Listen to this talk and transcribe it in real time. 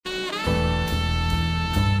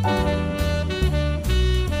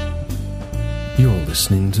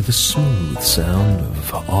listening to the smooth sound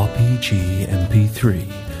of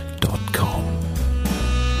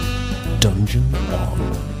RPGMP3.com. Dungeon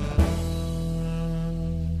On.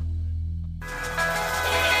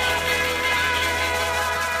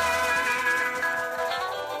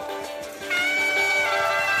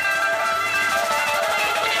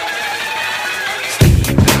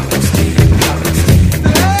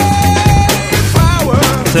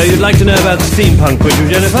 So you'd like to know about steampunk, would you,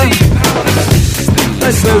 Jennifer? I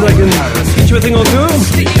suppose I can teach you a thing or two.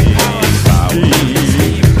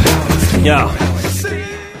 Yeah.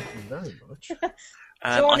 Very much.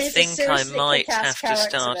 I think I might have to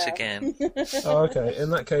start again. Oh, okay. In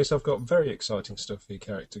that case, I've got very exciting stuff for your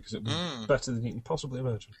character, because it'll be better than you can possibly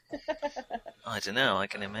imagine. I don't know, I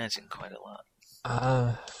can imagine quite a lot.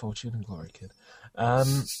 Fortune and glory, kid.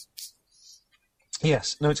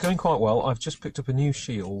 Yes, no, it's going quite well. I've just picked up a new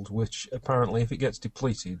shield, which apparently, if it gets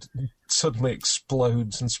depleted, suddenly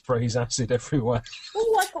explodes and sprays acid everywhere.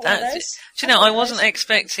 Oh, I got one of those. Do you know, I wasn't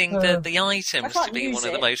expecting the items to be one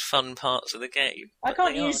of the most fun parts of the game. I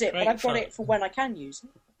can't use it, but I've got it for when I can use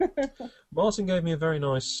it. Martin gave me a very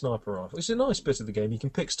nice sniper rifle. It's a nice bit of the game. You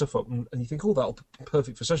can pick stuff up and you think, oh, that'll be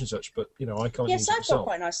perfect for such and such, but, you know, I can't use it myself. Yes, I've got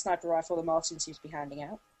quite a nice sniper rifle that Martin seems to be handing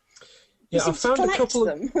out. Yeah, I found a couple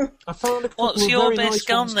of. What's your best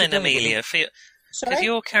gun then, together. Amelia? Because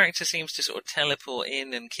your character seems to sort of teleport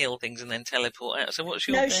in and kill things and then teleport out. So what's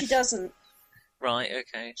your best? No, she doesn't. Right,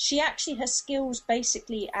 okay. She actually, her skills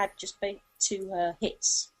basically add just to her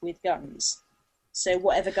hits with guns. So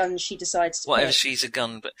whatever guns she decides to Whatever pick. she's a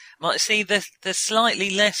gun, but the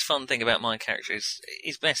slightly less fun thing about my character is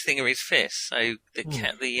his best thing are his fists. So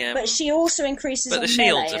but she also increases on the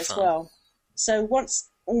shields melee are as fun. well. So once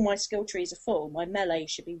all my skill trees are full, my melee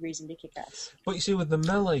should be reasonably kick-ass. But you see, with the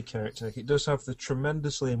melee character, Nick, it does have the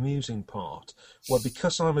tremendously amusing part where,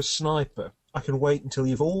 because I'm a sniper, I can wait until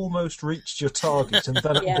you've almost reached your target and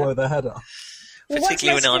then I can blow their head off.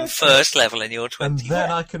 Particularly when I'm first level and you're 20. And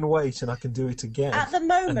then I can wait and I can do it again. At the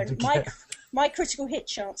moment, my critical hit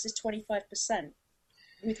chance is 25%.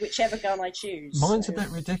 With whichever gun I choose. Mine's a bit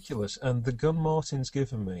ridiculous, and the gun Martin's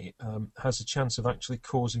given me has a chance of actually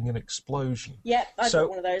causing an explosion. Yeah, I've got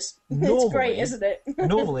one of those. Normally, it's great, isn't it?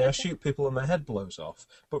 Normally I shoot people and their head blows off,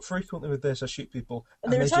 but frequently with this I shoot people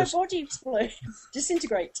and their entire body explodes.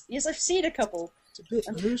 Disintegrate. Yes, I've seen a couple. It's a bit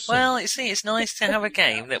gruesome. Well, you see, it's nice to have a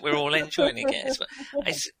game that we're all enjoying again.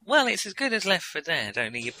 It's as good as Left 4 Dead,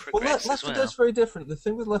 only you progress Left 4 Dead's very different. The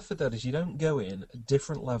thing with Left 4 Dead is you don't go in at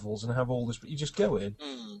different levels and have all this, but you just go in,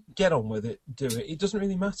 get on with it, do it. It doesn't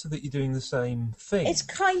really matter that you're doing the same thing. It's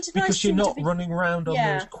kind of nice because you're not running around on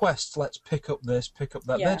those quests. Let's pick up this, pick up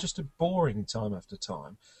that. Yeah. They're just a boring time after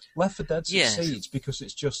time. Left 4 Dead succeeds because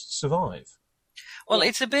it's just survive. Well,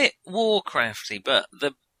 it's a bit Warcrafty, but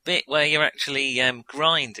the bit where you're actually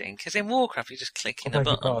grinding, because in Warcraft you're just clicking a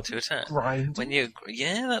button to attack. Grind?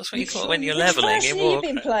 That's what you call it when you're leveling in Warcraft.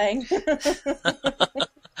 You've been playing.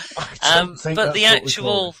 But the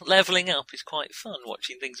actual leveling up is quite fun,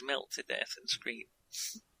 watching things melt to death and scream.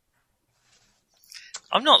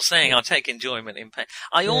 I'm not saying I take enjoyment in pain.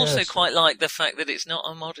 I also quite like the fact that it's not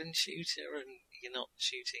a modern shooter and you're not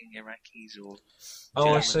shooting Iraqis or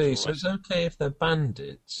Germans. I see. So it's okay if they're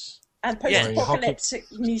bandits. And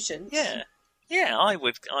post-apocalyptic mutants. Yeah, I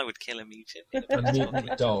would kill a mutant. And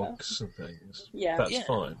mutant dogs and things. Yeah. That's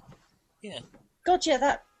fine. Yeah. God,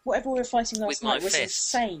 that whatever we were fighting last night was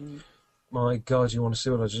fists. insane. My God, you want to see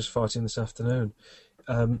what I was just fighting this afternoon?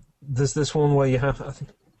 There's this one where you have, I think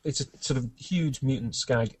it's a sort of huge mutant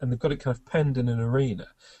skag, and they've got it kind of penned in an arena.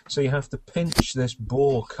 So you have to pinch this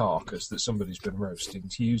boar carcass that somebody's been roasting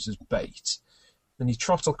to use as bait. Then you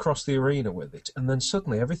trot across the arena with it, and then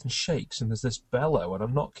suddenly everything shakes, and there's this bellow, and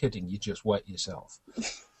I'm not kidding, you just wet yourself. It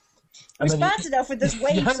was bad enough with those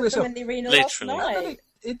waves of them in the arena last night.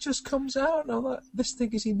 It just comes out, and I'm like, this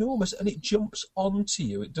thing is enormous, and it jumps onto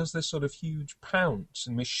you. It does this sort of huge pounce,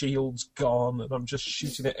 and my shield's gone, and I'm just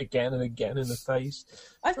shooting it again and again in the face.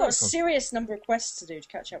 I've got a serious number of quests to do to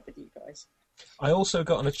catch up with you guys. I also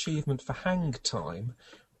got an achievement for hang time.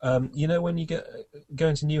 You know when you go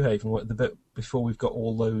into New Haven, the bit before we've got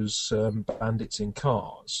all those bandits in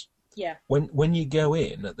cars? Yeah. When you go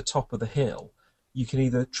in at the top of the hill, you can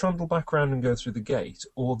either trundle back around and go through the gate,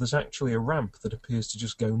 or there's actually a ramp that appears to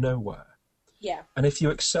just go nowhere. Yeah. And if you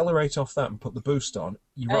accelerate off that and put the boost on,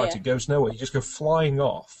 you're right, it goes nowhere. You just go flying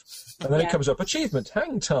off, and then it comes up, achievement,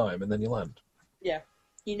 hang time, and then you land. Yeah.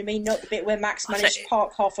 You know what I mean? Not the bit where Max managed to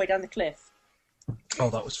park halfway down the cliff. Oh,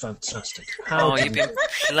 that was fantastic. You've been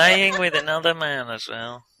playing with another man as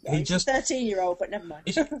well. He just 13-year-old, but never mind.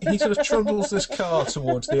 he sort of trundles this car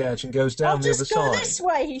towards the edge and goes down I'll the other just go side. this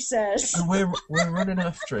way, he says. And we're running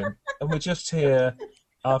after him, and we're just here.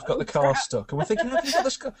 I've got the car stuck, and we're thinking, have you got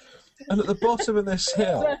this car? And at the bottom of this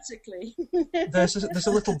hill, Vertically. there's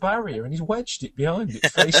a little barrier, and he's wedged it behind it,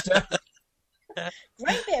 face down.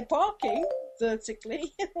 Great bit of parking,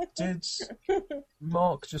 vertically. Did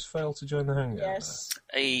Mark just fail to join the hangout? Yes.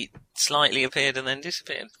 He slightly appeared and then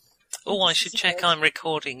disappeared. Oh, I should check I'm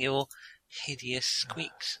recording your hideous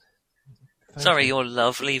squeaks. Sorry, your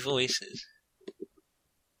lovely voices.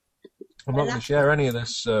 I'm not going to share any of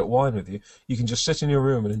this wine with you. You can just sit in your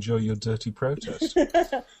room and enjoy your dirty protest.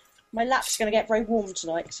 My lap's going to get very warm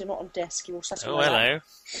tonight because you're not on desk. You're all sat on Oh, my lap. hello.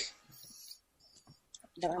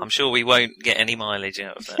 No, I'm sure we won't get any mileage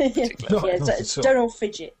out of that particular. yeah, not at all. don't all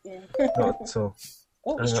fidget. Yeah. Not at all.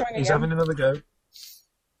 Oh, he's trying He's again. having another go.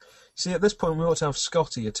 See, at this point, we ought to have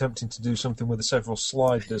Scotty attempting to do something with the several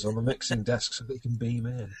sliders on the mixing desk so that he can beam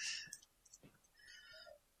in.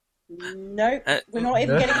 Nope, we're not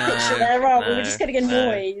even getting a picture there, are we? We're just getting a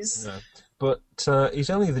noise. No. But he's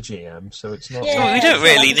only the GM, so it's not... Well, we don't it's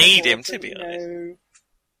really not need him, important, to be honest. no.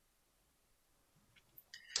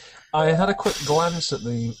 I had a quick glance at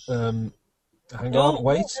the... hang on, Oh,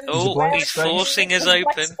 wait. oh, There's a blank he's space. forcing us Blank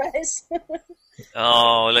open. space.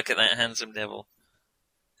 Oh, look at that handsome devil.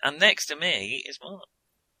 And next to me is Mark.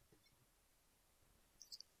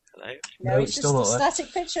 Hello. No, No, it's it's just still a not there.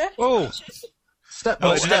 static picture. Oh, Step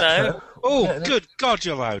by Oh, step. hello. though. oh, Yeah, good God,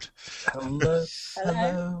 you're loud. Hello.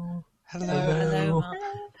 Hello. Hello. Hello, Mark.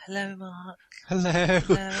 Hello, Mark. Hello.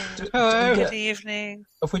 Hello. Hello. Good evening.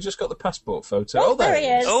 Have we just got the passport photo? Oh, there he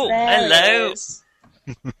is. Oh, there hello. He is.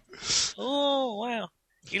 Oh, wow.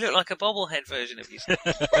 You look like a bobblehead version of yourself.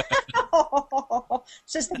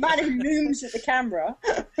 Says the man who looms at the camera.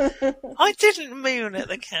 I didn't moon at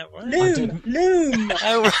the camera. Loom.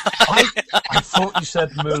 Oh, right. I thought you said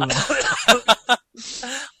moon.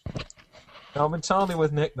 Now, I'm entirely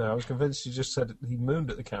with Nick now. I was convinced you just said he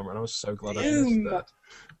mooned at the camera, and I was so glad I missed Loom. that.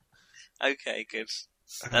 Okay, good.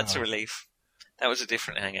 That's a relief. That was a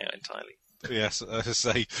different hangout entirely. Yes, I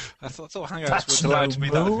say, I thought Hangouts That's were allowed to be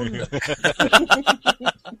no moon.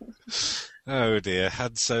 that. Oh dear,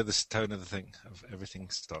 and so the tone of the thing, of everything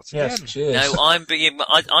starts Yes, again. cheers. No, I'm being.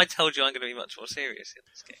 I told you I'm going to be much more serious in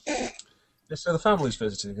this game. So the family's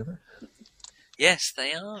visiting, are they? Yes,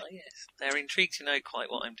 they are. Yes, they're intrigued to know quite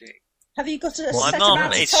what I'm doing. Have you got a My set mum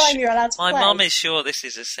amount of is- time you're allowed to My play? mum is sure this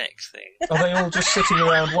is a sex thing. Are they all just sitting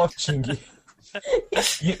around watching you?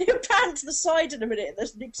 You pan to the side in a minute and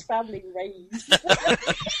there's Nick's family raised.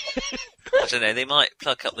 I don't know. They might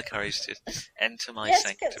pluck up the courage to enter my Yes,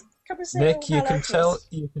 sanctum. come and say Nick, oh, you hello can to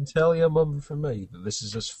tell us. your mum from me that this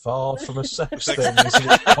is as far from a sex thing as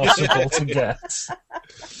it's possible to get.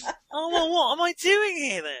 Oh, well, what am I doing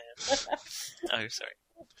here then? Oh, sorry.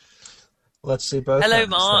 Let's see both. Hello, hands,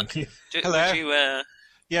 Mark. thank you. Hello. Would you,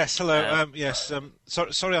 Yes, hello. Um, Yes,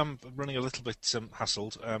 sorry, I'm running a little bit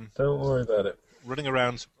hassled. Don't worry about it. Running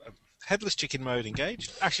around, headless chicken mode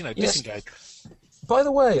engaged. Actually, no, Yes. disengaged. By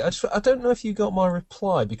the way, I don't know if you got my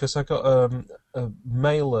reply because I got a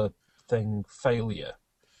mailer thing failure.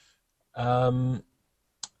 But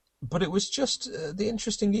it was just the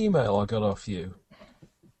interesting email I got off you.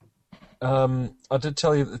 I did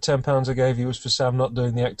tell you that the £10 I gave you was for Sam not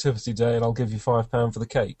doing the activity day, and I'll give you £5 for the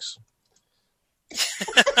cakes.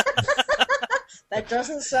 That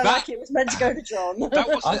doesn't sound That- like it was meant to go to John. That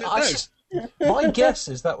wasn't it, My guess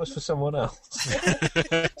is that was for someone else.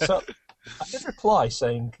 So I did reply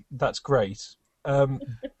saying that's great. How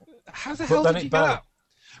the hell then did it you get bounced.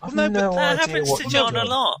 that? I've Well, no, no but that idea happens what to you've John a done.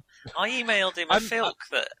 lot. I emailed him a I'm- filk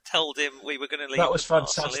that told him we were going to leave That was the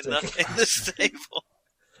parcel fantastic. in the stable.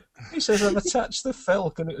 He says, I've attached the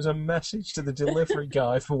filk, and it was a message to the delivery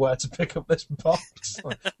guy for where to pick up this box.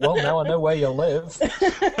 Well, now I know where you live.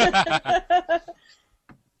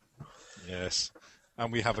 Yes.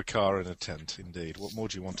 And we have a car and a tent, indeed. What more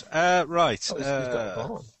do you want? Right. Oh, he's got a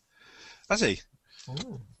barn. Has he?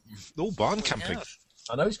 Ooh. All barn camping. Yeah.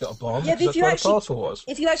 I know he's got a barn Yeah, but because if you that's where the actually- parcel was.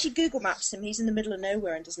 If you actually Google Maps him, he's in the middle of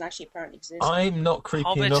nowhere and doesn't actually apparently exist. I'm not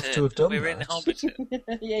creepy enough to have Hobbiton. done We're that. in Hobbiton.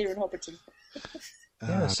 Yeah, you're in Hobbiton.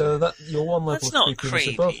 Yeah, so that you're one level That's of not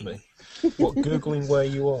creepiness above creepy. me. What, Googling where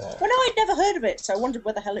you are? Well, no, I'd never heard of it, so I wondered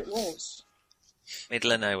where the hell it was.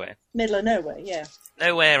 Middle of nowhere. Middle of nowhere, yeah.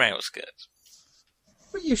 Nowhere outskirts.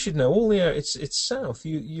 But you should know all the it's south.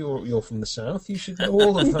 You're from the south. You should know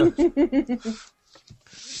all of that.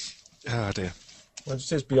 Oh, dear. Well,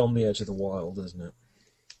 it is beyond the edge of the wild, isn't it?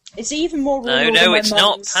 It's even more rural No, than my it's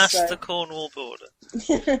not mum's, past so- the Cornwall border.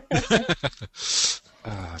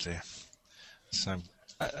 Oh, dear. So,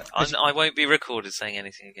 I won't be recorded saying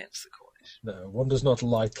anything against the Cornish. No, one does not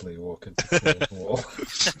lightly walk into Cornish wall.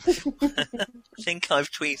 I think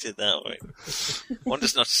I've tweeted that way. One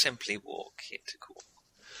does not simply walk into Cornwall.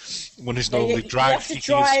 One is normally you dragged. have to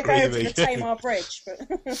drive over the Tamar Bridge.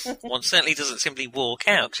 But One certainly doesn't simply walk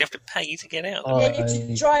out because you have to pay to get out. yeah, you have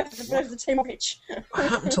to drive over the Tamar Bridge. I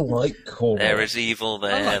happen to like Cornwall. There is evil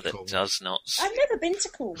there like that Cornwall. does not. I've never been to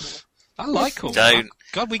Cornwall. I like Cornwall. Don't.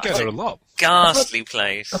 God, we go there a lot. Ghastly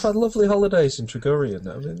place. I've had lovely holidays in Tregurian.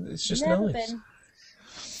 I mean, it's just Never nice. been.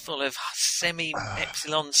 Full of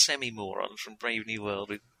epsilon semi-morons from Brave New World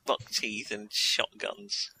with buck teeth and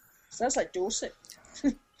shotguns. Sounds like Dorset.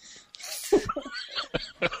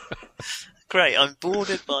 Great, I'm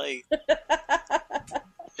boarded by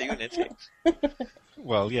lunatics.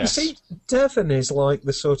 Well, You yes. see, Devon is like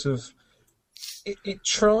the sort of... It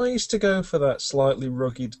tries to go for that slightly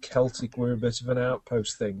rugged Celtic, we're a bit of an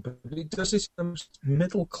outpost thing, but it does it in the most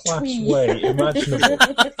middle-class way imaginable.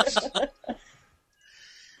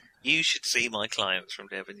 You should see my clients from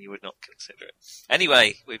Devon, you would not consider it.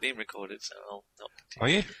 Anyway, we've been recorded, so I'll not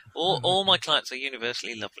continue. Are you? All my clients are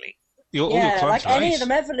universally lovely. All your Yeah, clients like are any nice. of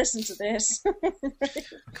them ever listen to this.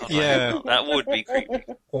 God, Yeah. that would be creepy.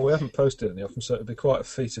 Well, we haven't posted any of them, so it'd be quite a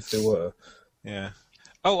feat if they were. Yeah.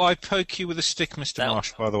 Oh, I poke you with a stick, Mr. That-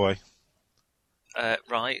 Marsh, by the way.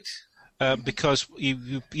 Right. Because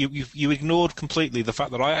you ignored completely the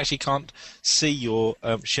fact that I actually can't see your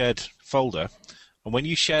shared folder. And when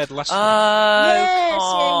you shared last week... Yes,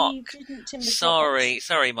 Mark. yeah, you didn't timber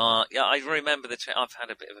Sorry, Mark. Yeah, I remember I've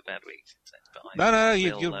had a bit of a bad week since then.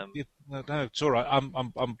 But No, it's all right.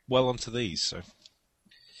 I'm well onto these, so...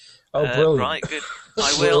 Oh, brilliant. Right, good.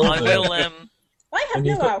 I will. I have And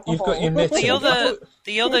no you've got alcohol. your knitting. The other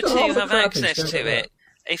You've got two all the have crappies, access don't to you know it.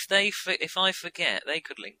 If I forget, they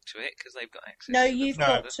could link to it because they've got access. No, to you've No,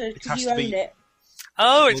 got to, it because has you to own be- it.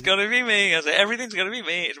 Oh, it's got to be me. Everything's got to be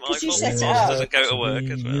me. It's my 'Cause you fault. set The it boss up. doesn't go to work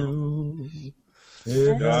as well.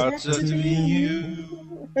 Got to be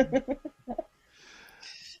you.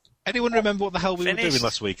 Anyone remember what the hell we were Finished. doing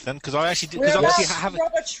last week then? Because I actually did. We're Because about obviously to haven't.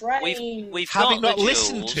 rob a train. We've Having got not the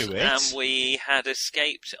listened jewels, to it- and we had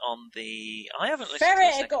escaped on the. I haven't listened to the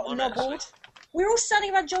Ferret second got one, nobbled. actually. We were all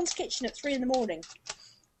standing around John's kitchen at 3 a.m.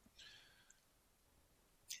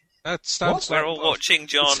 That stands We're like- all watching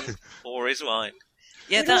John pour his wine.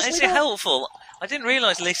 Yeah, We that don't- is we don't- helpful. I didn't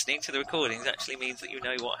realise listening to the recordings actually means that you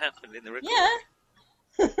know what happened in the recording.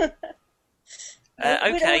 Yeah.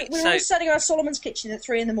 Okay, we were so all standing around Solomon's kitchen at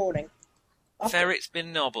 3 a.m. Ferret's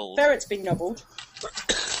been nobbled. Ferret's been nobbled.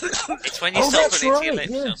 It's when you Oh, stop that's putting it to your right,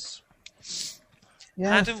 lips. yes.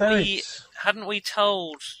 Yeah, Hadn't we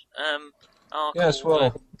told Arkle, Yes,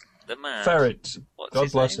 well, the man? Ferret. What's God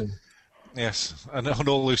his bless name? him. Yes, and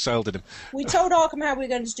all who sailed in him. We told Arkham how we were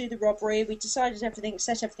going to do the robbery. We decided everything,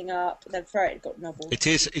 set everything up, and then Ferret got nobbled. It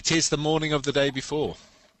is the morning of the day before.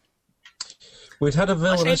 We'd had a I seem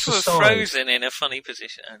villainous to have aside. frozen in a funny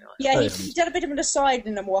position. Anyway. Yeah, he did a bit of an aside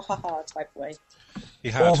in a wahaha type way. He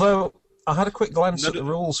had. Although, I had a quick glance at the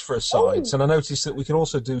rules for asides, Oh. and I noticed that we can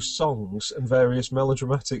also do songs and various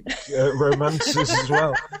melodramatic romances as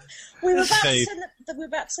well. We were about, Okay. we were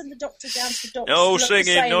about to send the doctor down to the doctor. No to look for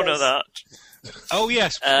singing, none of sailors. that. Oh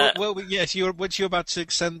yes. Uh, Yes. Weren't you about to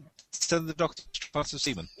send the doctor to parts of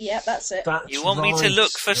seamen? Yeah, that's it. That's You want me to right,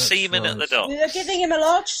 look for that's seamen at the right. dock? We were giving him a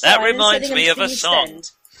large That sign and reminds sending me him of to a the song.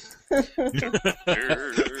 East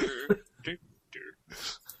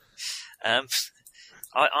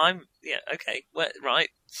I'm yeah okay. Well, right.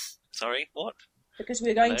 Sorry. What? because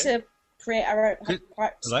we're going Hello? to create our own.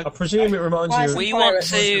 Hello? I presume it reminds you. We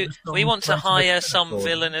Pirates. want to hire some Transport.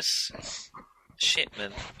 villainous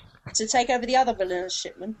shipman. To take over the other villainous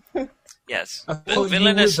shipman. Yes, I but thought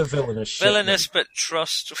villainous, you were the villainous shipman. villainous, but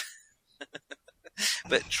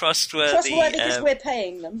but trustworthy. Trustworthy because we're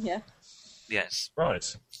paying them, yeah. Yes. Right.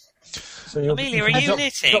 So you're Amelia, are you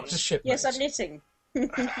knitting? Dr. Shipman. Yes, I'm knitting.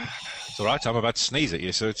 It's all right. I'm about to sneeze at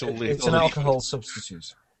you, so it's all. It's all an alcohol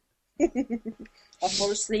substitute. I'll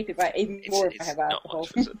fall asleep if I even more if I have not alcohol.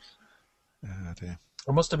 much, was it? Oh, dear.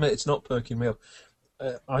 I must admit, it's not perking me up.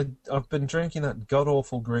 I've been drinking that god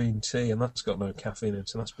awful green tea, and that's got no caffeine in it,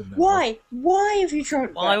 so that's been no Why? Why have you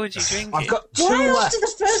drunk Why that? would you drink I've it? got two Why left. after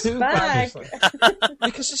the first two bag? bags left.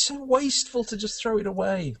 Because it's so wasteful to just throw it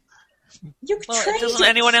away. You could Well, trade doesn't it.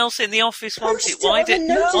 anyone else in the office want Post it? it on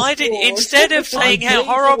the notice board. Instead of saying how gave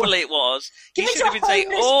horrible away- it was, Give you it should have to been saying,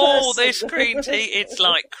 a homeless "Oh, person." this green tea, it's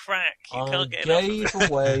like crack. You I can't get enough."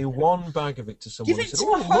 gave away one bag of it to someone. Give who it said, to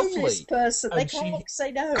 "Oh, a homeless lovely." person. They And can't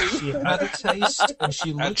say no. She had a taste, and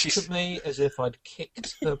she looked she's- at me as if I'd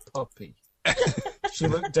kicked her puppy. She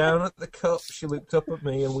looked down at the cup, she looked up at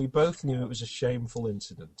me, and we both knew it was a shameful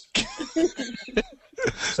incident.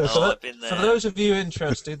 So for those of you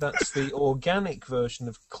interested, that's the organic version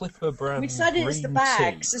of Clipper brand We decided it's the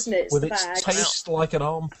bags, isn't it? It's with the its bags. taste like an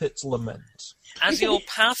armpit's lament. As you're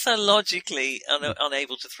pathologically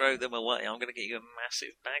unable to throw them away, I'm going to get you a massive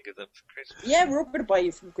bag of them for Christmas. Yeah, we're all going to buy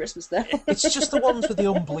you from Christmas now. It's just the ones with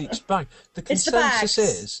the unbleached bag. The It's the consensus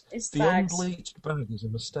bags. is the the bags. unbleached bag is a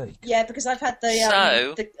mistake. Yeah, because I've had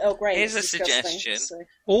the oh great. Here's a it's disgusting, suggestion. so.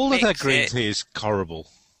 All of their Mix green it. tea is horrible.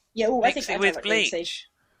 Yeah, I Mix think it I'd with like green tea. bleach.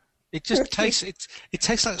 It just tastes. It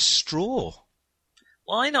tastes like straw.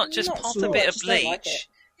 Why not just Not pop so a bit much, of just don't like bleach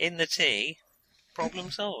in the tea? Problem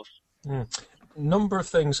solved. Number of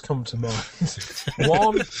things come to mind.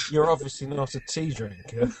 One, you're obviously not a tea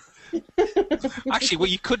drinker. Actually, what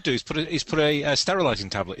you could do is put a sterilising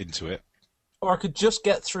tablet into it. Or I could just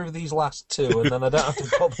get through these last two, and then I don't have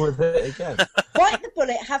to bother with it again. Bite the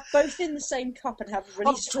bullet, have both in the same cup, and have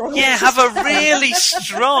really strong. Yeah, have a really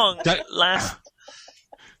strong last.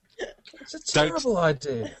 It's a terrible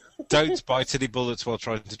idea. Don't bite any bullets while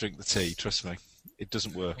trying to drink the tea. Trust me, it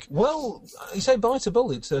doesn't work. Well, you say bite a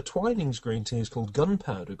bullet. Twining's green tea is called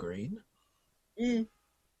gunpowder green.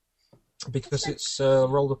 Because it's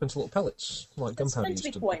rolled up into little pellets, like It's gunpowder meant to be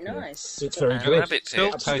used quite be. nice. It's very No, good. rabbit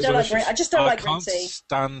Still tea. tastes I just don't like green can't tea.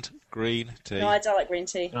 stand green tea. No, I don't like green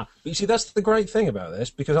tea. But you see, that's the great thing about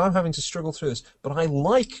this, because I'm having to struggle through this, but I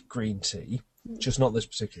like green tea, just not this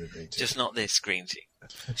particular green tea. Just not this green tea.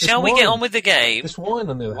 This Shall we get wine- on with the game? This wine,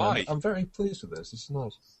 on the other Why? hand, I'm very pleased with this. It's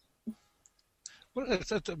nice. What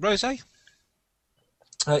is it, rosé?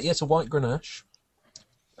 Yeah, it's a white Grenache.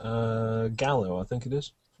 Gallo, I think it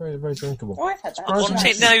is. Very, very drinkable. Oh, I've had that. I want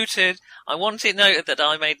It's it nice. noted. I want it noted that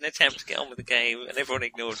I made an attempt to get on with the game and everyone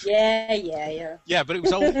ignored me. Yeah. Yeah, but it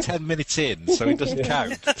was only 10 minutes in, so it doesn't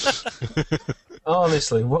count.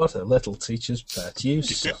 Honestly, what a little teacher's pet. You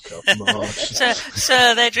suck up, Marge.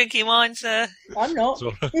 Sir, they're drinking wine, sir. I'm not.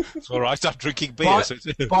 It's all right. I'm drinking beer. So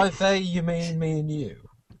it's... By they, you mean me and you?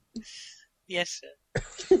 Yes,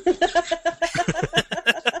 sir.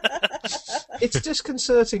 It's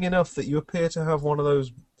disconcerting enough that you appear to have one of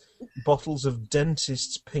those bottles of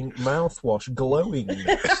dentist's pink mouthwash glowing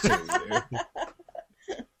next to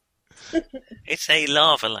you. It's a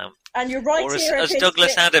lava lamp. And you're right Or here. as appears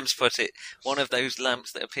Douglas to be- Adams put it, one of those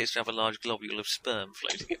lamps that appears to have a large globule of sperm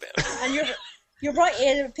floating about. And you're right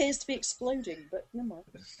here. It appears to be exploding, but never mind.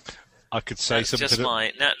 I could say That's something. just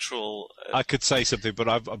my natural... I could say something, but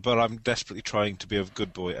I'm desperately trying to be a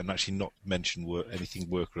good boy and actually not mention anything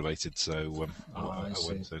work related. So I see.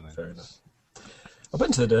 won't say that. Fair enough. I've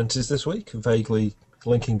been to the dentist this week, vaguely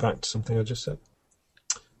linking back to something I just said.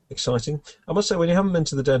 Exciting. I must say, when you haven't been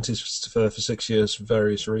to the dentist for 6 years for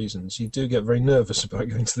various reasons, you do get very nervous about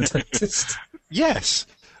going to the dentist. Yes,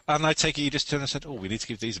 and I take it you just turned and said, "Oh, we need to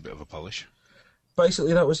give these a bit of a polish."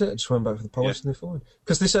 Basically, that was it. I just went back for the polish and they're fine.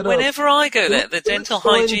 Because they said, Whenever I go there, the they're dental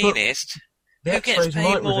fine, but hygienist, the who gets X-rays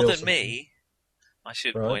paid might more reveal than something. me, I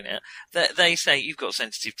should Right. point out, that they say, you've got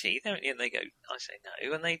sensitive teeth, haven't you? And they go, I say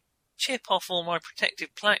no, and they chip off all my protective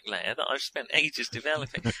plaque layer that I've spent ages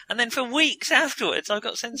developing. And then for weeks afterwards, I've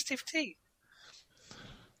got sensitive teeth.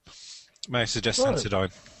 May I suggest Right.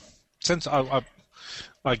 Sensodyne?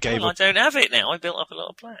 I gave Well, I up. don't have it now. I built up a lot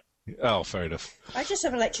of plaque. Oh, fair enough. I just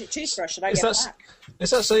have an electric toothbrush and I Is get that, back.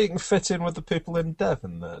 is that so you can fit in with the people in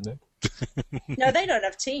Devon there, Nick? No, they don't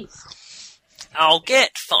have teeth. I'll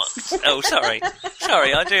get fucked. Oh, sorry.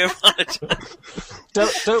 Sorry, I do apologise.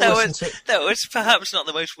 Don't That was perhaps not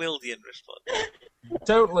the most Wildian response.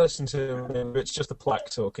 don't listen to him. It's just the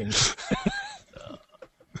plaque talking.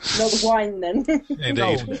 Not the wine, then.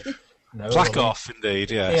 Indeed. No, Plaque I mean, off, indeed,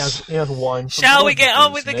 He yes. has wine. From Shall we get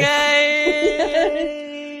on London, with the Nick. game?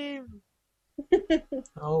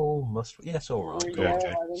 Oh, must we? Yes, all right. Go on.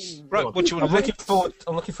 Okay. Right, what do you want I'm to do?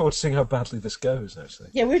 I'm looking forward to seeing how badly this goes. Actually,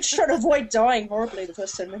 Yeah, we were just trying to avoid dying horribly the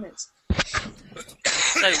first 10 minutes.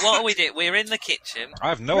 So what are we doing? We're in the kitchen. I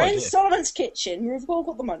have no We're in idea. Solomon's kitchen. We've all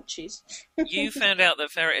got the munchies. You found out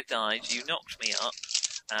that Ferret had died. You knocked me up.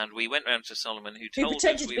 And we went round to Solomon, who We told us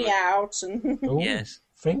pretended to we be were... out. And Ooh, Yes.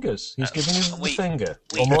 fingers. He's giving you the we- finger.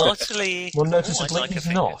 We Or more, utterly... more Oh, I'd noticeably, like a he's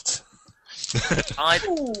finger. not.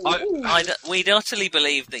 We'd utterly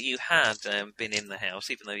believed that you had been in the house,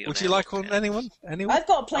 even though you're Would now you like out. one? Anyone? I've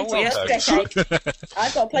got a plate Oh, of yes. birthday cake.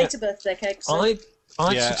 I've got a plate of birthday cake. So I'd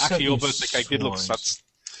Yeah, success actually, your you birthday cake did look swines.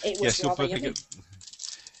 it was Yes, your rather birthday yummy. cake.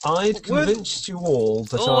 I'd convinced you all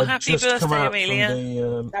that Oh, I'd happy just come birthday, out Amelia. from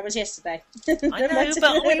the... That was yesterday. I know,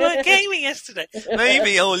 but we weren't gaming yesterday.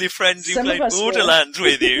 Maybe all your friends who Some of played us were. Borderlands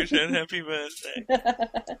with you said happy birthday.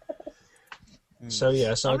 So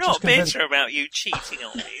yes, I'm I not just convinced bitter about you cheating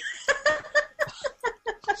on me.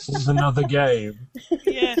 with another game.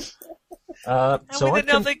 Yes. So I with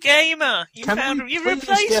another gamer. You please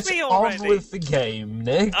replaced get me on already. with the game,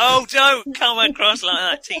 Nick? Oh, don't come across like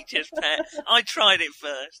that, teacher's pet. I tried it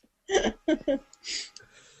first.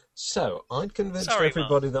 So I'd convinced Sorry,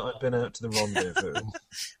 everybody that I'd been out to the rendezvous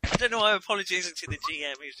I don't know why I'm apologising to the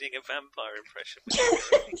GM who's doing a vampire impression.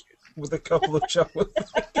 with a couple of chocolate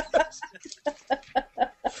fingers.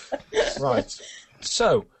 Right.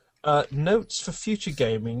 So, notes for future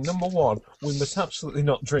gaming. Number 1, we must absolutely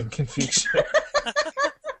not drink in future.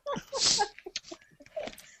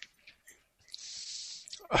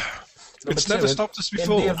 It's never stopped us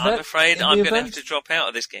before. I'm afraid I'm going to have to drop out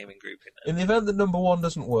of this gaming group. In the event that number 1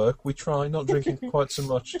 doesn't work, we try not drinking quite so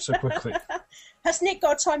much so quickly. Has Nick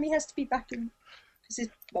got a time he has to be back in? Because his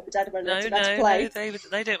mum and dad won't let him to play. No,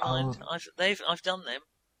 they don't mind. I've done them.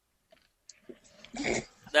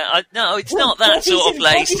 No, it's not that sort of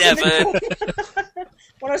place, Devon.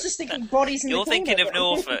 Well, I was just thinking bodies in You're the thinking of corner.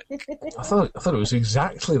 Norfolk. I thought it was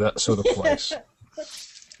exactly that sort of place.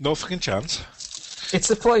 Norfolk and Chance. It's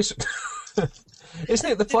the place... Isn't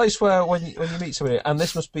it the place where when you meet somebody, and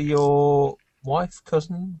this must be your wife,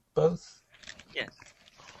 cousin, both? Yeah.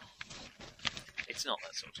 It's not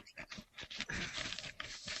that sort of place.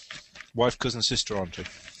 Wife, cousin, sister, auntie.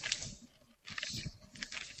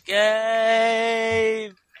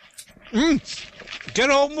 Game! Get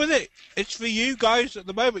on with it. It's for you guys at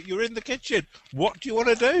the moment. You're in the kitchen. What do you want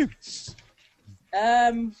to do?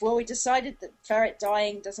 Well, we decided that ferret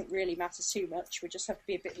dying doesn't really matter too much. We just have to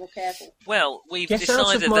be a bit more careful. Well, we've Get out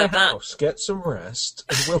decided of my that house, get some rest,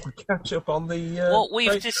 and we'll catch up on the... what we've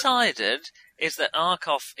break. decided is that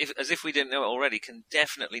Arkoff, as if we didn't know it already, can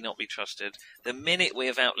definitely not be trusted. The minute we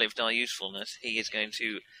have outlived our usefulness, he is going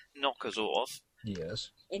to knock us off. Yes.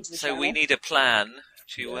 Into the So channel. we need a plan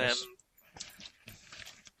to... Yes.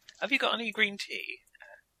 Have you got any green tea,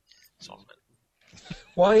 Solomon?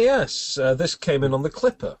 Why, yes. This came in on the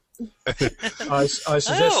Clipper. I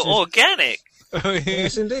suggested... Oh, organic!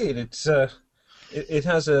 Yes, indeed. It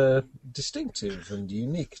has a distinctive and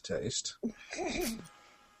unique taste.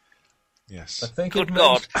 Yes. I think Good it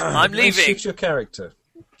God, may I'm leaving. suit your character.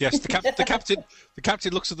 Yes, the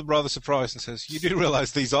captain looks at them rather surprised and says, "You do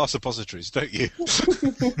realise these are suppositories, don't you?"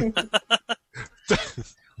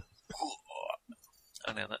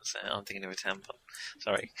 Oh no, that's I'm thinking of a tampon.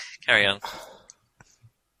 Sorry, carry on.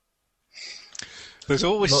 There's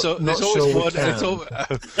always Not there's sure always we one. can.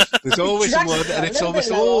 There's always Drag one, it and a it's little almost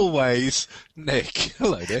bit lower. always Nick.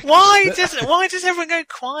 Hello, Nick. Why does everyone go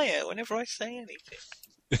quiet whenever I say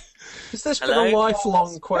anything? Has this been Hello? a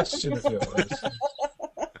lifelong question of yours?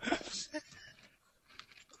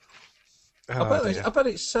 I bet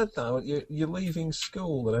it said that when you're leaving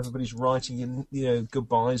school and everybody's writing you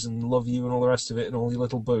goodbyes and love you and all the rest of it in all your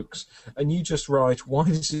little books, and you just write, "Why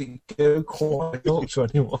does it go quiet? Talk to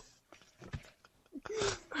anyone."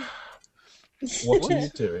 What are you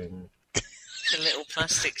doing? It's a little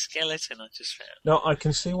plastic skeleton I just found. No, I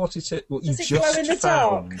can see what it is. What you Does it glow in the just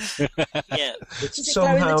found. Yeah. It's Does it glow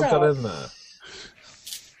in the somehow got dark? in there.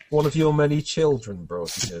 One of your many children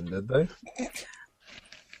brought it in, did they?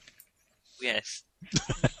 Yes.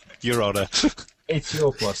 Your Honour. It's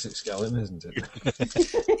your plastic skeleton, isn't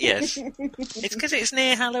it? Yes. It's because it's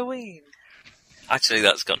near Halloween. Actually,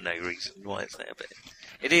 that's got no reason why it's there, but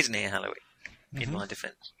it is near Halloween, in my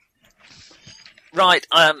defence. Right,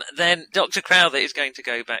 then Dr. Crowther is going to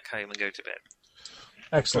go back home and go to bed.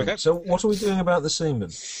 Excellent. Okay. So, what are we doing about the seamen?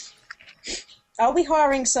 Are we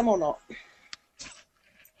hiring some or not?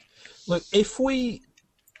 Look, if we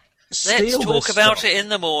Let's steal talk this about stuff, it in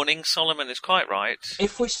the morning. Solomon is quite right.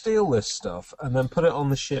 if we steal this stuff and then put it on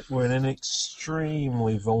the ship, we're in an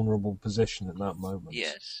extremely vulnerable position at that moment.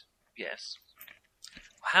 Yes, yes.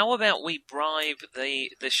 How about we bribe the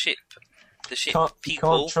ship You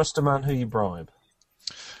people? can't trust a man who you bribe.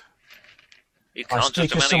 You I can't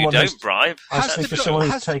speak trust a as man who you someone who's- don't bribe. I Has speak the of someone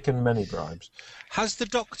who's has- taken many bribes. Has the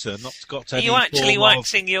Doctor not got Are any you actually form of-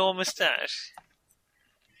 waxing your moustache?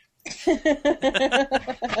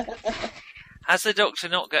 Has the Doctor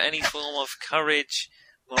not got any form of courage,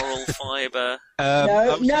 moral fibre,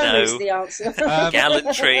 No no. is the answer.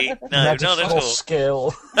 gallantry? No, not at Medical all.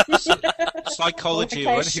 skill. psychology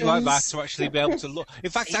or anything like that Qualifications. to actually be able to look?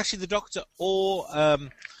 In fact, actually, the Doctor or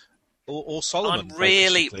Solomon. I'm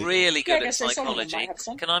really, basically. really Yeah, I good at guess so. Solomon might psychology. have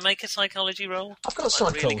some. Can I make a psychology roll? I've got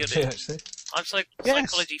I'm really good psychology, at- actually. I'm Yes.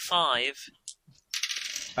 psychology 5.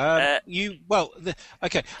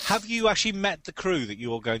 Okay. Have you actually met the crew that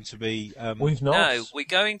you're going to be? We've not. No, we're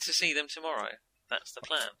going to see them tomorrow. That's the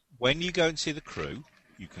plan. When you go and see the crew,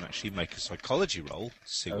 you can actually make a psychology roll to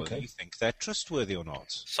see whether you think they're trustworthy or not.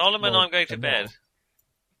 Solomon, Well, I'm going to bed.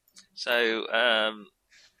 So,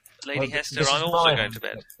 Lady Hester, this I'm is also my going to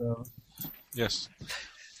bed. Yes.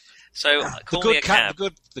 So, call me a cab.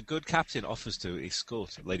 The good captain offers to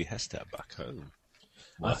escort Lady Hester back home.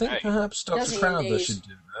 I think perhaps Dr. Does he Crowther indeed? should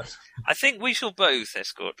do that. I think we shall both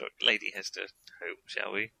escort Lady Hester home,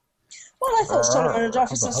 shall we? Well, I thought Solomon had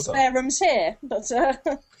offered us spare rooms here, but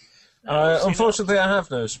Unfortunately, I have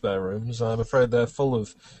no spare rooms. I'm afraid they're full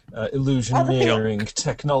of illusioneering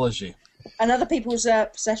technology. and other people's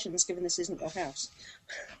possessions, given this isn't your house.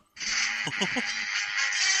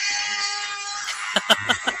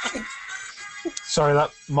 Sorry,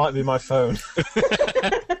 that might be my phone.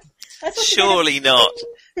 Surely not.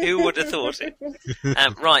 Who would have thought it?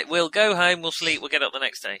 Right, we'll go home, we'll sleep, we'll get up the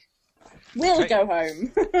next day. We'll go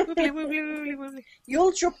home.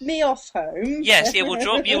 You'll drop me off home. Yes, yeah, we'll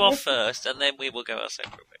drop you off first, and then we will go our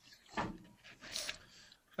separate ways.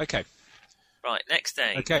 Okay. Right, next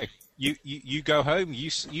day. Okay. You go home. You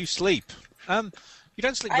sleep. You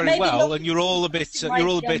don't sleep I very may be well, looking and you're all a bit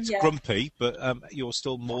yeah. grumpy, but you're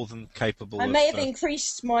still more than capable. I may have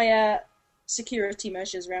increased my security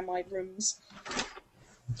measures around my rooms.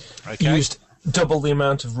 Okay. Used double the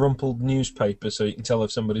amount of rumpled newspaper so you can tell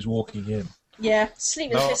if somebody's walking in. Yeah,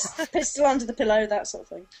 sleep with pistol under the pillow, that sort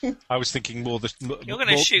of thing. I was thinking more the. You're going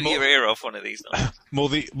to shoot your ear off one of these nights. More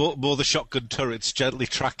the shotgun turrets gently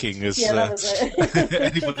tracking as Yeah, that was it.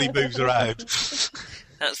 anybody moves around.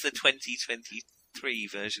 That's the 2023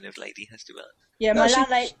 version of Lady Hester. Yeah, my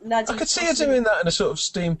Actually, landlady. I could see her doing that in a sort of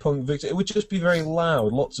steampunk Victor. It would just be very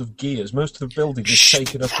loud, lots of gears. Most of the building is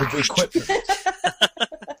taken up with the equipment.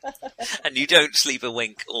 And you don't sleep a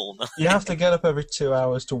wink all night. You have to get up every 2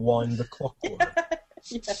 hours to wind the clockwork.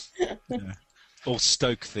 Yeah. Or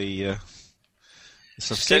stoke the.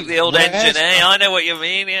 Stoke the old engine, eh? I know what you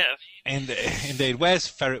mean, yeah. Indeed. Where's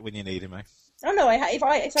Ferret when you need him, eh? Oh no! If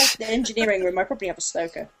I had the engineering room, I probably have a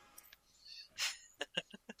stoker.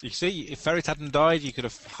 You see, if Ferret hadn't died, you could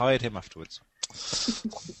have hired him afterwards.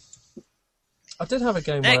 I did have a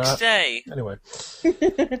game Next day. Anyway.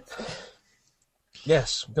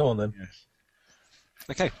 Yes, go on then. Yes.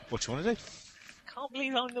 Okay, what do you want to do? Can't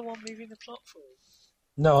believe I'm the one moving the plot forward.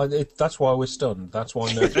 No, that's why we're stunned. That's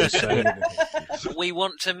why nobody's saying anything. We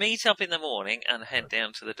want to meet up in the morning and head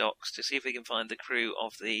down to the docks to see if we can find the crew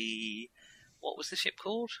of the... What was the ship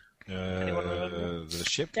called? Anyone remember? The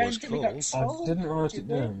ship Don't was think we got called... I didn't write it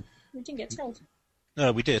down. We didn't get told.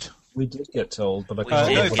 No, we did. We did get told, but I We can't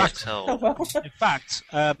did remember. get Oh told. well. In fact,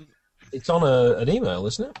 It's on an email,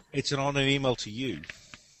 isn't it? it's on an email to you.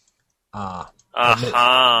 Ah.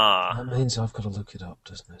 Aha! That means I've got to look it up,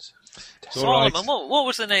 doesn't it? It's all right. Solomon, what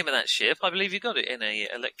was the name of that ship? I believe you got it in a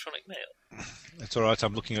electronic mail. It's all right.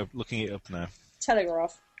 I'm looking it up now.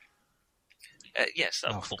 Telegraph. Yes,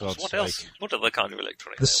 of for course. God's What sake. else? What other kind of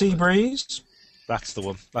electronic The mail? Sea Breeze? That's the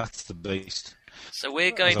one. That's the beast. So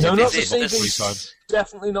we're going No, to not the visit Sea the... Breeze.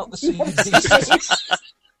 Definitely not the Sea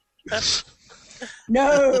Breeze.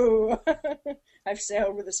 No! I've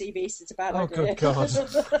sailed with the sea beast. It's a bad Oh, idea. good God.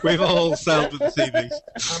 We've all sailed with the sea beast.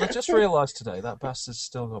 And I just realised today that bastard's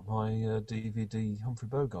still got my DVD Humphrey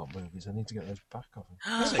Bogart movies. I need to get those back of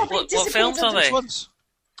him. what films are they? Which ones?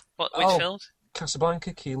 Which Oh. films?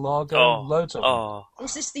 Casablanca, Key Largo, Oh, loads of them. oh.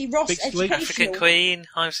 Was this the Ross Big Sleep. African educational? Queen,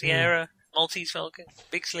 High Sierra, Maltese Falcon,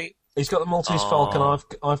 Big Sleep. He's got the Maltese Oh.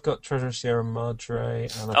 Falcon. I've got Treasure of Sierra Madre.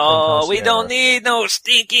 And Oh, we don't need no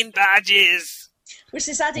stinking badges. Was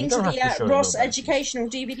this adding You to don't have to show the Ross no badges. educational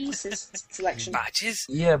DVD selection? Badges?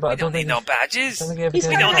 Yeah, but We I don't need think no badges. I don't think he ever He's gave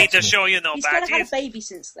We gonna don't them need back to me. show you no He's kind of had a badges. baby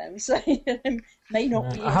since then, so may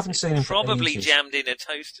not be. I haven't seen him for Probably ages. jammed in a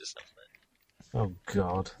toast or something. Oh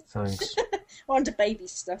God, thanks. On to baby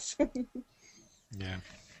stuff. Yeah.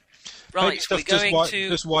 Right, Maybe stuff we're going to...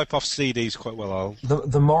 just wipe off CDs quite well. I'll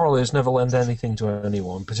The moral is never lend anything to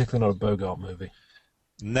anyone, particularly not a Bogart movie.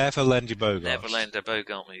 never lend your Bogart. Never lend a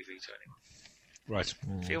Bogart movie to anyone. Right.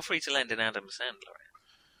 Feel free to lend an Adam Sandler.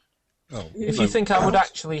 Oh. If you think I would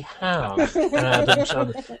actually have an Adam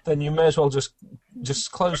Sandler, then you may as well just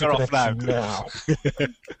close the Bugger off connection now. now.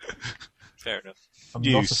 Fair enough. I'm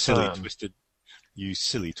You not a silly fan.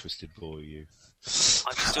 twisted boy, you.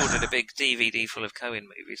 I just ordered a big DVD full of Coen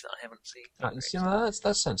movies that I haven't seen. You know,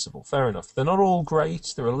 that's sensible. Fair enough. They're not all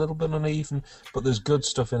great. They're a little bit uneven, but there's good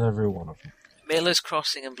stuff in every one of them. Miller's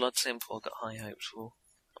Crossing and Blood Simple I've got high hopes for.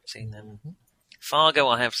 I've seen them. Mm-hmm. Fargo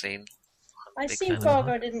I have seen. I've Big seen fan.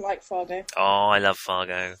 Fargo. I didn't like Fargo. Oh, I love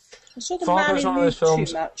Fargo. I saw the Fargo's man one who of those moved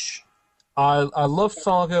films- too much. I love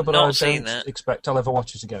Fargo, but Not I seen don't that. expect I'll ever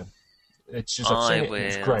watch it again. It's just I've seen it.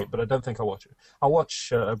 It's great, but I don't think I'll watch it. I'll watch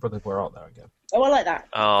Brothers Where Art Thou again. Oh, I like that.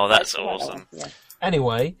 Oh, that's awesome. Yeah.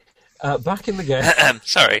 Anyway, back in the game.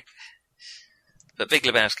 Sorry. But Big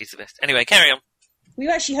Lebowski's the best. Anyway, carry on. We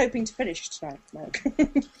were actually hoping to finish tonight, Mark.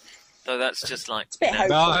 Though that's just like It's a bit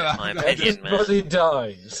hopeful. my opinion, man. Everybody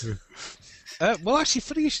dies. Well, actually,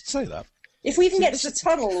 funny you should say that. If we even get to the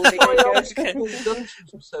tunnel, we're The dungeons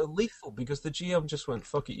were so lethal because the GM just went,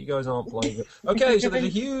 "Fuck it, you guys aren't playing it." Okay, so there's a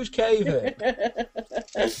huge cave here.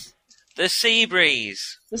 The sea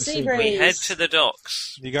breeze. The sea We breeze. head to the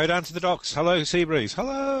docks. You go down to the docks. Hello, Seabreeze.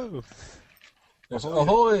 Hello.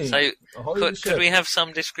 Ahoy! So, Ahoy, could we have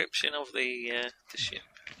some description of the ship?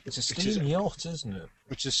 It's a steam yacht, isn't it?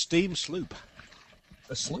 Which is steam sloop.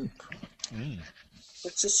 A sloop.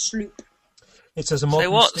 It's a sloop. It says a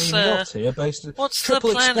modern steam yacht here, based on what's the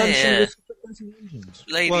triple plan expansion here? with engines.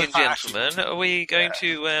 Ladies Well, and gentlemen, are we going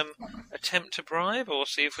to attempt to bribe or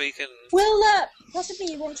see if we can... Well,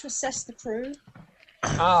 possibly you want to assess the crew.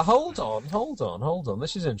 Hold on.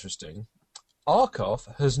 This is interesting.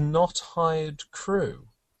 Arkoff has not hired crew,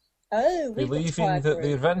 Oh, we've believing got that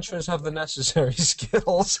the adventurers have the necessary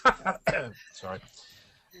skills. Sorry.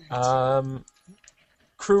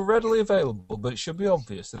 Crew readily available, but it should be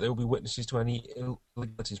obvious that there will be witnesses to any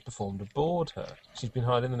illegalities performed aboard her. She's been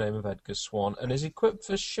hired in the name of Edgar Swan and is equipped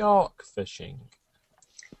for shark fishing.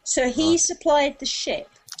 So he supplied the ship.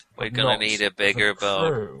 We're going to need a bigger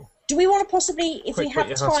boat. Do we want to possibly, if Quick, we put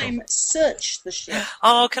have your hat time, search the ship?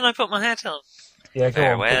 Oh, can I put my hat on? Yeah, go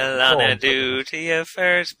Farewell on. on a duty of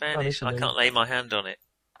first Spanish. I Honestly. can't lay my hand on it.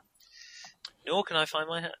 Nor can I find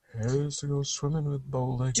my hat. Here's to go swimming with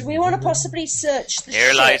bold. Do we want to possibly search the Here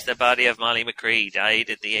ship? lies the body of Molly McCree, died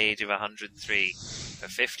at the age of 103. For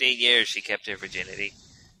 15 years she kept her virginity.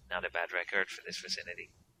 Not a bad record for this vicinity.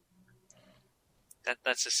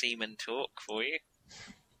 That's a seaman talk for you.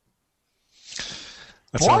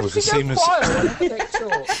 That's Why always did a you go seamless. quiet?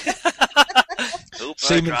 Hooper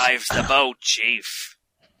Seaman- drives the boat, chief.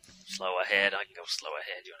 Slow ahead, I can go slow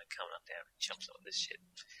ahead. You want to come up there and jump on this shit?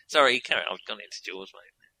 Sorry, carry on. I've gone into Jaws,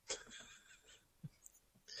 mate.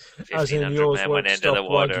 As in 1500 yours men won't went into the stop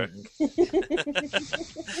water.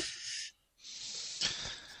 wagging.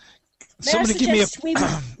 Somebody give me a. we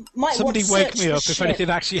might Somebody want to wake search me the up if ship. anything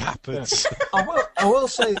actually happens. I will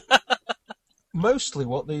say, mostly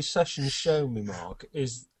what these sessions show me, Mark,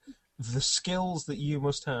 is the skills that you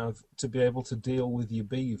must have to be able to deal with your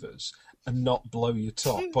beavers and not blow your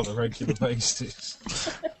top on a regular basis.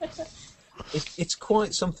 It's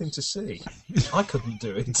quite something to see. I couldn't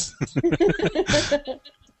do it.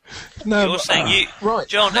 No, You're saying you... Right,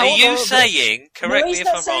 John, how are you about saying, correct No, me he's if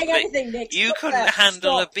not I'm saying wrong, anything, Nick. that you Stop couldn't that.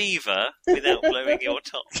 handle Stop. a beaver without blowing your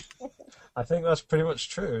top? I think that's pretty much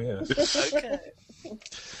true, yes. Okay.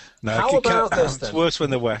 no, How it can't- about this, It's then? worse when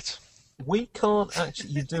they're wet. We can't actually...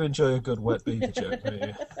 You do enjoy a good wet beaver joke, don't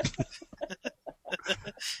you?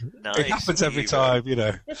 Nice. It happens every beaver. time, you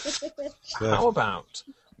know. How about...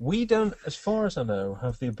 We don't, as far as I know,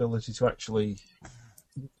 have the ability to actually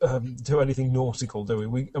do anything nautical, do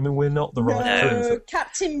we? We're not the right crew. No, for-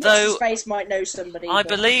 Captain Though- Space might know somebody. I but-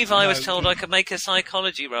 believe I was told I could make a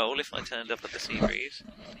psychology roll if I turned up at the sea breeze.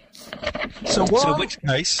 So what, So in which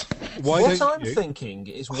case, why what don't I'm you thinking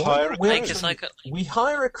is hire a we Make a psycho... we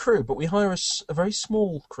hire a crew, but we hire a very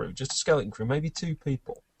small crew, just a skeleton crew, maybe 2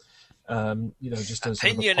 people. Just as sort of a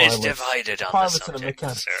Opinion is pilot- divided on the pilot and a subject,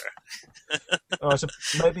 mechanic. sir. All right, so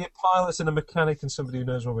maybe a pilot and a mechanic and somebody who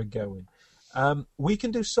knows where we're going. We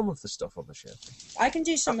can do some of the stuff on the ship. I can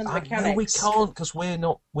do some of the mechanics. No, we can't because we're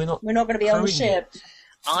not. We're not going to be on the crewing ship. it.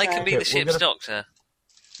 I can be Okay, the ship's we're gonna- doctor.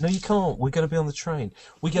 No, you can't. We're going to be on the train.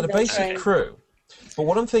 We get a No basic train. crew. But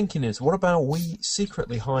what I'm thinking is, what about we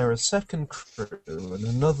secretly hire a second crew and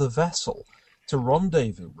another vessel to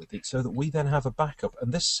rendezvous with it so that we then have a backup?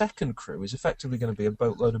 And this second crew is effectively going to be a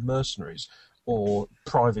boatload of mercenaries or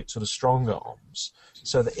private sort of strong arms,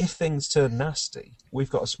 so that if things turn nasty, we've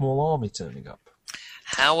got a small army turning up.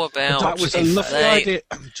 How about That was a if lovely they- idea,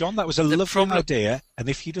 John. That was a lovely problem- idea. And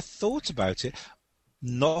if you'd have thought about it,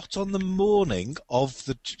 not on the morning of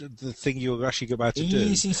the thing you were actually about to do.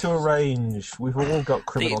 Easy to arrange. We've all got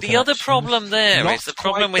criminal The other connections. problem there Not is the quite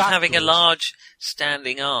problem with that having a good. large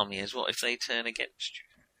standing army is what if they turn against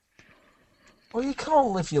you? Well, you can't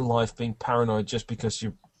live your life being paranoid just because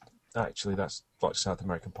you... Actually, that's like South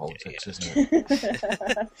American politics, isn't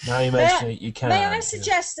it? Now you mention it, you can. May I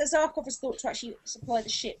suggest, as Arkoff has thought to actually supply the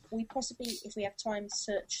ship, we possibly, if we have time,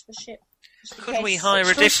 search the ship? Just in Could we case- hire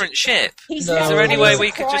a different ship? He's No. left Is there any any way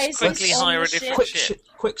we could just surprises quickly on hire the a different ship? ship?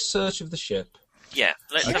 Quick search of the ship. Yeah,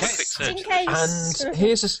 let's have a Okay. quick Just in search. case. And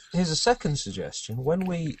here's a second suggestion. When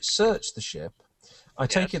we search the ship, I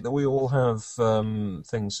take it that we all have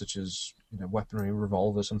things such as weaponry,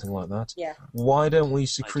 revolver, something like that. Yeah. Why don't we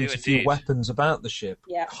secrete a few indeed. weapons about the ship,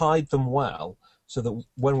 hide them well, so that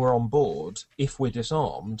when we're on board, if we're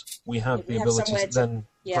disarmed, we have the ability to then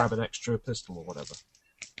grab an extra pistol or whatever.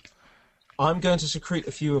 I'm going to secrete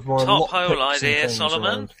a few of my Top lockpicks hole idea, Solomon.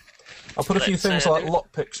 around. I'll put a few things like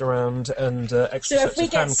lockpicks around and extra So sets if we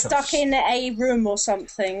of get handcuffs. stuck in a room or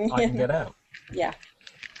something, I can get out. Yeah.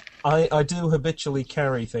 I do habitually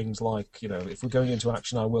carry things like, if we're going into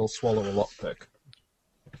action, I will swallow a lockpick.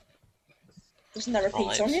 Doesn't that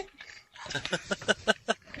repeat on you?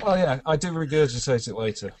 Oh yeah, I do regurgitate it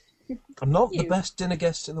later. I'm not the best dinner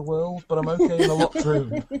guest in the world, but I'm okay in a locked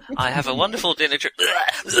room. I have a wonderful dinner.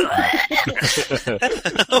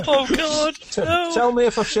 Oh God! No. Tell me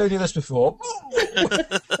if I've shown you this before.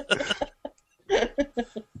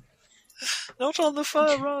 Not on the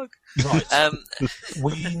fur rug. Right.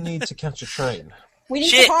 We need to catch a train. We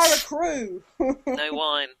need to hire a crew. No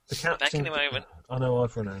wine. The captain, back in a moment. I know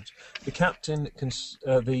I've run out. The captain can,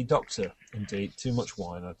 the doctor, indeed, too much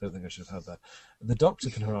wine. I don't think I should have had that. The doctor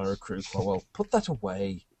can hire a crew quite well. Put that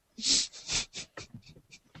away.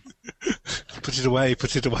 Put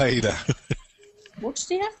it away now. What does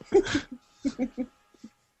he have?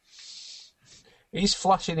 He's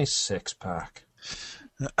flashing his 6-pack.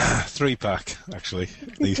 3-pack, actually.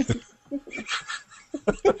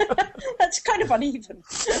 That's kind of uneven.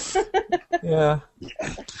 Yeah.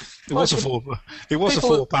 It was a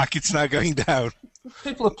 4-pack. It's now going down.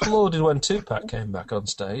 People applauded when 2-pack came back on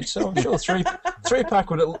stage, so I'm sure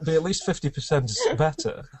 3-pack would be at least 50%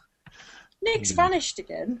 better. Nick's vanished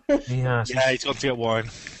again. He has. Yeah, he's got to get wine.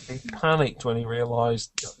 He panicked when he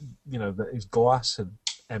realised, that his glass had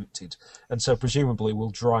emptied, and so presumably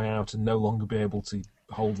will dry out and no longer be able to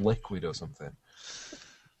hold liquid or something.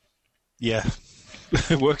 Yeah,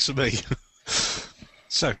 it works for me.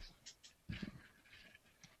 So,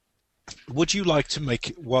 would you like to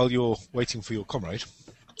make, while you're waiting for your comrade,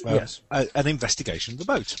 yes, an investigation of the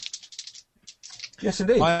boat? Yes,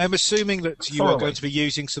 indeed. I am assuming that you are going to be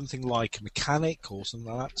using something like a mechanic or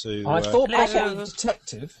something like that to... I thought maybe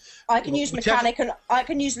detective. I can use mechanic and I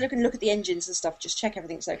can use look at the engines and stuff. Just check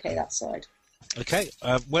everything's okay that side. Okay,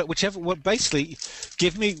 basically,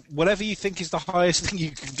 give me whatever you think is the highest thing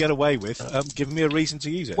you can get away with. Give me a reason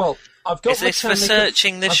to use it. Well, I've got. Is this for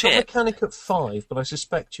searching the ship? I've got mechanic at 5, but I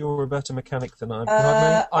suspect you're a better mechanic than I.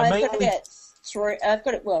 I've got it 3. I've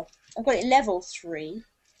got it level 3.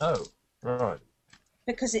 Oh, right.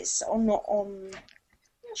 Because it's not on.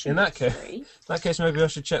 In that case, maybe I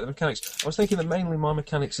should check the mechanics. I was thinking that mainly my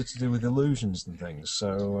mechanics are to do with illusions and things.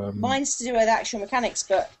 So mine's to do with actual mechanics,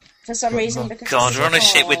 but for some reason, because God, we're on a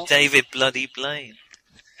ship with David Bloody Blaine.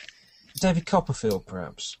 David Copperfield,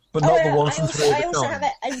 perhaps, but not the one from Three of the I also Kind.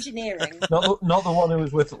 have engineering. not the one who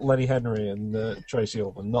was with Lenny Henry and Tracy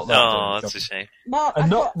Ullman. Not that. Oh, that's a shame. Mark, and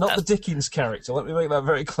not the Dickens character. Let me make that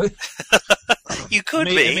very clear. You could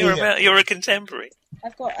be. You're a contemporary.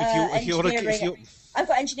 I've got engineering. I've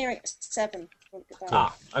got engineering at 7.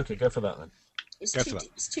 Okay, go for that then. It's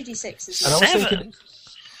 2d6. And I was thinking,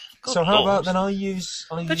 Good so how Lord. about then I use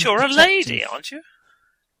But you're a lady, aren't you?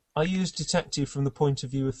 I use detective from the point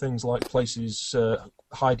of view of things like places,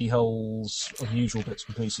 hidey holes, unusual bits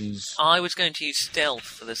and pieces. I was going to use stealth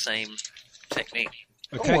for the same technique.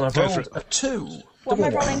 Okay, I've rolled a 2. What am I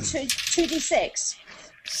rolling? 2d6?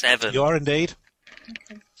 7. You are indeed.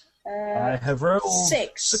 Okay. I have rolled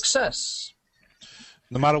 6. Success.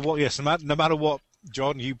 No matter what, yes, no matter what,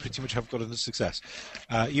 John, you pretty much have got a success.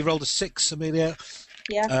 You rolled a 6, Amelia.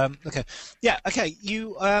 Yeah. Okay. Yeah. Okay.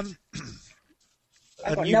 You. I've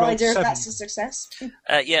got no idea if that's a success.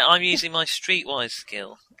 Yeah, I'm using my streetwise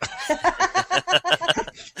skill.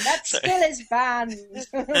 That skill is banned.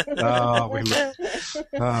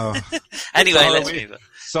 Anyway, let's move on.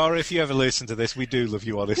 Sorry if you ever listen to this. We do love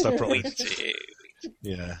you, honest. I promise. We do.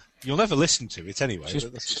 Yeah. You'll never listen to it anyway. She's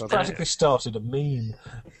That's practically started a meme.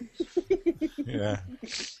 Yeah.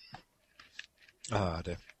 Oh,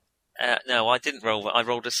 dear. No, I didn't roll. I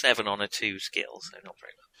rolled a 7 on a 2 skill, so not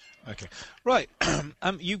very good. Okay. Right.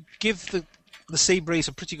 You give the sea breeze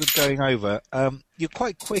a pretty good going over. You're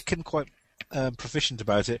quite quick and quite proficient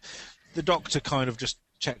about it. The doctor kind of just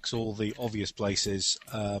checks all the obvious places.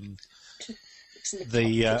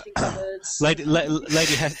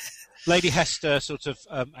 Lady Hester sort of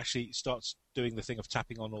actually starts doing the thing of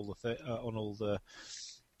tapping on all the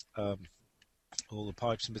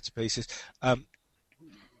pipes and bits and pieces.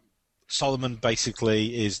 Solomon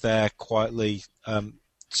basically is there quietly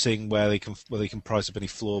seeing whether they can price up any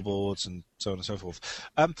floorboards and so on and so forth.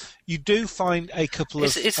 You do find a couple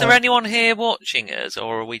of... Is there anyone here watching us,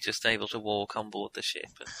 or are we just able to walk on board the ship?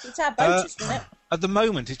 It's our boat, isn't it? At the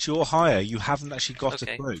moment, it's your hire. You haven't actually got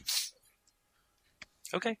a crew.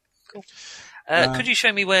 Okay, cool. Could you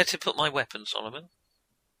show me where to put my weapon, Solomon?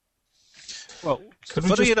 Well, Could we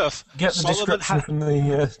funny just enough, get the Solomon description from the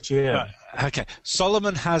GM? Okay,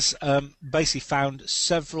 Solomon has basically found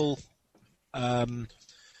several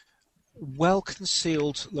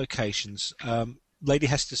well-concealed locations. Lady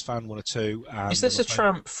Hester's found one or two. Is this a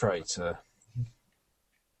tramp freighter?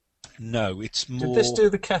 No, it's more... Did this do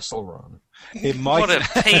the Kessel Run? It might... What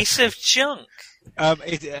a piece of junk!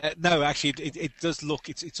 No, actually, it does look.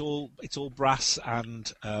 It's all brass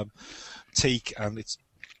and teak, and it's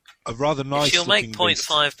a rather nice. If you'll make beast.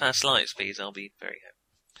 0.5 past light speeds, I'll be very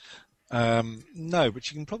happy. No, but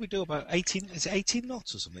you can probably do about 18. Is it 18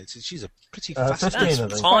 knots or something? She's a pretty 15, fast. I That's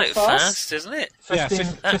think. quite Fast. fast, isn't it?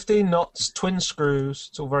 15 knots, twin screws.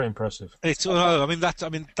 It's all very impressive. It's.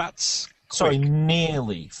 That's. Sorry, quick.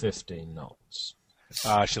 nearly 15 knots.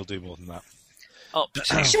 She'll do more than that. Up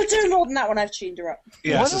to. She'll do more than that when I've tuned her up.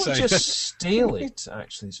 Yeah, Why don't we just steal it,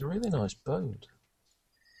 actually? It's a really nice boat.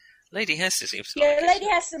 Lady Hester seems to Yeah, like it. Lady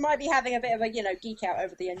Hester might be having a bit of a, geek out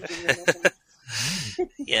over the engine room or something.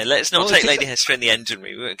 Yeah, let's not Well, take it's- Lady Hester in the engine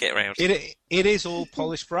room. We won't get around to it. It is all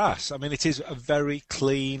polished brass. I mean, it is a very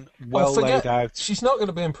clean, well forget- laid out. She's not going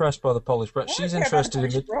to be impressed by the polished brass. She's interested in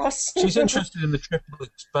the. brass. She's interested in the triple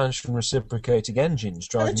expansion reciprocating engines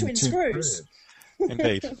driving twin two screws.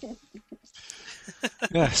 Indeed.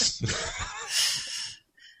 Yes.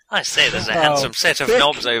 I say there's a handsome set of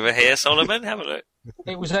knobs over here, Solomon. Have a look.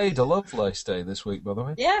 It was Ada Lovelace Day this week, by the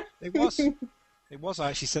way. Yeah. It was. It was. I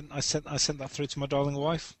actually sent that through to my darling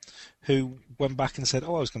wife, who went back and said,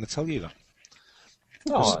 "Oh, I was going to tell you that."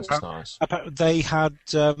 Oh, that's nice. They had.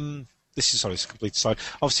 This is it's a complete aside.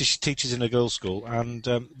 Obviously, she teaches in a girls' school, and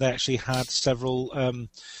they actually had several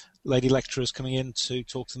lady lecturers coming in to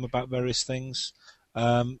talk to them about various things.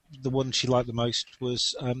 The one she liked the most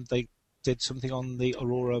was they did something on the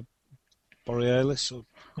Aurora Borealis or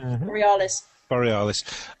Borealis,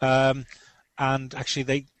 and actually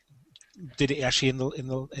they did it actually in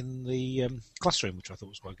the classroom, which I thought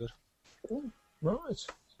was quite good. Right.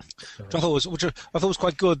 Which I thought was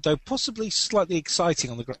quite good, though possibly slightly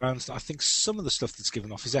exciting on the grounds that I think some of the stuff that's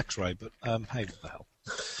given off is X-ray, but hey, what the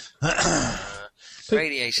hell?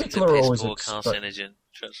 Radiation's a people are piss always poor expect- carcinogen.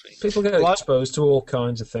 Trust me. People get exposed to all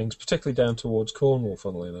kinds of things, particularly down towards Cornwall,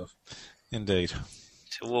 funnily enough. Indeed.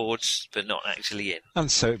 Towards, but not actually in.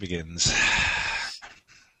 And so it begins.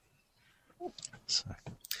 So.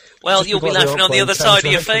 Well, Just you'll be before the laughing on the airplane other side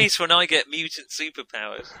of your comes back. face when I get mutant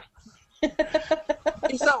superpowers.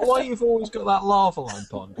 Is that why you've always got that lava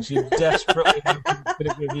lamp on? Because you're desperately hoping that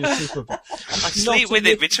it gives you a super. I sleep with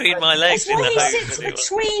it between my legs That's in why the he hope sits that it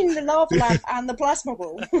will- between the lava lamp and the plasma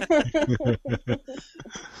ball.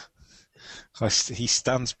 He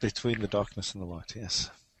stands between the darkness and the light,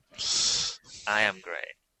 yes. I am great.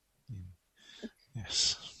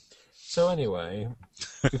 Yes. So anyway,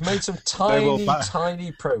 we've made some well,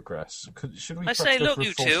 tiny progress. Should we? I perhaps say, go look, for a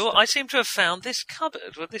you full two, stop? I seem to have found this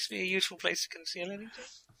cupboard. Would this be a useful place to conceal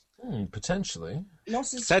anything? Potentially. Not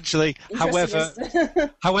as Essentially, interesting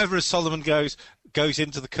however, as Solomon goes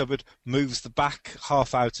into the cupboard, moves the back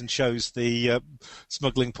half out and shows the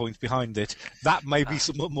smuggling point behind it, that may be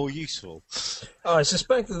somewhat more useful. I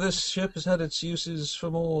suspect that this ship has had its uses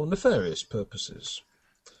for more nefarious purposes.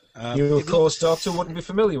 You, of course, Doctor, wouldn't be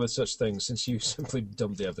familiar with such things since you simply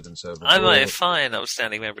dumped the evidence over. I'm a fine,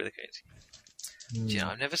 outstanding member of the community. Do you know,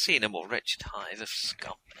 I've never seen a more wretched hive of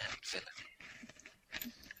scum and villainy.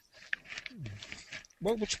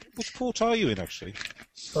 Well, which port are you in, actually?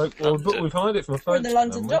 But we've hired it from a We're in folks, the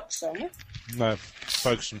London haven't we? docks, aren't we? No,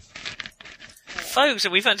 Folkestone. Folks,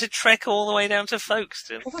 we've had to trek all the way down to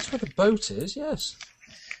Folkestone. Well, that's where the boat is. Yes.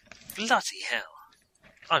 Bloody hell.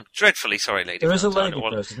 I'm dreadfully sorry, Lady There is a Valentine. lady I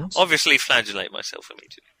will present. obviously flagellate myself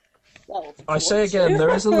immediately. Well, I say again, there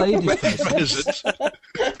is a lady present.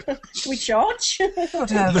 Present. we charge. God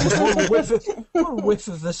damn, there's one whiff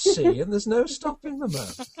of the sea, and there's no stopping the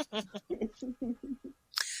man.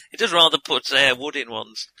 It does rather put wood in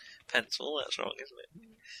one's pencil, that's wrong, isn't it?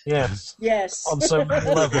 Yes. Yes. On so many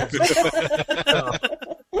levels.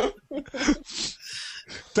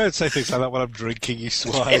 Don't say things like that when I'm drinking, you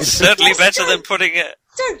swine. It's certainly better than putting it.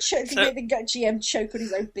 Don't choke the GM choke on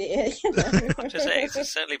his own beer. You know? Just saying,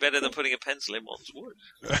 it's certainly better than putting a pencil in one's wood.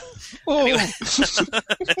 Oh. Anyway,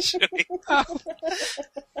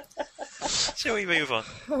 shall we move on?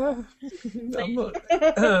 I'm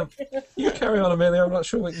not, you carry on, Amelia. I'm not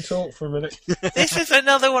sure we can talk for a minute. This is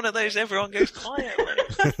another one of those everyone goes quiet.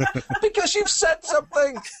 Because you've said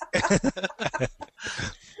something!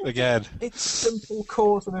 Again. It's simple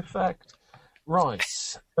cause and effect. Right.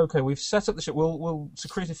 Okay, we've set up the ship. We'll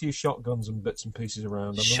secrete a few shotguns and bits and pieces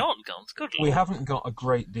around. Shotguns? Good We lord. haven't got a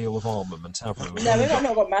great deal of armament, have we? No, we've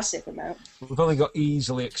not got a massive amount. We've only got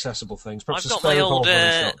easily accessible things. Perhaps I've a got my spare old, revolver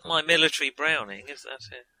and a shotgun. my military Browning. Is that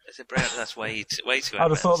it? Is it Brown? That's way too I'd have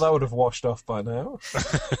advanced. thought that would have washed off by now.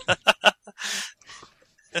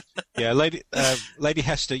 Yeah, Lady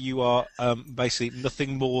Hester, you are basically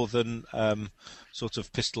nothing more than sort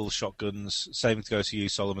of pistols, shotguns. Same goes to you,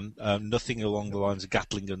 Solomon. Nothing along the lines of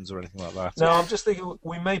Gatling guns or anything like that. No, I'm just thinking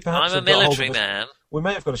we may perhaps. I'm a have got hold military of man. We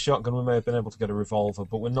may have got a shotgun. We may have been able to get a revolver,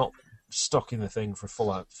 but we're not stocking the thing for a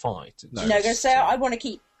full-out fight. No. I'm going to say I want to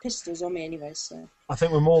keep pistols on me anyway, so... I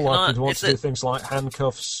think we're more likely I- to want is to do it- things like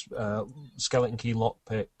handcuffs, skeleton key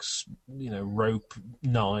lockpicks, rope,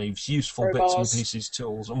 knives, useful bits Crowbars. and pieces,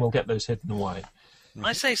 tools, and we'll get those hidden away.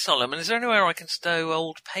 I say, Solomon, is there anywhere I can stow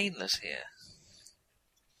old Painless here?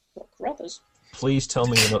 What Carruthers? Please tell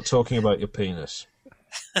me you're not talking about your penis.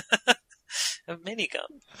 A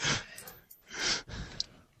minigun.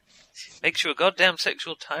 Makes you a goddamn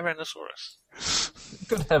sexual Tyrannosaurus.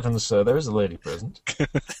 Good heavens, sir, there is a lady present.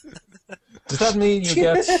 Does that mean you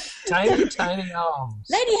get tiny, tiny arms?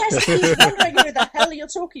 Lady Hester, he's wondering who the hell you're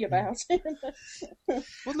talking about. Well,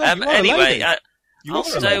 no, you are a Anyway, lady. You I'll are a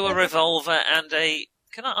stow lady. a revolver and a...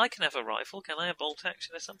 I can have a rifle. Can I have bolt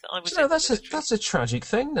action or something? I was Do you know, in the military. that's a tragic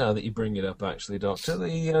thing now that you bring it up, actually, Doctor. The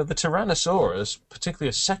Tyrannosaurus, particularly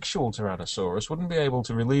a sexual Tyrannosaurus, wouldn't be able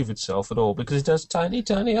to relieve itself at all because it has tiny,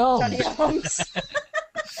 tiny arms. Tiny arms.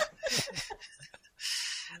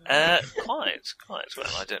 Quite. Well,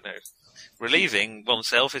 I don't know. Relieving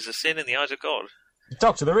oneself is a sin in the eyes of God.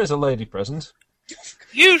 Doctor, there is a lady present.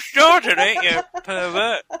 You started it, you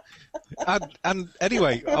pervert. And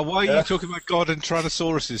anyway, why are you talking about God and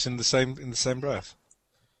Tyrannosauruses in the same breath?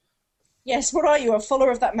 Yes, what are you, a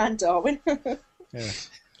follower of that man Darwin? Yeah.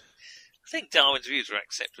 I think Darwin's views were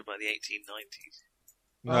accepted by the 1890s.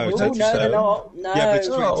 No, Oh, it's no, interesting. they're not. No. Yeah, but it's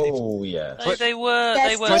Oh, yeah. They were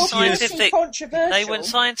They're still scientific. pretty controversial. They were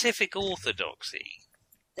scientific orthodoxy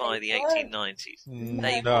by the They weren't. 1890s.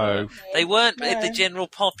 No. They weren't No. the general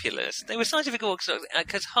populace. They were scientific orthodoxy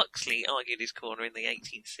because Huxley argued his corner in the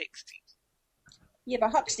 1860s. Yeah,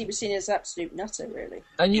 but Huxley was seen as an absolute nutter, really.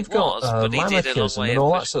 And you've It got was, but he did a long Lamarckism way and of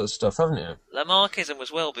all that pushing- sort of stuff, haven't you? Lamarckism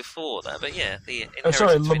was well before that, but yeah, the Oh,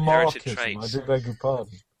 sorry, inherited Lamarckism. I traits. do beg your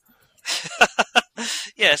pardon.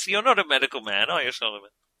 Yes, you're not a medical man, are you, Solomon?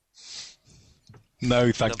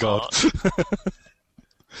 No, thank God.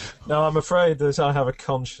 No, I'm afraid that I have a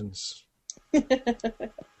conscience.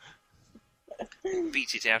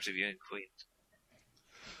 Beat it out of you in Queens.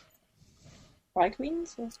 By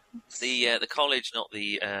Queens? Or... The college, not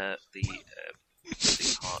the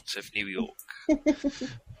parts of New York.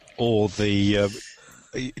 Or the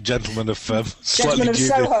gentleman of Gentleman of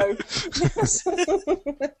dubious.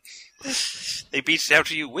 Soho. They beat it out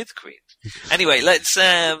of you with Queens. Anyway, let's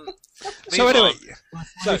move So anyway, on.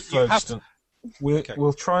 so you have, Folkestone,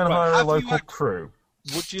 we'll try and Right, hire a have you local act- crew.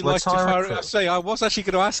 would you Let's like to hire a fire? crew. Say, I was actually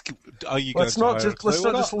going to ask. Are you going Let's to not hire a just crew let's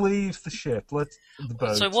or not just not? leave the ship. Let the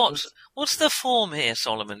boat. So what's the form here,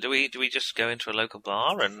 Solomon? Do we just go into a local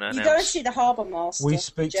bar and You announce? go and see the harbour master. We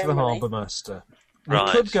speak to the generally. harbour master. We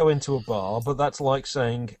Right. could go into a bar, but that's like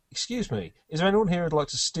saying, "Excuse me, is there anyone here who'd like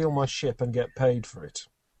to steal my ship and get paid for it?"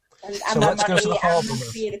 And So my let's go money to the and harbour be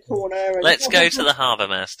master. in a corner. And... Let's go to the harbour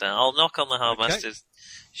master. I'll knock on the harbour Okay. master's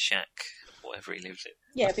shack, whatever he lives in.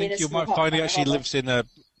 Yeah, I be in think a you small might hut find by he the actually harbour. lives in a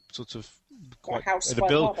sort of quite house in by a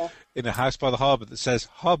the build harbour. in a house by the harbour that says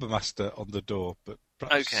Harbour Master on the door. But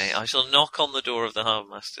perhaps... Okay, I shall knock on the door of the harbour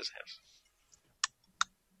master's house.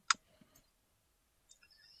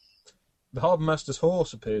 The harbour master's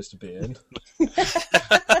horse appears to be in.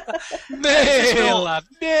 Nay, lad,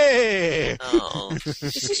 nay. Oh,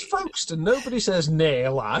 This is Folkestone. Nobody says nay,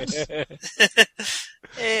 lad.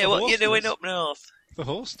 hey, what you horse doing does. up north? The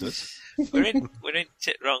horse does. We're in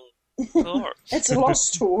wrong port. It's a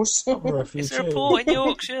lost horse. I'm a Is there a refugee. port in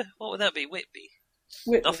Yorkshire? What would that be? Whitby.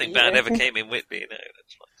 Whitby, Nothing bad yeah. ever came in Whitby. No,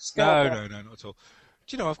 that's fine. Scarborough. No, not at all.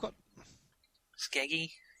 Do you know I've got Skeggy.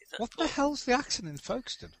 Is that what the hell's the accent in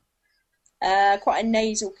Folkestone? Quite a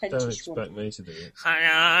nasal Don't Kentish one. expect me to do it.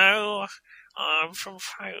 Hello, I'm from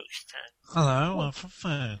Folkestone. Hello, I'm from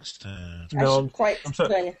Folkestone. No, I'm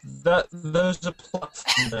sorry. Those are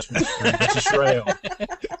platform measurements from British Rail.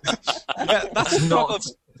 Yeah, that's Not.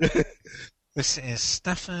 This is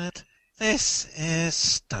Stafford. This is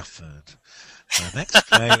Stafford. The next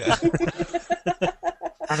train.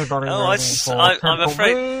 Anybody Oh, waiting for I'm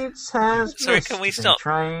afraid. Leeds has Sorry, missed can we the stop?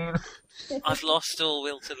 Train. I've lost all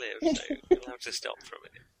will to live, so we'll have to stop for a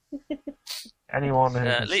minute. Anyone who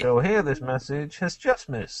can Lee- still hear this message has just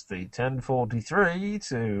missed the 10:43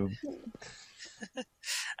 to.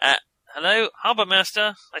 Hello, Harbour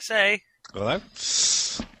Master, I say. Hello.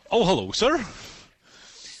 Oh, hello, sir.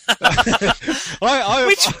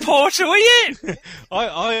 Which port are we in?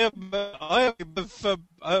 I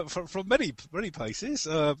am from many places.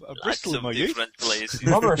 Bristol, Lots my of youth. different places.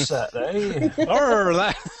 Somerset, eh?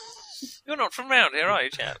 You're not from round here, are you,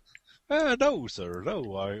 chap? No, sir. No,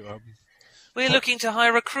 We're looking to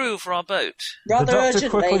hire a crew for our boat. Rather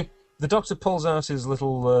urgently. The doctor pulls out his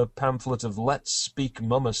little pamphlet of Let's Speak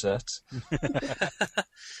Mummerset.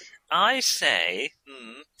 I say,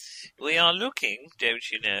 we are looking, don't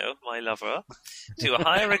you know, my lover, to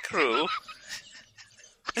hire a crew,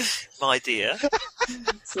 my dear.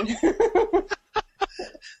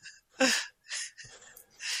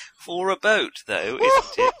 For a boat, though,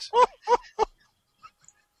 isn't it?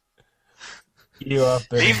 You have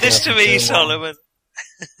been Leave this to me, Solomon.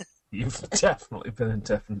 You've definitely been in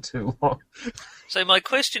Devon too long. So my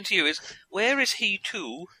question to you is, where is he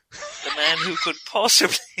to, the man who could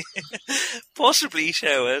possibly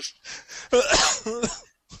show us?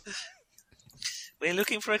 We're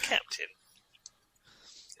looking for a captain.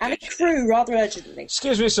 And a crew, rather urgently.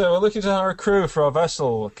 Excuse me, sir. We're looking to hire a crew for our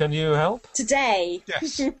vessel. Can you help? Today.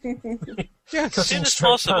 yes. Yes, as soon as straight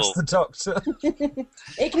possible. past the doctor.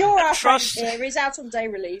 Ignore our friend Trust- here. He's out on day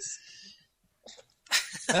release.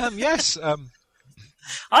 Yes.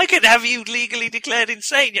 I could have you legally declared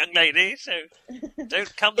insane, young lady, so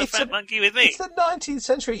don't come the fat monkey with me. It's the 19th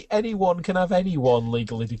century. Anyone can have anyone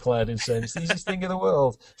legally declared insane. It's the easiest thing in the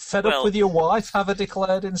world. Fed up Well, with your wife? Have her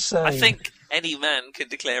declared insane. I think any man can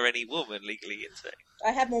declare any woman legally insane.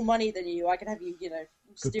 I have more money than you. I can have you, Good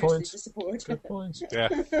seriously point. disappointed. Good point. Yeah.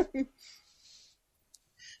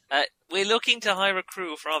 We're looking to hire a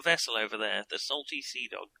crew for our vessel over there, the Salty Sea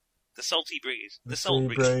Dog. The Salty Breeze. The Salt Sea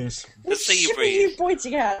Breeze. breeze. The Sea Which ship are Breeze. you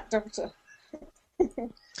pointing at, Doctor?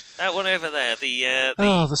 That one over there. The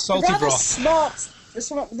The salty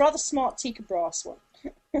Rather smart Tika Brass one.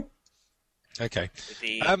 Okay. with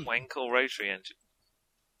the Wankel rotary engine.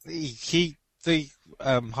 The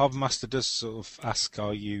harbour master does sort of ask,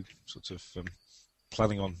 are you sort of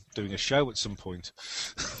planning on doing a show at some point?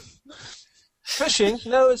 Fishing?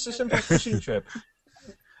 No, it's a simple fishing trip.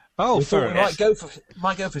 Oh, We fair thought we enough.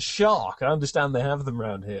 might go for shark. I understand they have them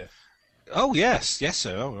around here. Oh, yes,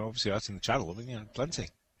 sir. Oh, obviously, that's in the channel. I mean, plenty.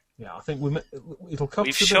 Yeah, I think it'll cost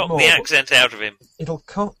We've a bit shot more. the accent out of him. It'll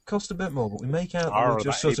cost a bit more, but we make out that Oh, we're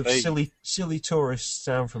just that sort of it silly tourists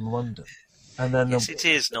down from London. And then Yes, it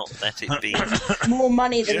is not that it be. More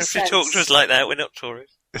money You than don't have to sense. talk to us like that. We're not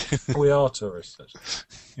tourists. we are tourists. Actually.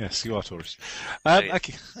 Yes, you are tourists. yeah.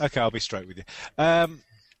 Okay, I'll be straight with you. Why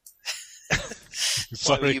were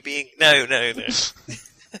Sorry. you being... No.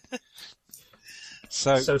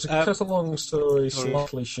 So to cut a long story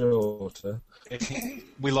slightly shorter,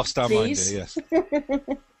 we lost our mind Please. here.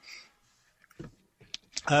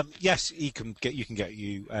 Yes. Yes, you can get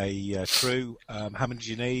you a crew. How many do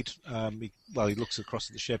you need? He looks across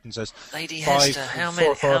at the ship and says, Lady 5. Hester, how 4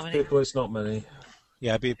 or 5 many? people, it's not many.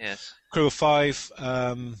 Yeah, be a Yes. crew of 5.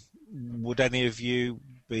 Would any of you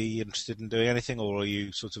be interested in doing anything, or are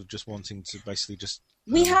you sort of just wanting to basically just...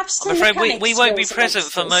 We have I'm some afraid mechanic we won't be skills present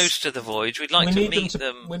amongst for us. most of the voyage. We'd like to meet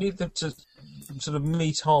them. We need them to sort of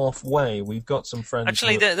meet halfway. We've got some friends.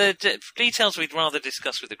 Actually, who- the details we'd rather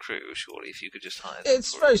discuss with the crew, surely, if you could just hire them.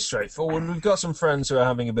 It's very straightforward. We've got some friends who are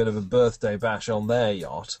having a bit of a birthday bash on their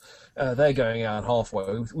yacht. They're going out halfway.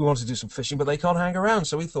 We want to do some fishing, but they can't hang around.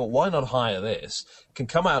 So we thought, why not hire this? Can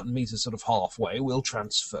come out and meet us sort of halfway. We'll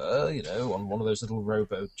transfer, on one of those little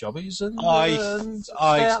rowboat jobbies, and stay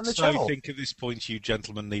out in the channel. think at this point you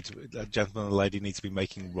gentlemen and lady need to be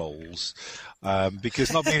making rolls,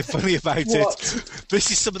 because not being funny about it, this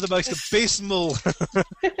is some of the most abysmal.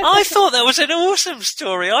 I thought that was an awesome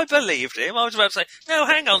story. I believed him. I was about to say, no,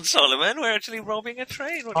 hang on, Solomon. We're actually robbing a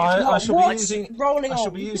train. What are you I shall be What's using rolling I shall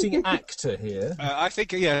on? be using actor here. I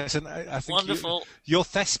think yes, and I think Wonderful. your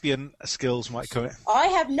thespian skills might come in. I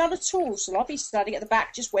have none at all, so I'll be standing at the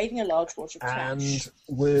back just waving a large watch of cash. And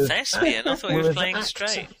with Thespian? I thought he was with playing actor-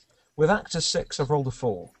 straight. With actor 6, I've rolled a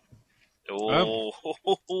 4. Oh,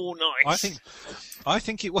 nice. I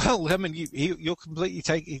think it. Well, I mean, you're completely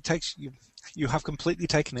you have completely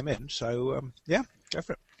taken him in. So yeah, go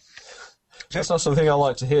for it. That's not something I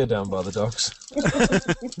like to hear down by the docks.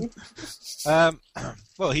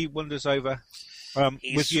 Well, he wanders over.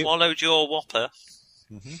 He's swallowed your whopper.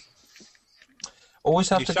 Mm-hmm. Always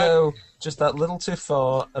have to go just that little too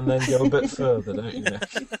far and then go a bit further, don't you, Nick?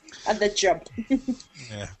 And then jump.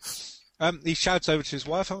 Yeah. He shouts over to his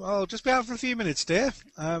wife, "I'll just be out for a few minutes, dear."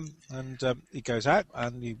 And he goes out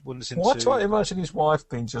and he wanders into... Why do I imagine his wife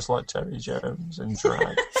being just like Terry Jones in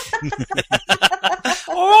drag?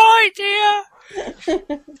 All right, dear.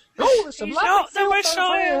 Oh, there's some He's not the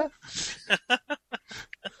Messiah.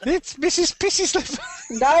 It's Mrs. Pissyslip.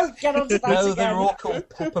 No, get on to that No, again. they're all called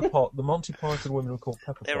Pepper Pot. The Monty Python women are called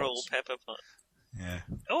Pepper Pots. They're all Pepper Pot. Yeah.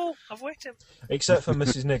 Oh, I've wet him. Except for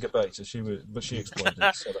Mrs. Niggerbaiter, she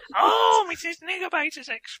exploded. So Oh, Mrs. Niggerbaiter's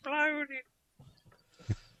exploded.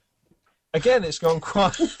 again, it's gone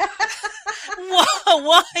quite...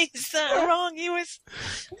 Why is that wrong? He was...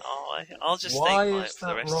 Oh, I'll just stay Why quiet is for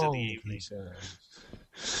the that rest wrong? of the evening.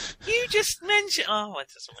 You just mentioned... Oh, it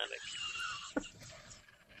doesn't matter.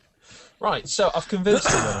 Right, so I've convinced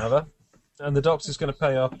him, have I? And the doctor's going to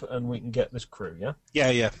pay up and we can get this crew, yeah?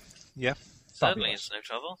 Yeah. Certainly, it's no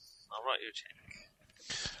trouble. I'll write you a check.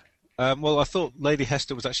 Well, I thought Lady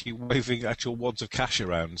Hester was actually waving actual wads of cash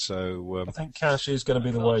around, so... I think cash is going to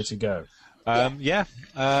be the way to go. Yeah.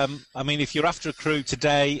 I mean, if you're after a crew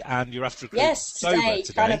today and you're after a crew sober today,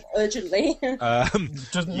 kind of urgently.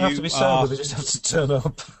 Doesn't have to be sober, they just have to turn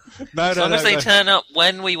up. No, As long as they turn up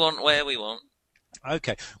when we want, where we want.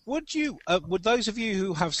 Okay. Would those of you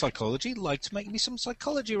who have psychology like to make me some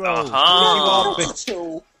psychology rolls? Not at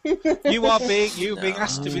all. You are being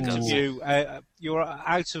asked to interview. You're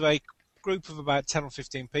out of a group of about 10 or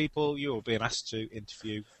 15 people. You are being asked to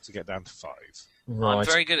interview to get down to 5. Right. I'm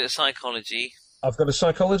very good at psychology. I've got a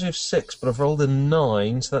psychology of 6, but I've rolled a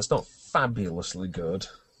 9, so that's not fabulously good.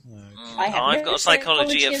 I've got a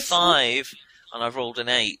psychology of 5, and I've rolled an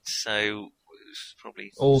 8, so it's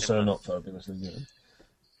probably Also similar. not fabulously good.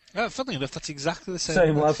 Funnily enough, that's exactly the same.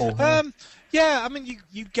 Same level. Huh? Yeah, I mean,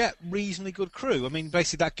 you get reasonably good crew. I mean,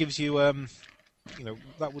 basically that gives you,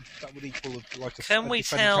 that would equal like a. Can we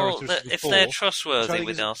tell that if they're trustworthy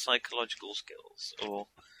with our psychological skills, or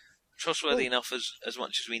trustworthy enough as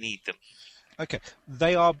much as we need them? Okay,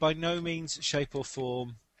 they are by no means, shape or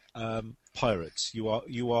form pirates.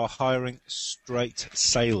 You are hiring straight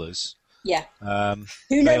sailors. Yeah.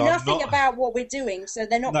 Who know nothing about what we're doing, so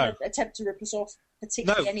they're not going to attempt to rip us off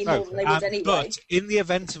particularly any more than they would anyway. But in the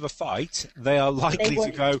event of a fight, they are likely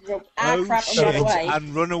to go, crap, shit,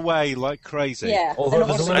 and run away like crazy. Yeah.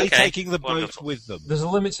 Possibly taking the boat with them. There's a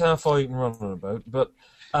limit to how far you can run on a boat, but...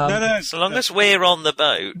 no. So long as we're on the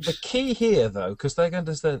boat. The key here, though, because they're going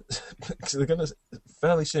to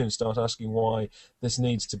fairly soon start asking why this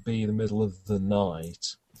needs to be the middle of the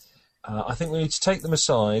night. I think we need to take them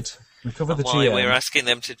aside, recover the why GM. We're asking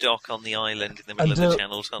them to dock on the island in the middle of the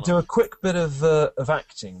Channel Tunnel. Do a quick bit of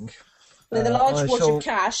acting. With a large wad of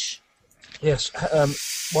cash. Yes,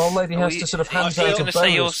 while Lady Hester sort of hands out a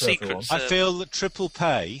bonus to everyone. I feel that triple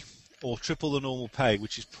pay, or triple the normal pay,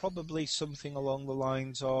 which is probably something along the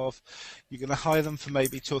lines of you're going to hire them for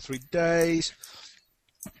maybe 2 or 3 days.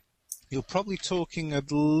 You're probably talking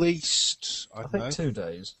at least, I think 2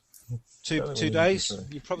 days. 2 days?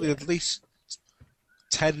 You're probably at least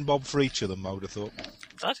 10 bob for each of them, I would have thought.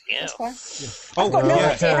 Bloody hell. That's fine. I've got no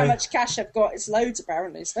idea how much cash I've got. It's loads,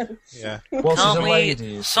 apparently. So. Yeah. Can't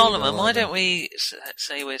we, Solomon, why don't we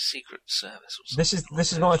say we're Secret Service or something?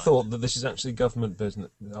 This is my thought, that this is actually government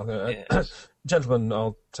business. Gentlemen,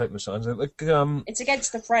 I'll take my signs. It's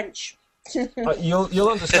against the French. You'll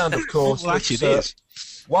understand, of course, well, actually, it is.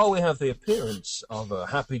 While we have the appearance of a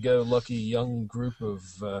happy-go-lucky young group of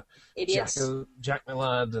idiots, Jack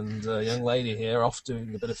Millard and a young lady here off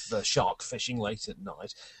doing a bit of shark fishing late at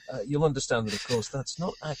night, you'll understand that, of course, that's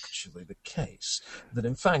not actually the case. That,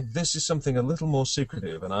 in fact, this is something a little more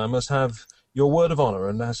secretive, and I must have your word of honour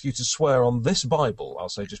and ask you to swear on this Bible. I'll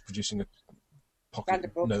say, just producing a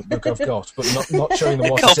pocket notebook I've got, but not showing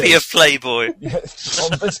them what it is. Copy of Playboy. Yeah,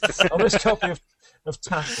 on this copy of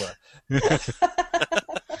Tatler.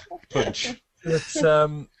 Punch.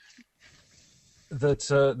 That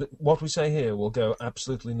what we say here will go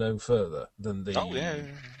absolutely no further than the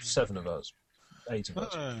 7 of us, 8 of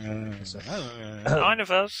us. 9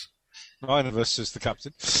 of us. 9 of us as the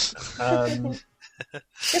captain.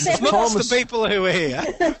 Not the people who are here.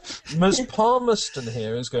 Ms. Palmerston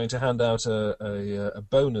here is going to hand out a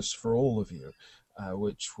bonus for all of you.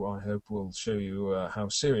 which I hope will show you how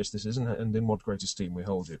serious this is and in what great esteem we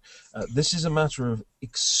hold you. This is a matter of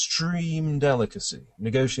extreme delicacy.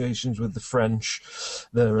 Negotiations with the French.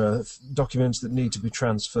 There are documents that need to be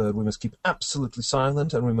transferred. We must keep absolutely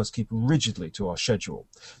silent, and we must keep rigidly to our schedule.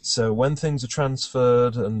 So when things are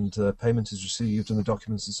transferred and payment is received and the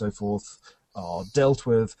documents and so forth are dealt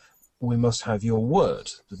with, we must have your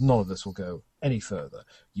word that none of this will go any further.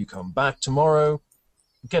 You come back tomorrow,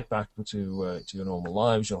 get back to your normal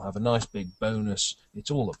lives, you'll have a nice big bonus. It's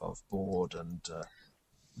all above board, and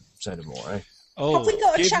say no more, eh? Oh, Have we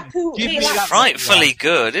got a chap who... give me He's that frightfully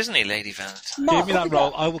good, isn't he, Lady Valentine? Mark, Give me have that we roll.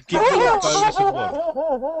 got- I will give you a bonus of 1.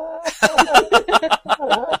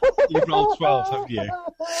 You've rolled 12, haven't you?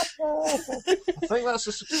 I think that's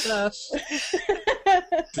a success. Did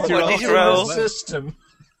you What roll did you 12? roll? System.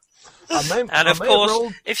 And of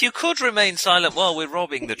course, if you could remain silent while we're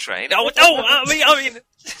robbing the train. Oh, no! I mean.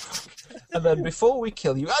 And then before we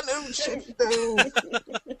kill you,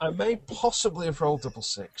 I may possibly have rolled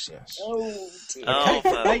 66, yes. Oh, dear. Oh,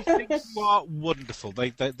 They well. think you are wonderful.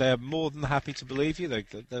 They're more than happy to believe you. They're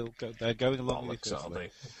going along with Bollocks, you. aren't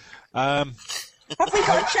they? Have we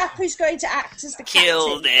got a chap who's going to act as the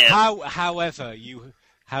Killed captain? him.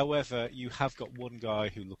 However, you have got one guy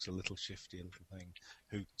who looks a little shifty, a little thing,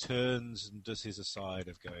 who turns and does his aside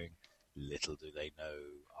of going, "Little do they know,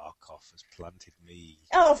 Arkoff has planted me."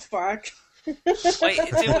 Oh, fuck. Wait,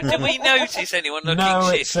 do we notice anyone looking No,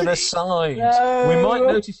 shifty? it's an aside. No. We might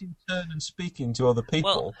notice him turn and speaking to other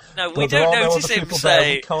people. Well, no, we but there don't are no notice other him people there,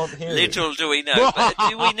 say, we can't hear little do we know. But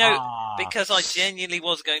do we know? Because I genuinely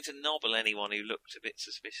was going to nobble anyone who looked a bit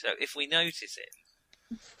suspicious. So if we notice it,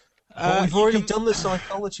 But we've already done the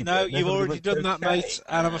psychology No, bit. you've Everybody already looked done that, okay. mate.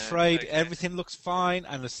 And I'm afraid Okay. everything looks fine.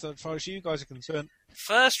 And as far as you guys are concerned,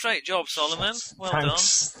 first-rate job, Solomon. Well done.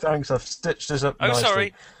 Thanks, I've stitched this up Oh, nicely.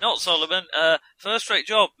 sorry, not Solomon. First-rate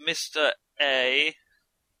job, Mr. A.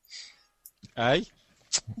 eh?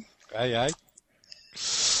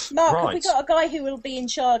 Mark, have we Right. got a guy who will be in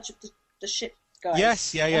charge of the ship, guys?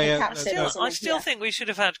 Yes, yeah. Or the captain No, or I something? still Yeah. think we should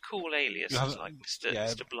have had cool aliases You haven't- like Mr. yeah.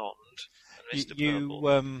 Mr. Blonde and Mr. Purple.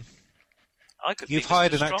 You I could you've be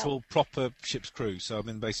hired Mr. an Strong. actual proper ship's crew. So I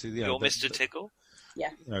mean, basically, You're Mr. Tickle.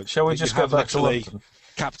 Shall we you just have go back to literally London?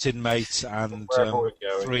 captain, mate, and Wherever we're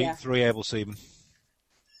going. Yeah. three able seamen.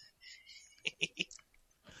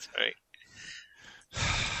 Sorry.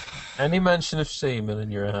 Any mention of seamen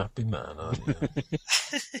and you're a happy man, aren't you?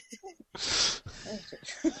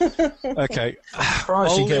 Okay.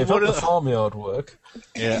 Surprised you Only gave one up of the farmyard work.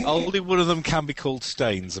 Yeah, only one of them can be called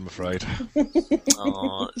Staines, I'm afraid.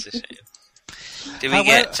 Oh, that's a shame. Do we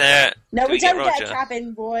However- get? No, do we get don't get Roger? a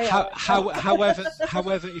cabin boy.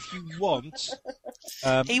 However, if you want,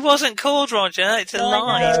 He wasn't called Roger. It's a No, I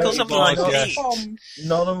lie. know. He's called something like Yeah. Pete. Tom.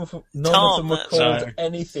 None of them Tom, were that's called right.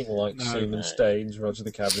 anything like No. Seaman No. Staines, Roger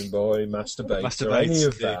the Cabin Boy, Masturbate, or Masturbates, any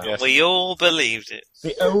of yeah, that. yes. We all believed it.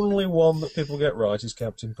 The only one that people get right is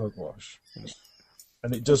Captain Pugwash.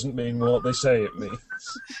 And it doesn't mean what they say it means.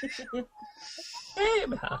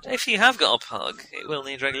 If you have got a pug, it will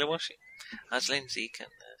need regular washing, as Lindsay can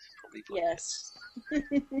probably put. Yes.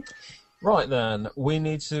 Right then, we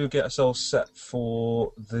need to get ourselves set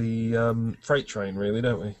for the freight train, really,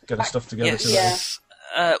 don't we? Get our stuff together Yes. today.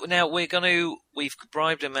 Yeah. Now we've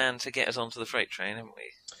bribed a man to get us onto the freight train, haven't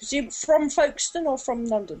we? Presume from Folkestone or from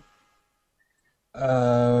London?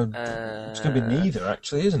 It's going to be neither,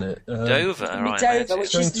 actually, isn't it? Dover, It's gonna be right? Dover, that's it.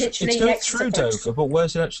 which is literally it's going next to through Folkestone. Dover, but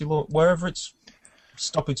where's it actually? Wherever it's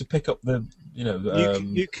stopping to pick up the, you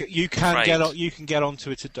can Right. get on. You can get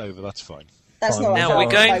onto it at Dover. That's fine. That's Fine. not Now, Now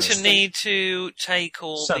we're going to Folkestone. need to take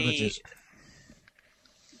all sandwiches.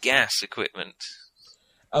 the gas equipment.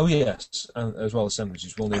 Oh yes, and as well as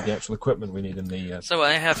sandwiches, we'll need the actual equipment we need in the. So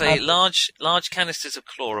I have a large canisters of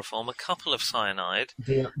chloroform, a couple of cyanide.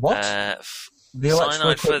 What? The electrical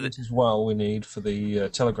cyanide for equipment as well we need for the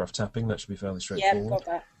telegraph tapping. That should be fairly Yeah, we've straightforward. got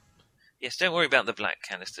that. Yes, don't worry about the black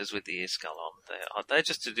canisters with the ear skull on. They're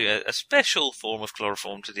just to do a special form of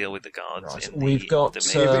chloroform to deal with the guards. Right, In we've got,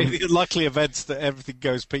 the In the unlikely events that everything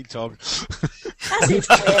goes Pete Tog. As it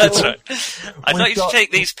That's will. right. I'd We've like you got- to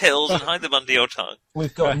take these pills and hide them under your tongue.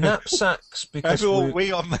 We've got knapsacks because Everyone,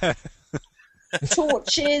 we on there.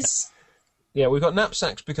 Torches. yeah, we've got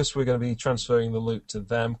knapsacks because we're going to be transferring the loot to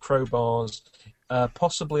them. Crowbars,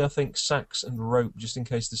 possibly I think sacks and rope, just in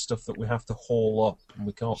case there's stuff that we have to haul up and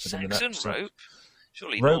we can't fit in the Sacks and knapsack. rope.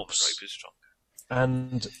 Surely Ropes. Norm's rope is strong.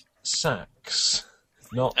 And sacks,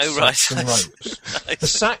 not Oh, right. sacks and ropes. The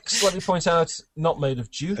Nice. sacks, let me point out, not made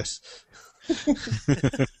of jute.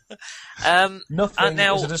 Nothing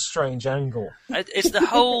now, is at a strange angle. is the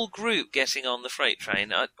whole group getting on the freight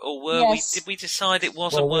train, or Yes. did we decide it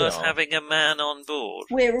wasn't Well, we worth are. having a man on board?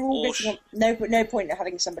 We're all Or getting on. No point in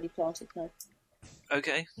having somebody planted. No.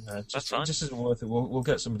 Okay. No, it That's just, fine. it just isn't worth it. We'll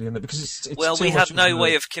get somebody in there because it's Well, too we much had no a-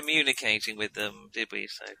 way of communicating with them, did we?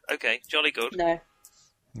 So, okay, jolly good. No.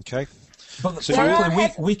 Okay. But So frankly, you-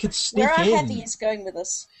 we could sneak Where our in heavy is going with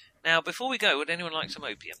us. Now, before we go, would anyone like some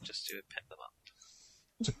opium just to pep them up?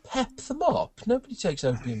 to pep them up. Nobody takes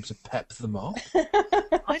opium to pep them up.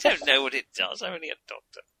 I don't know what it does. I'm only a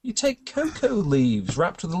doctor. You take cocoa leaves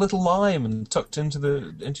wrapped with a little lime and tucked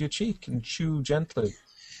into your cheek and chew gently.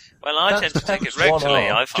 Well, I That tend to take it peps one regularly.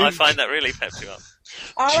 up. I find that really peps you up.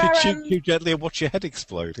 Chew gently and watch your head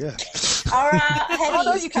explode, yeah. Are our Oh,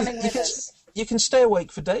 no, heavies coming with us? You can stay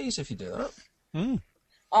awake for days if you do that.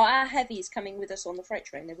 Are our heavies coming with us on the freight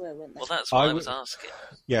train? They were, weren't they? Well, that's what I I was would- asking.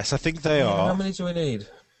 Yes, I think they How are. many do we need?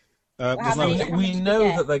 There's how no- many- We know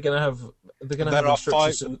Yeah. that they're going to have There are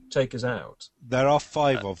instructions to take us out. There are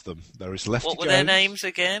 5 of them. There is Lefty What were Jones, their names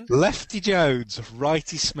again? Lefty Jones,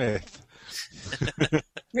 Righty Smith,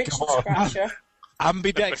 Richard Come on. Scratcher.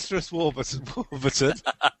 Ambidextrous Warburton,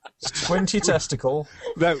 Squinty testicle.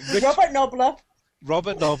 no, Robert Nobler.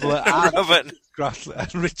 Robert Nobler, and, Robert.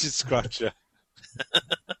 and Richard Scratcher.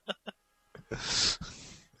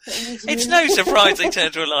 It's no surprise they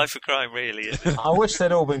turned to a life of crime, really, is it? I wish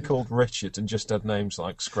they'd all been called Richard and just had names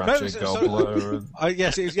like Scratcher, No, so- Gobbler, and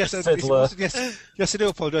Yes, yes, Fiddler. yes, I do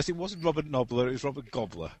apologise. It wasn't Robert Nobler, it was Robert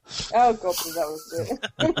Gobbler. Oh, God, that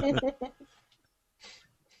was it.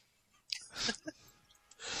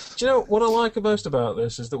 Do you know what I like most about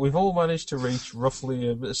this is that we've all managed to reach roughly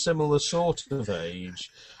a similar sort of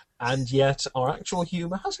age, and yet our actual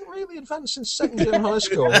humour hasn't really advanced since second year in high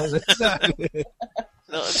school, has it? Not at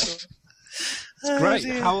all. It's great.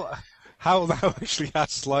 How that actually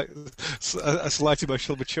has a slight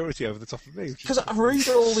emotional maturity over the top of me. Because I read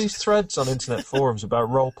all these threads on internet forums about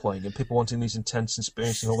role-playing and people wanting these intense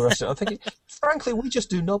experiences and all the rest of it. I'm thinking, frankly, we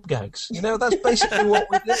just do knob gags. You know, that's basically what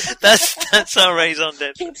we do. That's our raison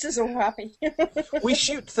d'etre. Keeps us all happy. We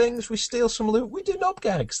shoot things, we steal some loot, we do knob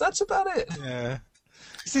gags. That's about it. Yeah.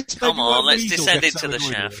 Is this Come maybe on, why let's Weasel descend gets into the so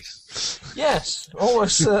annoyed with shaft. us? Yes,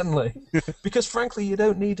 almost certainly. Because frankly, you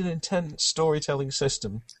don't need an intense storytelling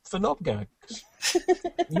system for knob gags.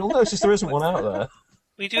 You'll notice there isn't one out there.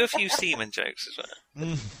 We do a few semen jokes as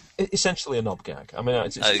well. Essentially a knob gag. I mean,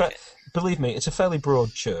 Okay. believe me, it's a fairly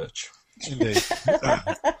broad church. Indeed.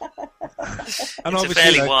 And It's a obviously,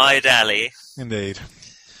 fairly though- wide alley. Indeed.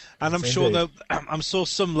 And I'm sure that I'm sure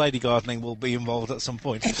some lady gardening will be involved at some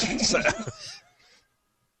point. So,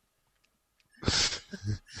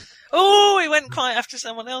 Oh, he went quiet after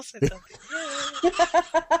someone else said something.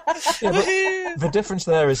 Yeah, but the difference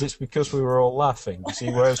there is it's because we were all laughing. You see,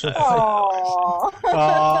 whereas Aww.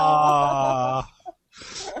 ah,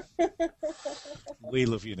 we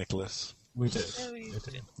love you, Nicholas. we do. No, you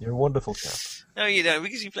don't. You're a wonderful chap. No, you don't,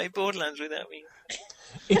 because you play Borderlands without me.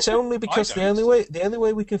 It's only because I the don't. only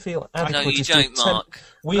way we can feel adequate No, you is to don't, attempt, Mark.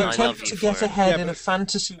 we I love attempt you to for get it. ahead Yeah, in a but-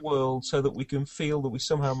 fantasy world so that we can feel that we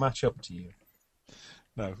somehow match up to you.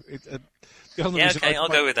 No, the only Yeah, reason okay, I- I'll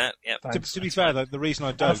go with that. Yep. Thanks. To be fair, though, the reason I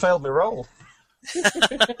I don't, failed my role.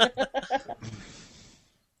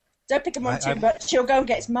 Don't pick him on I- too much. She'll go and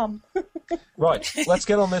get his mum. Right, let's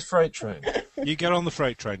get on this freight train. you get on the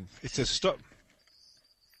freight train. It's a stop.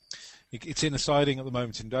 It's in a siding at the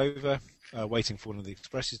moment in Dover, waiting for one of the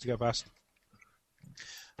expresses to go past.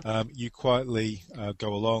 You quietly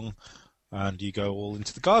go along, and you go all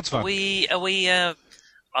into the guards van. Are we,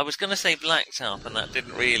 I was going to say blacked up, and that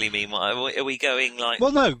didn't really mean what. Are we going like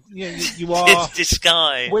Well, no, you are.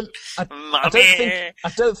 disguise? Well,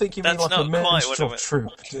 I don't think you mean That's like a not quite what I minstrel meant.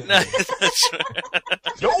 troupe. Do you? No,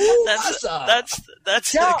 that's right. Oh,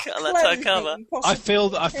 That's Dark our cover. clothing, I feel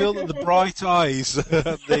that the bright eyes,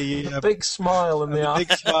 the big smile in the eye.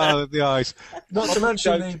 big smile in the eyes. Not to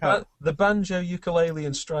mention don't help. the banjo, ukulele,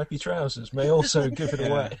 and stripy trousers may also give it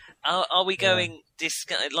away. Are we going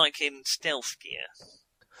like in stealth gear?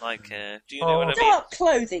 Like, do you know what I mean? Dark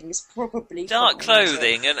clothing's probably Dark fine.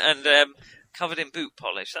 clothing and covered in boot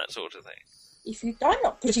polish, that sort of thing. If you, I'm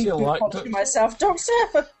not putting you boot like polish that- on myself, Doctor.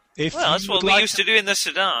 If Well, that's you what would we like used to do in the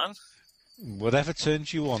Sudan. whatever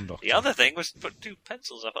turns you on, Doctor. The other thing was to put 2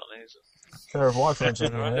 pencils up on those. Pair of wireframes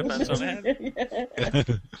on Right, your depends on head. the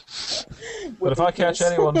head. But if I catch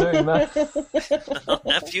anyone doing that,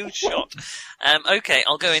 I'll have you shot. Okay,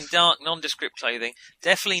 I'll go in dark, nondescript clothing.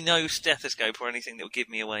 Definitely no stethoscope or anything that will give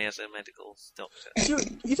me away as a medical doctor.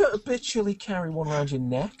 you don't habitually carry one around your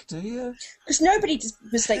neck, do you? Because nobody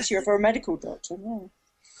mistakes you for a medical doctor, no.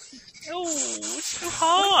 Oh, it's so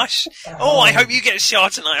harsh. Oh, I hope you get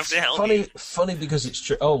shot and I have to help you. Funny because it's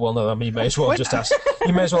true. Oh well, no. I mean, you may as well just ask.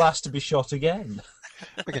 You may as well ask to be shot again.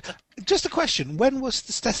 Okay. Just a question: when was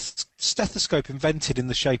the stethoscope invented in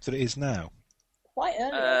the shape that it is now? Quite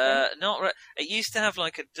early. Not right. It used to have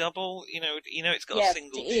like a double. It's got a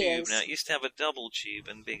single tube now. It used to have a double tube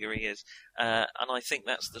and bigger ears. And I think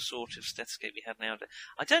that's the sort of stethoscope you have nowadays.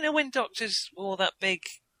 I don't know when doctors wore that big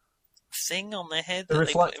thing on their head that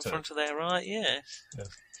they put in front of their eye. Yeah.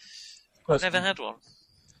 I've never had one.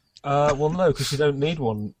 Well, no, because you don't need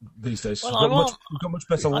one these days. Well, You've got much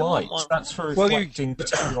better light. That's for reflecting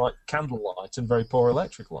particularly like candlelight and very poor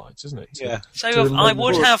electric lights, isn't it? Yeah. So I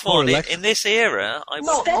would have one in this era.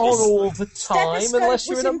 Not on all the time, unless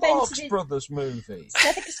you're in a Marx Brothers movie.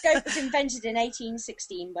 Stethoscope was invented in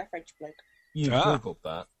 1816 by a French bloke. You googled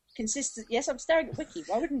that. Consisted. Yes, I'm staring at Wiki.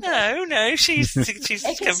 Why wouldn't I? No, she's It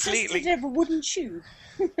completely. consisted of a wooden tube.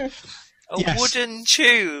 Wooden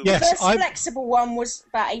tube. Yes, The first flexible one was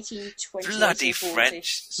about 1820. Bloody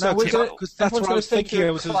French. No, because that's what I was thinking.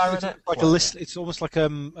 It was like a list. It's almost like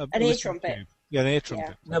an ear trumpet. Tube. Yeah, an ear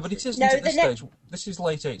trumpet. No, but it isn't at this stage. This is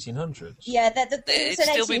late 1800s. Yeah, it'd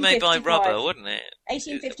still be made by rubber, wouldn't it?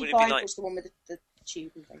 1855 was the one with the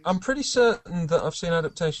tube and things. I'm pretty certain that I've seen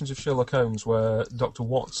adaptations of Sherlock Holmes where Dr.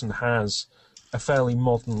 Watson has a fairly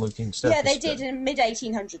modern-looking stethoscope. Yeah, they did in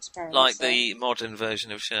mid-1800s, apparently. Like the modern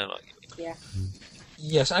version of Sherlock. Yeah.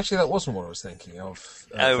 Yes, actually, that wasn't what I was thinking of.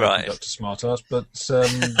 Right. Dr. Smartass, but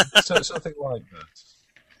something like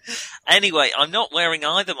that. Anyway, I'm not wearing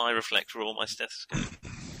either my reflector or my stethoscope.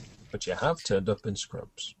 But you have turned up in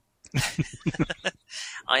scrubs.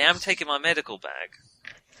 I am taking my medical bag.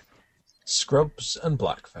 Scrubs and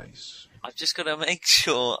blackface. I've just got to make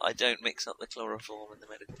sure I don't mix up the chloroform in the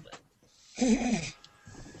medical bag.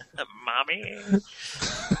 Mummy.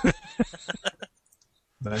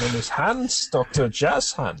 My name is Hans, Dr.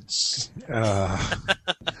 Jazz Hans.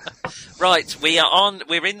 Right,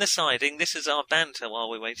 we're in the siding. This is our banter while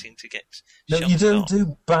we're waiting to get No, shot you don't on.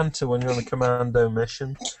 do banter when you're on a commando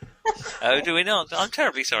mission. Oh, do we not? I'm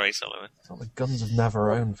terribly sorry, Solomon. It's not the guns of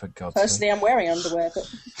Navarone, for God's sake. Personally, I'm wearing underwear, but...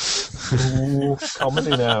 Ooh,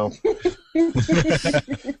 comedy now. You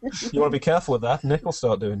want to be careful with that. Nick will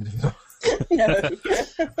start doing it. No.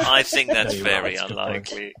 I think that's No, very that's a good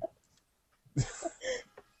unlikely.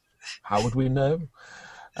 How would we know?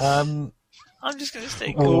 I'm just going to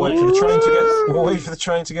stay We'll cool. wait for the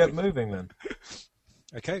train to get moving then.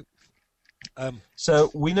 Okay.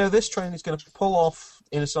 So we know this train is going to pull off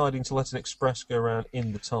in a siding to let an express go around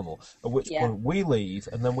in the tunnel. At which point we leave,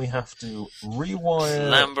 and then we have to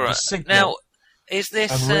rewire the signal. Now, is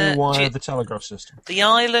this and rewire the telegraph system. The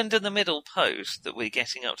island and the middle post that we're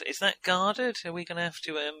getting up to? Is that guarded? Are we going to have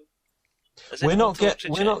to? We're not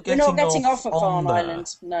getting off at Farn there.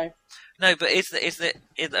 Island. No. No, but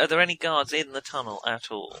are there any guards in the tunnel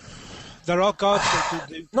at all? There are guards that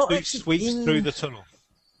do sweeps through the tunnel.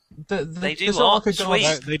 They do No, what?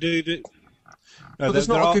 they do. No, but there's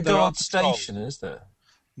not like a guard station, is there?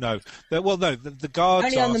 No. The guards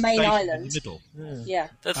only are on the main stationed island. in the middle. Yeah.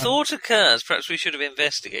 The thought occurs, perhaps we should have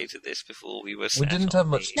investigated this before we were We didn't have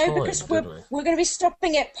much time, No, because did we're going to be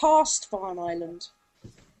stopping it past Farn Island.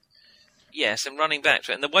 Yes, and running back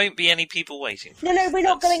to it, and there won't be any people waiting for No, we're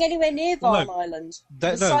not going anywhere near Farn Island.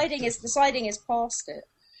 The siding is past it.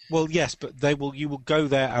 Well, yes, but you will go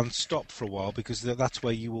there and stop for a while because that's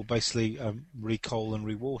where you will basically recoal and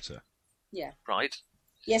rewater. Yeah. Right.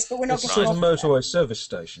 Yes, but we're not It's going a motorway service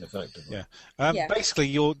station, effectively. Yeah. Basically,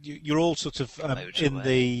 you're all sort of in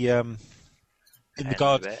the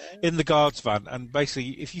guards van, and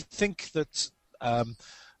basically, if you think that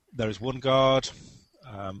there is one guard,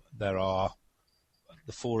 there are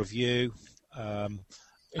the four of you, and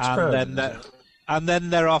then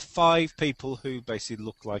there are five people who basically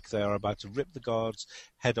look like they are about to rip the guard's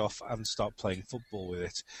head off and start playing football with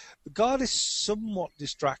it. The guard is somewhat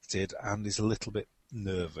distracted and is a little bit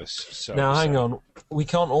nervous. Now, hang on. We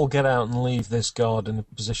can't all get out and leave this guard in a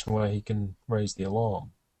position where he can raise the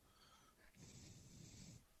alarm.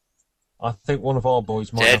 I think one of our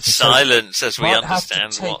boys might have to silence as we might understand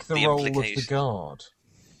have to take what the role of the guard.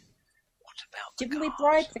 What about the Didn't we guard?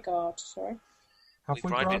 bribe the guard? Sorry. Have we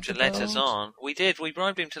bribed him to let us on. We did. We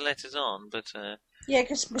bribed him to let us on, but Yeah,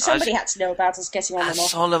 because somebody had to know about us getting on and as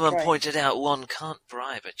off. Solomon pointed out, one can't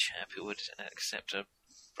bribe a chap who would accept a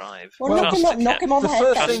bribe. Well, knock him on the head.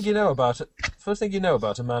 First thing you know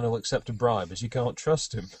about a man who'll accept a bribe is you can't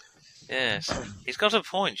trust him. Yes, he's got a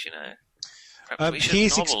point, you know. Perhaps we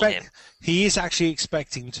should nobble him. He is actually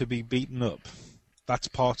expecting to be beaten up. That's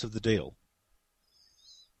part of the deal.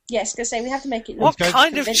 Yes, because we have to make it. What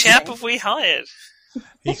kind of convincing. chap have we hired?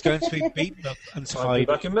 He's going to be beaten up and I'll be tied.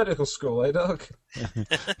 back in medical school, eh, Doc?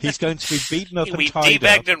 He's going to be beaten up He'll and be tied up.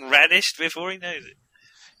 debagged and radished before he knows it.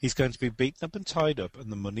 He's going to be beaten up and tied up,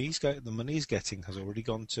 and the money he's getting has already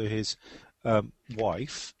gone to his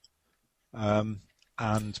wife, and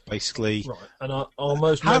basically. Right. And our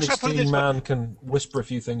most How should I put it menacing this way? man can whisper a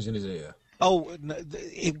few things in his ear. Oh, no,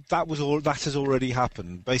 that has already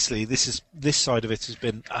happened. Basically, this side of it has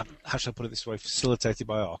been, how shall I put it this way, facilitated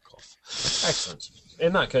by Arkoff. Excellent.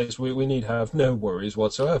 In that case, we need have no worries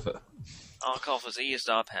whatsoever. Arkoff has eased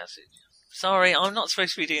our passage. Sorry, I'm not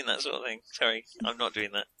supposed to be doing that sort of thing. Sorry, I'm not doing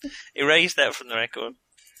that. Erase that from the record.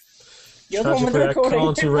 You're the one with the Tragically, I recording.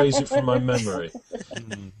 can't erase it from my memory.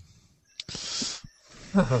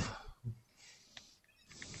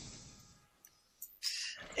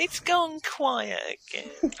 It's gone quiet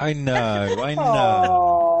again. I know.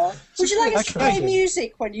 Aww. Would you like us to Okay. play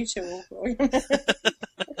music when you talk?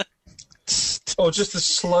 Or just the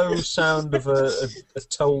slow sound of a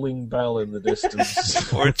tolling bell in the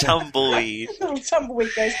distance. Or a tumbleweed. Little tumbleweed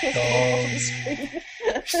goes pip on the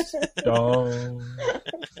screen. Dong.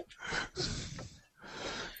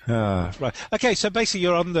 Right. Okay. So basically,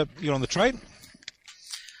 you're on the train.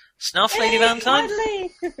 Snuff, Lady Hey, Valentine?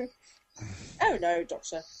 finally! Oh no,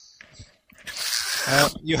 Doctor.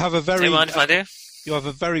 You have a very. Don't mind if I do. You have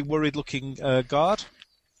a very worried-looking guard.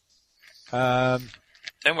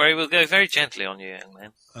 Don't worry, we'll go very gently on you,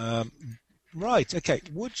 young man. Right. Okay.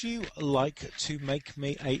 Would you like to make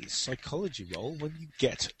me a psychology roll when you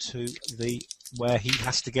get to where he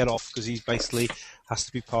has to get off because he's basically has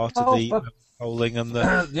to be part of the polling and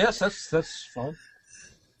the. Yes, that's fine.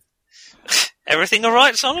 Everything all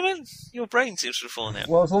right, Solomon? Your brain seems to have fallen out.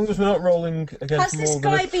 Well, as long as we're not rolling against Has this more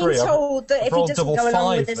than guy a been 3, told that if he rolled doesn't double go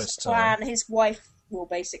along with 5 this this time. plan, his wife will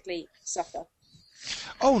basically suffer?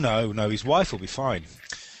 Oh no, his wife will be fine.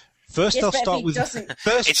 First, Yes, they'll but if start he with. doesn't-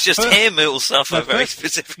 First, It's just first- him who will suffer No, very first-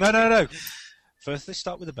 specifically. No. First, they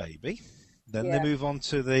start with a baby. Then Yeah. they move on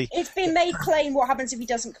to the. It's been made plain what happens if he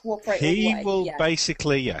doesn't cooperate. all the He way. will Yeah.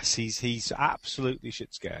 basically, yes, he's absolutely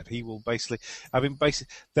shit scared. He will basically,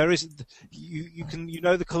 there is, you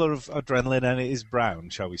know the colour of adrenaline and it is brown,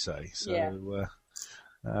 shall we say? So,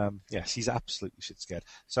 yes, he's absolutely shit scared.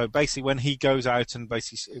 So basically, when he goes out and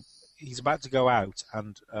basically he's about to go out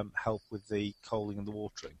and help with the coaling and the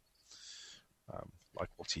watering, like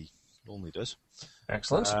what he normally does.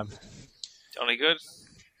 Excellent. Jolly good.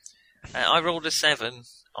 I rolled a 7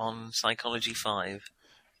 on Psychology 5.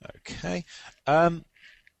 Okay.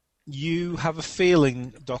 You have a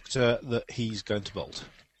feeling, Doctor, that he's going to bolt.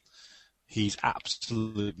 He's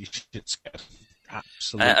absolutely shit scared.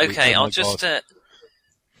 Absolutely. Okay, Oh my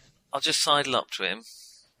I'll just sidle up to him.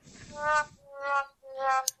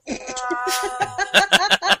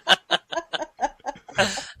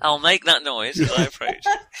 I'll make that noise as I approach.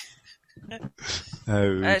 God.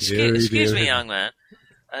 Oh, dear, Excuse me, dear. young man.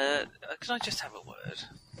 Can I just have a word?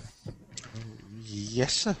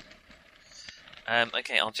 Yes, sir.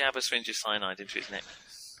 Okay, I'll jab a syringe of cyanide into his neck.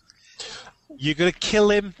 You're going to kill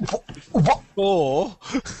him What? or...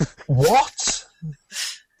 What?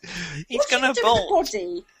 He's What's going he to do with bolt. the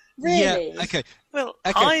body? Really? Yeah, okay. Well,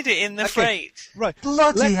 Okay. hide it in the Okay. freight. Right.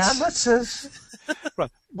 Bloody Let's- amateurs.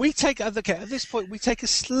 Right. We take at this point we take a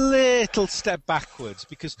little step backwards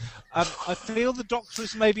because I feel the Doctor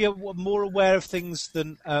is maybe more aware of things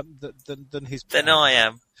than his. Then I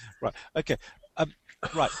am. Right. Okay.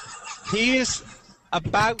 Right. He is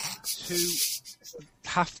about to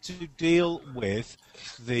have to deal with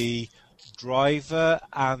the driver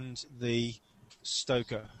and the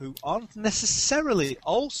stoker, who aren't necessarily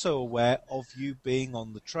also aware of you being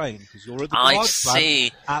on the train because you're at the I guard see.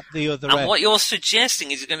 plant at the other And end. what you're suggesting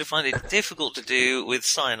is you're going to find it difficult to do with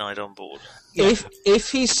cyanide on board. Yeah.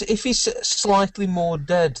 If he's slightly more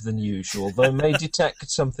dead than usual, they may detect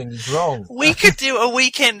something's wrong. We could do a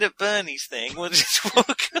weekend at Bernie's thing. We'll just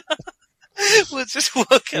walk. We'll just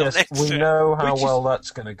walk up Yes, next we to him. know how Which is- well that's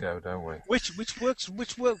going to go, don't we? Which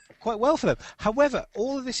work quite well for them. However,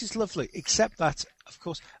 all of this is lovely, except that, of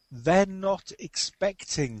course, they're not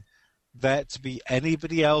expecting there to be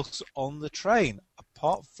anybody else on the train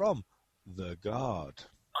apart from the guard.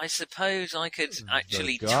 I suppose I could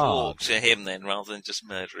actually guard. talk to him then, rather than just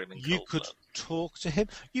murder him in You cold could blood. talk to him.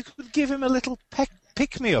 You could give him a little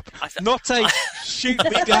pick me up, I not a shoot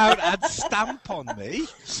me down and stamp on me.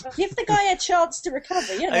 Give the guy a chance to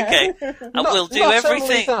recover, you know. Okay, and we'll do not everything.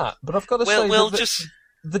 Only that, but I've got to say We'll that just.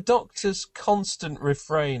 the Doctor's constant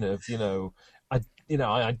refrain of,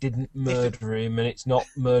 I didn't murder him, and it's not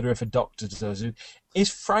murder if a doctor does it, is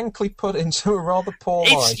frankly put into a rather poor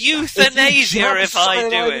light. It's euthanasia if I do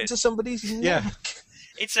cyanide it. into somebody's neck. Yeah.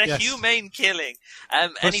 It's a Yes. humane killing.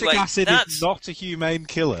 Prussic Anyway, acid that's is not a humane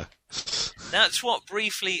killer. That's what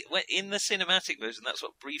briefly, in the cinematic version, that's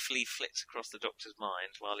what briefly flits across the Doctor's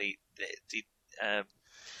mind while he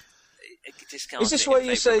discards Is this it where in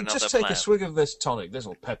you favour of say, just another take plan. a swig of this tonic, this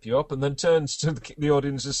will pep you up, and then turns to the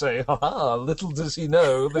audience and say, ha, little does he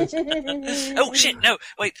know that... Oh, shit, no,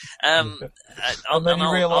 wait. And then you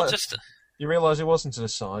I'll realise... just... You realise it wasn't an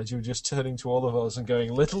aside, you were just turning to all of us and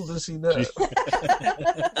going, little does he know.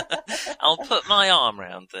 I'll put my arm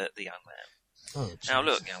round the young man. Oh, Now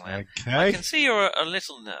look, young man, Okay. I can see you're a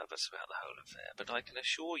little nervous about the whole affair, but I can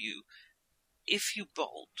assure you, if you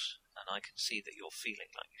bolt, and I can see that you're feeling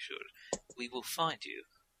like you should, we will find you,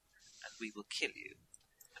 and we will kill you,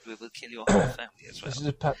 and we will kill your whole family as well. This is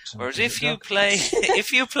a pep talk, Whereas is if it you not? play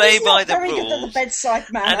He's by not the very good at the rules, bedside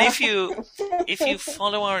manner. and if you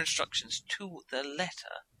follow our instructions to the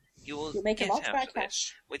letter, you will You'll make a get lot out back of this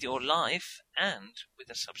cash. with your life and with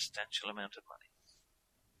a substantial amount of money.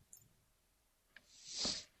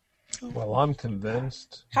 Well, I'm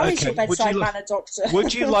convinced. How is Okay, your would bedside you li- manner, Doctor?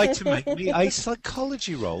 Would you like to make me a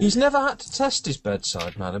psychology roll? He's never had to test his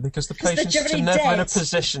bedside manner because the 'Cause they're patients are generally never in a dead.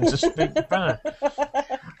 position to speak back.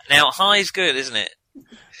 Now, high's good, isn't it?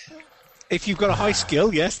 If you've got a high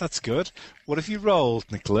skill, yes, that's good. What have you rolled,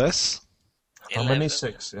 Nicholas? How many 11.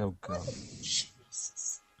 six? Oh, God.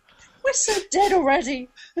 We're so dead already.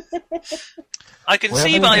 I can We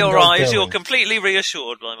see haven't by even your got eyes going. you're completely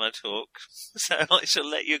reassured by my talk, so I shall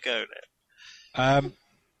let you go now.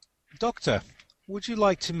 Doctor, would you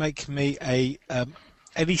like to make me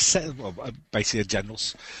basically a general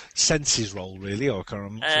senses roll, really, or can I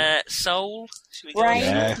remember? Soul? Should we go Brain,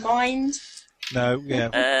 Yeah. mind. No,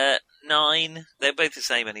 yeah. 9. They're both the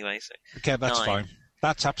same anyway, so... Okay, that's 9. fine.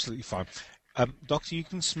 That's absolutely fine. Doctor, you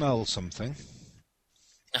can smell something.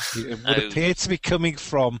 It would Oh, appear to be coming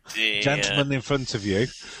from the dear. gentleman in front of you.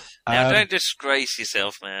 Now, don't disgrace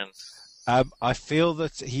yourself, man. I feel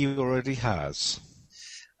that he already has.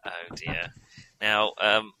 Oh, dear. Now,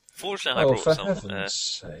 fortunately I Oh, brought for some heaven's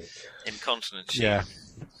sake. incontinent sheep. Yeah.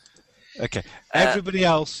 Okay. Everybody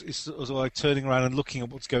else is sort of like turning around and looking at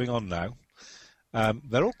what's going on now.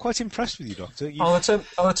 They're all quite impressed with you, Doctor. I'll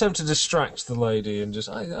attempt to distract the lady and just,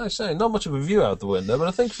 I say, not much of a view out the window, but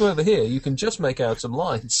I think from over here you can just make out some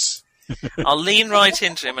lights. I'll lean right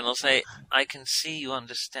into him and I'll say, I can see you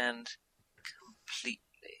understand completely.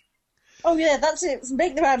 Oh yeah, that's it.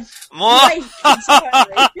 Make the man More! break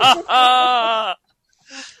entirely.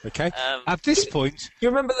 Okay. At this point, You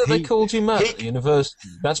remember that they He- called you mad he- at the university?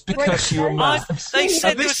 That's because you were mad. They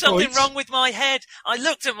said At there this was something point- wrong with my head. I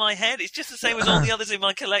looked at my head. It's just the same as all the others in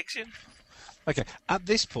my collection. okay. At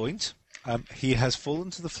this point, he has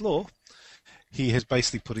fallen to the floor. He has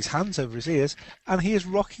basically put his hands over his ears, and he is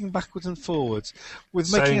rocking backwards and forwards,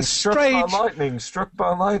 with making Saying, a struck strange, by lightning, struck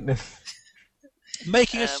by lightning.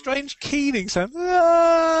 making a strange keening sound.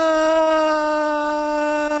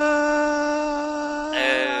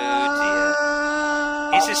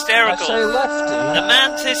 He's hysterical. I say lefty. The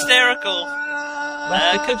man's hysterical.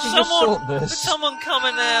 Lefty, Could could you just sort this? someone come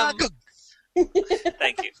and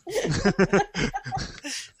Thank you.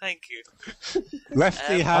 Thank you.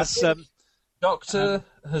 Lefty has. Doctor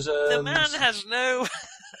has The man has no.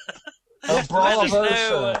 Oh, bravo, no-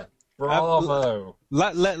 sir. Bravo.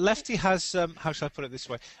 Lefty has. How shall I put it this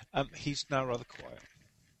way? He's now rather quiet.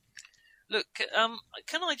 Look,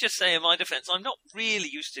 can I just say in my defence, I'm not really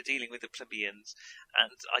used to dealing with the plebeians,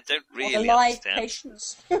 and I don't Or really the live understand.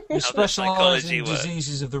 patients. You their specialise psychology in works.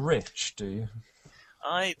 diseases of the rich, do you?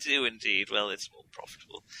 I do indeed. Well, it's more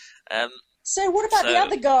profitable. So what about the So-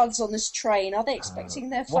 other guards on this train? Are they expecting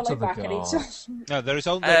their what fellow are the back any time? guards? No,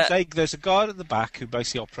 there's a guard at the back who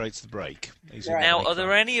basically operates the brake. He's in Right. the Now, brake are there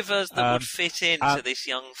van. any of us that would fit into um, this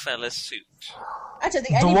young fella's suit? I don't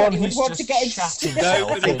think The one anybody would who's want to just get shat into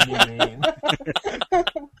himself in, you mean?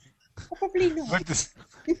 Probably not. But this-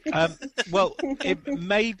 well, it,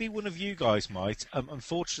 maybe one of you guys might.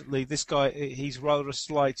 Unfortunately, this guy, he's rather a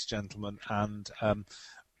slight gentleman, and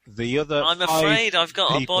the other. I'm 5 afraid I've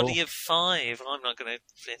got people- a body of 5. I'm not going to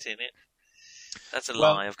fit in it. That's a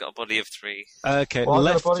Well- lie. I've got a body of 3. Okay, Well,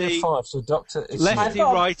 I've got a body lefty, of 5, so Doctor is... lefty, I've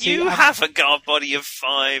got- righty. You and- haven't got a body of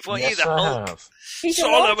 5. What are you, Yes, the I Hulk? have. He's a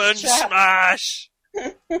Solomon large chap. Smash!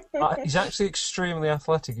 He's actually extremely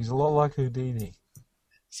athletic. He's a lot like Houdini,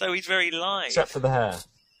 So he's very light. except for the hair.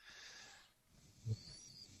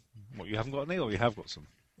 What, you haven't got any, or you have got some?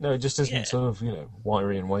 No, it just isn't Yeah. sort of,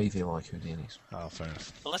 wiry and wavy like Houdini's. Oh, fair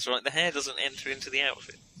enough. Well, that's right. The hair doesn't enter into the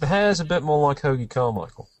outfit. The hair's a bit more like Hoagie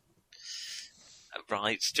Carmichael.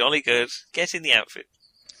 Right. Jolly good. Get in the outfit.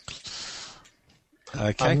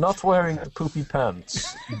 Okay. I'm not wearing poopy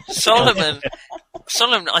pants. Solomon,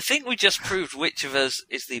 Solomon, I think we just proved which of us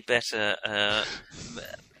is the better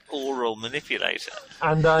oral manipulator.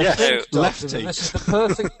 And I think, Doctor, Lefty.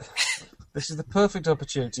 this is the perfect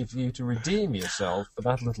opportunity for you to redeem yourself for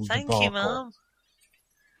that little Thank debacle. you, Mum.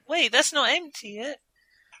 Wait, that's not empty yet.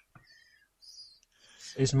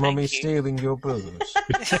 Is Mummy you. stealing your booze?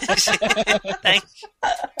 Thank you.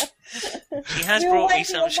 She has brought me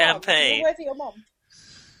some champagne. Wait for your mum.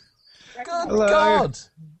 Good Hello. God!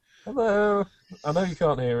 Hello. I know you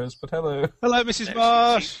can't hear us, but hello. Hello, Mrs.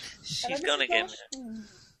 Marsh. She's gone again.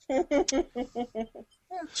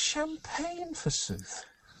 Champagne, forsooth.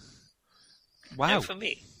 Wow. No, for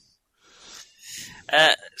me.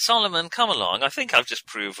 Solomon, come along. I think I've just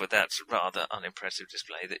proved with that rather unimpressive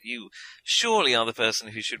display that you surely are the person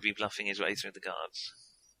who should be bluffing his way through the guards.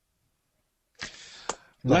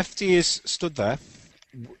 Lefty is stood there,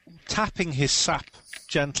 tapping his sap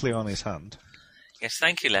gently on his hand. Yes,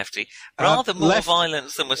 thank you, Lefty. Rather more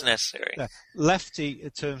violence than was necessary. Lefty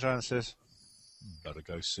turns around and says, "Better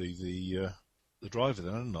go see the driver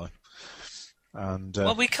then, hadn't I?" And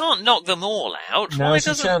well, we can't knock them all out. Now Why it's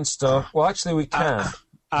a doesn't... chance, Doc. Well, actually, we can.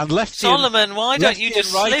 And Lefty Solomon, why don't you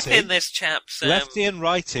just slip Righty, in this chap's... Lefty and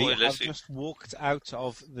Righty boiler have suit? just walked out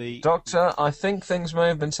of the... Doctor, I think things may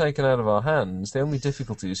have been taken out of our hands. The only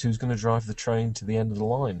difficulty is who's going to drive the train to the end of the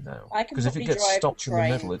line now. I can Because if it probably gets drive the stopped in the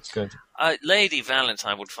train. middle, it's going to... Lady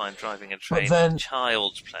Valentine would find driving a train then-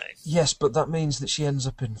 child's play. Yes, but that means that she ends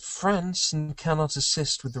up in France and cannot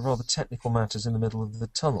assist with the rather technical matters in the middle of the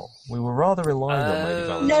tunnel. We were rather reliant on Lady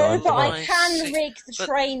Valentine. No, but for I that. can see. rig the But-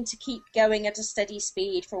 train to keep going at a steady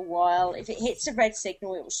speed for a while. If it hits a red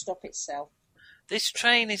signal, it will stop itself. This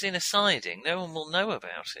train is in a siding. No one will know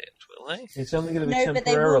about it, will they? It's only going to be No, but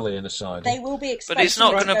they temporarily in a side. They will be expected it's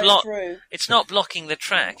not to gonna go block- through. It's not blocking the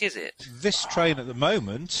track, is it? This train at the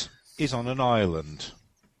moment is on an island,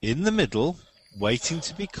 in the middle, waiting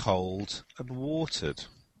to be coaled and watered.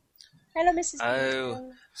 Hello, Mrs. Oh.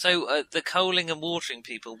 Peel. So the coaling and watering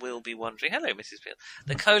people will be wondering... Hello, Mrs. Peel.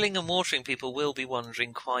 The coaling and watering people will be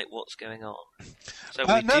wondering quite what's going on. So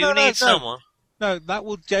we need someone... No, that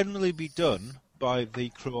will generally be done by the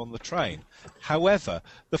crew on the train. However,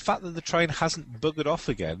 the fact that the train hasn't buggered off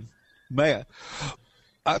again may...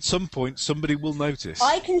 At some point, somebody will notice.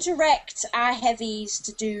 I can direct our heavies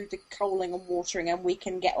to do the coaling and watering, and we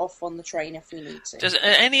can get off on the train if we need to. Does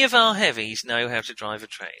any of our heavies know how to drive a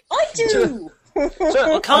train? I do!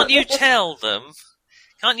 Well, can't you tell them?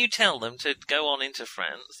 Can't you tell them to go on into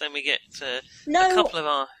France? Then we get a No, couple of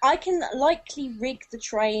our... I can likely rig the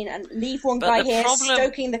train and leave one But guy the here problem-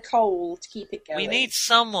 stoking the coal to keep it going. We need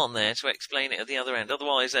someone there to explain it at the other end.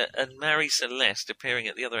 Otherwise, a Marie Celeste appearing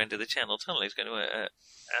at the other end of the Channel Tunnel is going to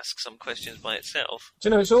ask some questions by itself. Do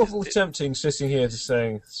you know, it's awfully tempting sitting here to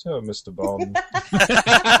saying, "So, Mr. Bond."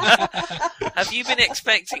 Have you been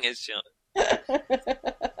expecting us, John?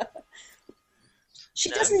 She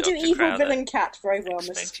No, doesn't do Dr. evil Crowther. villain cat very well, Mrs.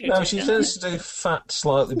 Expect you No, to she know. tends to do fat,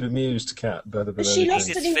 slightly bemused cat better than Has she anything. lost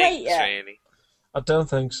It's any fixed, weight yet? really. I don't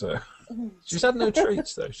think so. She's had no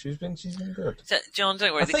treats though. She's been good. So, John,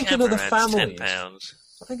 don't worry, I the think another cameraman's family. £10.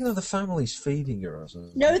 I think another family's feeding her or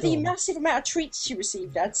something. No, the Go on. massive amount of treats she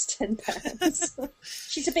received adds £10.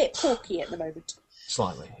 She's a bit porky at the moment.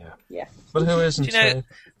 Slightly, yeah. Yeah. But who isn't? Do you know,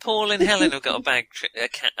 Paul and Helen have got a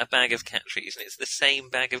bag of cat treats, and it's the same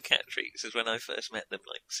bag of cat treats as when I first met them,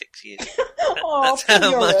 like 6 years ago. Oh, That's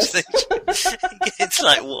how much furious. they... It's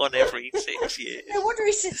like one every 6 years. No wonder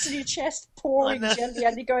he sits in your chest, pouring I know. gently,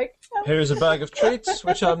 and you're going, oh. Here's a bag of treats,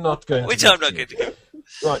 which I'm not going to Which give I'm not to you. going to give.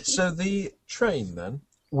 Right, so the train then.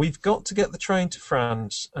 We've got to get the train to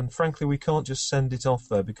France, and frankly, we can't just send it off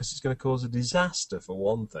there because it's going to cause a disaster for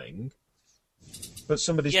one thing. But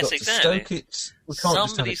somebody's Yes, got exactly. to stoke it. We can't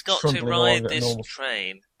Somebody's just got have it to trundling along ride at a this normal...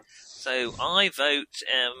 train. So I vote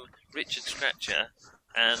Richard Scratcher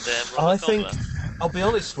and I Robert think, Gobbler. I'll be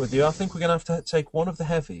honest with you, I think we're going to have to take one of the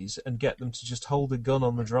heavies and get them to just hold a gun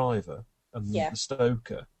on the driver and Yeah. the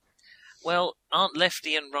stoker. Well, aren't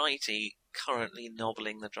Lefty and Righty currently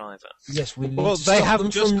nobbling the driver? Yes, we need Well, to they stop have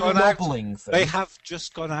them just from gone out. nobbling things. They have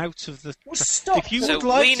just gone out of the... Well, stop. If you So would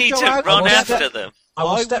like we need go to out, run I will after step- them. I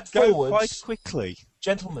will would step go forwards. quite quickly.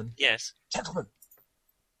 Gentlemen, Yes. gentlemen,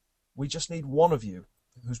 we just need one of you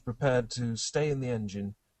who's prepared to stay in the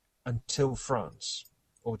engine until France,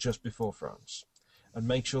 or just before France, and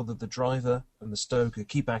make sure that the driver and the stoker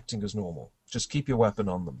keep acting as normal. Just keep your weapon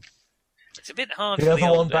on them. It's a bit hard The for other the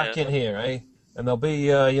one old, back in here, eh? And there'll be,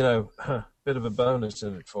 a bit of a bonus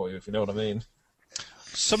in it for you, if you know what I mean.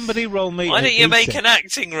 Somebody roll me Why a don't you make D6. an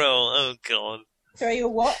acting role? Oh, God. Throw you a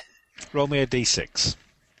what? Roll me a D6.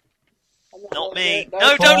 I'm Not rolling me. it.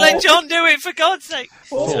 No, don't let John do it, for God's sake.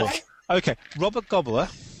 Paul, Four. Okay, Robert Gobbler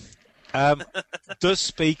does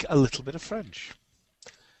speak a little bit of French.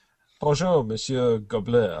 Bonjour, Monsieur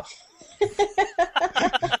Gobler.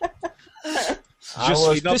 I Je was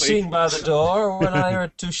suis noble. pissing by the door when I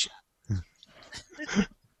heard touche.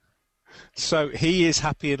 So he is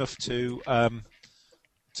happy enough to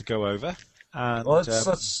go over, and Well,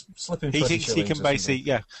 let's slip him he 20 thinks he shillings can or basically,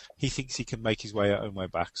 something. he thinks he can make his way out, own way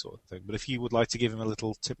back, sort of thing. But if you would like to give him a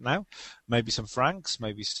little tip now, maybe some francs,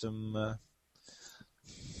 maybe some.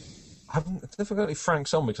 I've never got any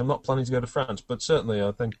francs on me because I'm not planning to go to France, but certainly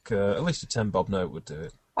I think at least a 10 bob note would do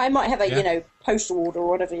it. I might have a, postal order or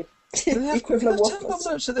whatever. Do they have equivalent 10 bob waffles.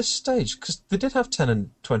 notes at this stage? Because they did have 10 and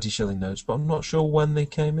 20 shilling notes, but I'm not sure when they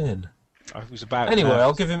came in. It was about. Anyway,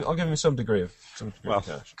 I'll give him some degree of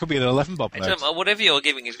cash. Could be an 11 bob It note. doesn't matter, whatever you're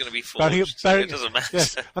giving is going to be forged, so it doesn't matter.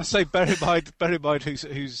 Yes, I'd say bear in mind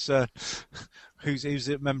who's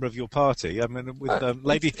a member of your party. I mean, with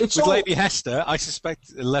Lady Hester, I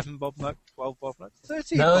suspect 11 bob note, 12 bob note,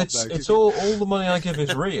 13 No, bob it's note. it's all the money I give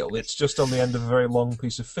is real. It's just on the end of a very long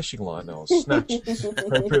piece of fishing line I'll snatch at the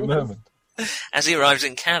appropriate moment. As he arrives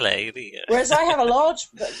in Calais, Whereas I have a large,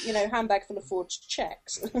 handbag full of forged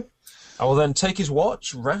checks. I will then take his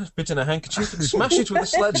watch, wrap it in a handkerchief, and smash it with a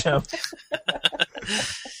sledgehammer.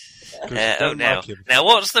 Now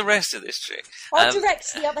what's the rest of this trick? I'll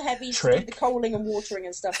direct the other heavies to do Trick? the coaling and watering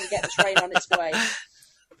and stuff and get the train on its way.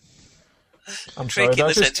 I'm Trick sorry, in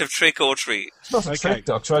the sense of trick or treat. It's not a trick,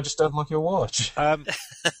 Doctor. I just don't like your watch.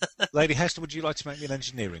 Lady Hester, would you like to make me an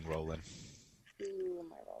engineering roll then? Ooh,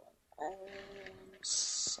 am I rolling?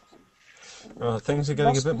 7. Right, things are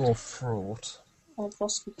getting a bit more fraught. I've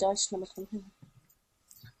lost my dice number from here.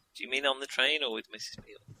 Do you mean on the train or with Mrs.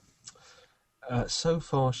 Peel? So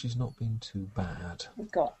far, she's not been too bad.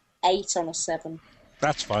 I've got 8 on a 7.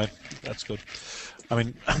 That's fine. That's good. I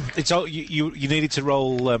mean, it's all you needed to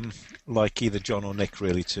roll like either John or Nick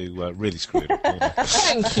really to really screw it up.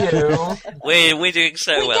 Thank you. We're doing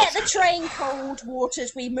so We well. get the train cold, watered,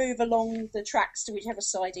 we move along the tracks to whichever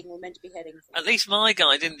siding we're meant to be heading for. At least my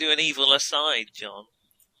guy didn't do an evil aside, John.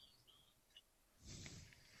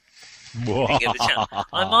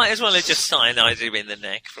 I might as well have just cyanided him in the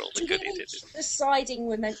neck for all the good he did. The siding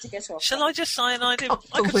we're meant to get off. Shall I just cyanide him? I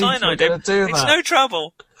could believe cyanide we're him. gonna do It's that. no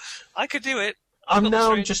trouble. I could do it. I'm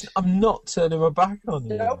not turning my back on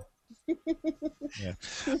you. Nope. Yeah.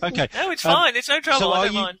 Okay. No, it's fine. It's no trouble. so I are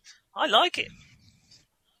don't you- mind. I like it.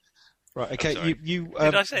 Right. Okay. sorry. You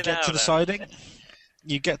Did I say get that to out the loud? siding.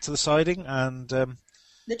 You get to the siding, and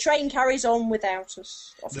The train carries on without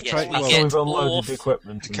us. Off The the train- train. well, So get we've unloaded off. the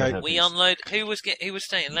equipment. and Okay. the We heavies. unload. Who was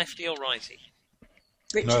staying, lefty or righty?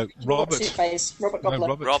 Richard, No, Robert. what's his face? Robert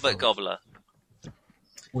Gobbler. Robert Gobbler.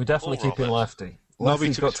 We definitely Or keep in Robert. lefty. No, we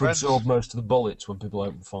Lefty's took got his to friends. absorb most of the bullets when people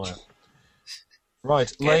open fire. Right,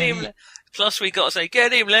 Get Lady, him. Plus, we got to say,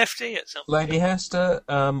 get him, lefty. At some. Lady Hester,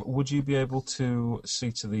 would you be able to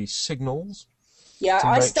see to the signals Yeah, to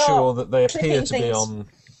I make start sure that they appear clipping to be things. on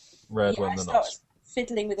red I when they're start not?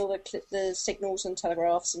 fiddling with all the signals and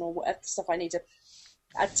telegraphs and all whatever stuff I need to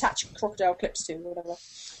attach crocodile clips to or whatever.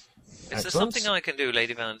 Is there Excellent. something I can do,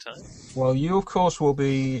 Lady Valentine? Well, you of course will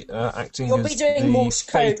be acting You'll as be doing the Morse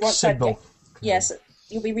code fake once I signal. get. Yes,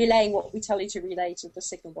 you'll be relaying what we tell you to relay to the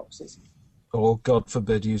signal boxes. Or, God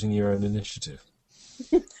forbid, using your own initiative.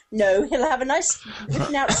 No, he'll have a nice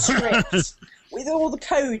written out script with all the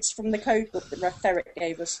codes from the code book that Ferret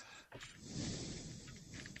gave us.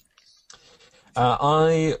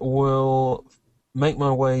 I will make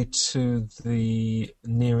my way to the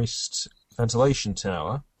nearest ventilation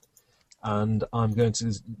tower, and I'm going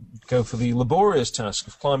to go for the laborious task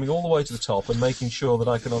of climbing all the way to the top and making sure that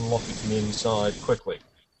I can unlock it from the inside quickly.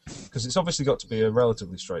 Because it's obviously got to be a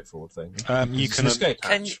relatively straightforward thing. you It's can. an escape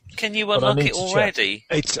Can hatch. can you But I unlock need it to check. already?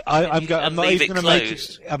 It's. I'm and not leave even it going to make.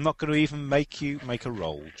 closed? I'm not going to even make you make a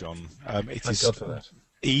roll, John. It Thank is God for that.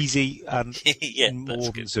 easy and Yeah, that's more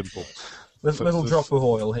than good. simple. Little drop of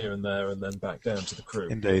oil here and there, and then back down to the crew.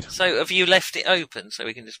 Indeed. So have you left it open so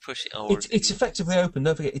we can just push it? Or It's effectively open.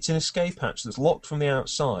 Don't forget, it's an escape hatch that's locked from the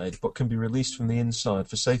outside, but can be released from the inside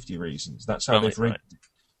for safety reasons. That's how Right, they've rigged right. it.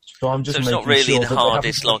 So I'm just so it's making not really sure the that they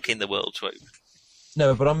hardest haven't- lock in the world to open.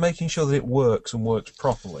 No, but I'm making sure that it works and works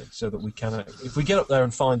properly, so that we can. If we get up there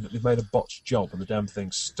and find that they've made a botched job and the damn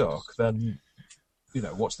thing's stuck, then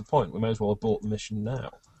what's the point? We may as well abort the mission now.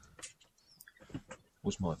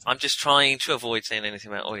 Was my thing. I'm just trying to avoid saying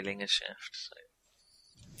anything about oiling a shaft.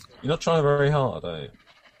 So. You're not trying very hard, are you?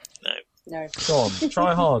 No. No. Go on,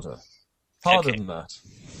 try harder. Harder Okay. than that.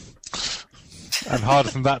 And harder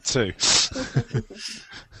than that too.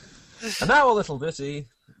 And now a little ditty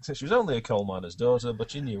So she was only a coal miner's daughter, but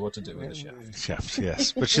she knew what to do with a shaft. Shaft,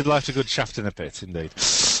 yes. But she'd liked a good shaft in a pit, indeed.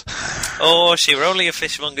 Or she were only a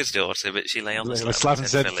fishmonger's daughter, but she lay on the slab and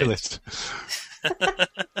said, fill it.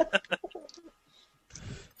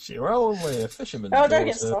 She were only a fisherman's Oh, daughter. don't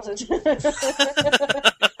get started.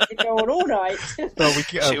 You're going all night. Well,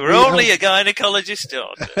 she were only a gynecologist's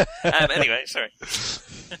daughter. Anyway, sorry.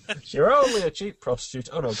 She were only a cheap prostitute.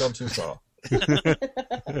 Oh no, gone too far.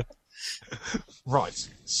 Right.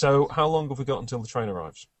 So, how long have we got until the train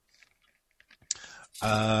arrives?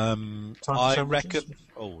 I reckon.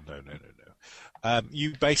 Oh no.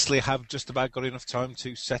 You basically have just about got enough time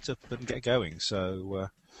to set up and get going. So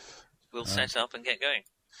we'll set up and get going.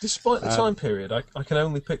 Despite the time period, I can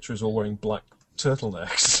only picture us all wearing black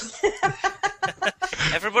turtlenecks.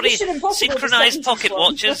 Everybody, synchronised pocket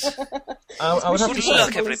watches. I would have to Good say,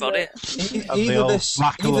 luck, everybody. either this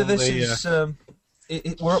is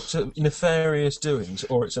we're up to nefarious doings,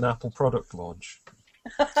 or it's an Apple product launch.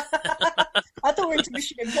 I thought we were into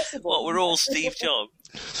Mission Impossible. What, we're all Steve Jobs.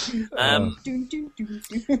 So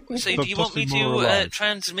do you want me to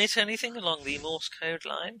transmit anything along the Morse code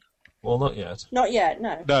line? Well, not yet. Not yet,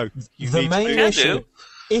 no. No. The main You can issue. do.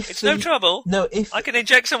 It's no trouble. No, I can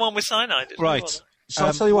inject someone with cyanide. Right. So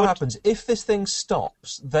I'll tell you what happens. If this thing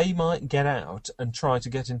stops, they might get out and try to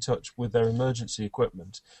get in touch with their emergency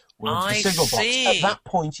equipment with the signal box. At that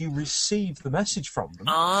point, you receive the message from them.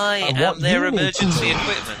 I am their emergency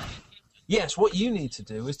equipment. Yes, what you need to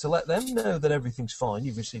do is to let them know that everything's fine,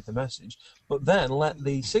 you've received the message, but then let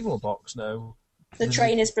the signal box know the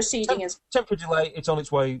train is proceeding as temporary delay. It's on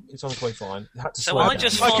its way fine. So I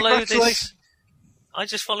just follow this. I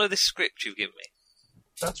just follow this script you've given me.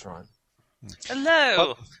 That's right.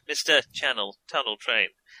 Hello, Mr. Channel Tunnel Train.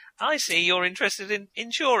 I see you're interested in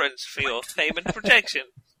insurance for your payment protection.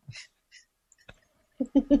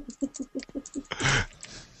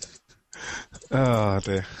 Oh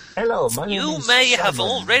dear. Hello, my name You is may have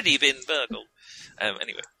Simon. already been burgled.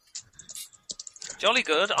 Anyway. Jolly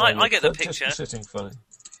good. I get the picture. Just sitting funny.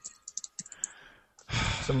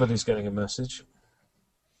 Somebody's getting a message.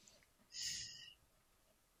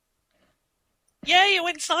 Yeah, you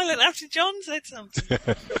went silent after John said something.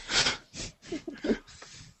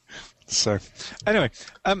 So, anyway,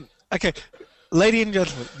 okay, lady and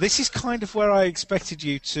gentlemen, this is kind of where I expected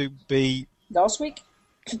you to be last week.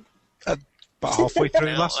 about halfway through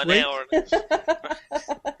last week.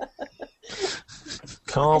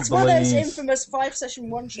 Can't It's one of those believe. infamous 5-session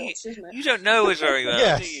one-shots, isn't it? You don't know us very well,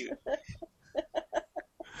 Yes. do you?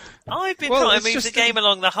 I've been Well, trying it's to move just the game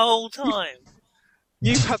along the whole time.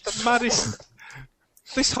 You've had the maddest.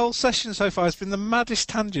 This whole session so far has been the maddest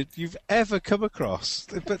tangent you've ever come across.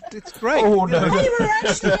 But it's great. Oh no! We were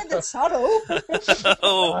actually in the tunnel.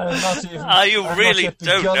 Oh, I am not even, you I've really not yet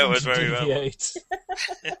don't begun know us to very well. deviate.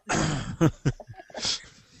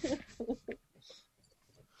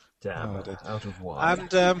 Damn, Oh, dear. out of wine.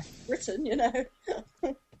 And Britain, you know.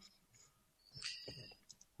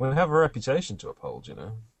 We have a reputation to uphold, you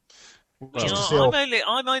know. You Just to see know,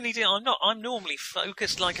 all- I'm normally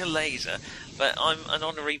focused like a laser, but I'm an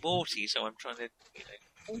honorary Morty, so I'm trying to,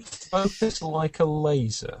 Focus like a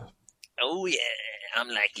laser. Oh yeah, I'm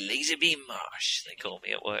like Laser Beam Marsh, they call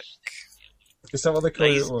me at work. Is that what they call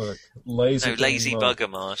it at work? Laser. No, Lazy beam Bugger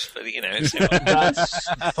Marsh, but it's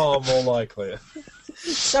That's far more likely.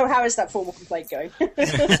 So how is that formal complaint going? I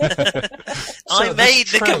So made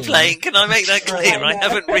this the train- complaint. Can I make that clear? I I know.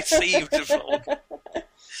 haven't received a formal.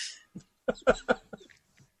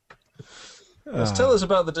 Yes, tell us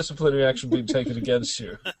about the disciplinary action being taken against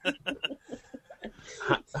you.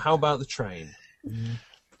 How about the train?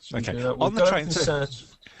 Should we Okay, do that? on We've the got train, everything set.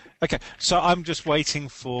 okay, so I'm just waiting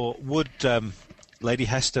for. Would Lady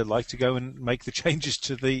Hester like to go and make the changes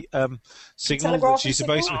to the signal that Telegraph she's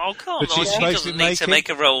signal? supposed to? Oh, come But on. she's She supposed doesn't to need make to it? make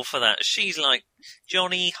a roll for that. She's like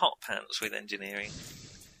Johnny Hot Pants with engineering.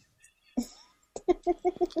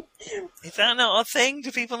 Is that not a thing?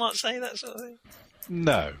 Do people not say that sort of thing?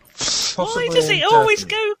 No. Possibly Why does it in always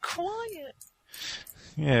Turkey. go quiet?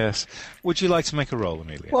 Yes. Would you like to make a roll,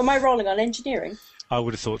 Amelia? What am I rolling on? Engineering? I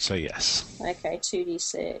would have thought so. Yes. Okay,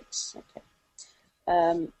 2d6.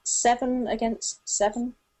 Okay. 7 against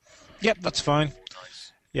 7. Yep, that's fine.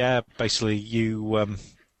 Yeah, basically, you.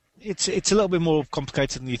 It's a little bit more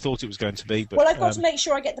complicated than you thought it was going to be. But, Well, I've got to make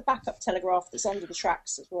sure I get the backup telegraph that's under the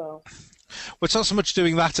tracks as well. well, it's not so much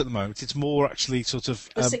doing that at the moment. It's more actually sort of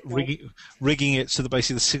The signal. rigging it so that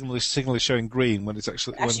basically the signal is showing green when it's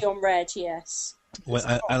actually, Actually on red, yes.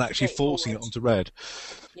 and actually forcing it onto red.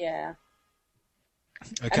 Yeah.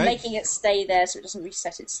 And Okay. making it stay there so it doesn't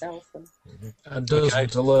reset itself. And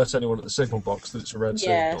doesn't alert anyone at the signal box that it's a red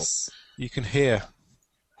Yes. You can hear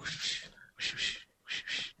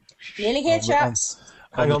Nearly here, chaps.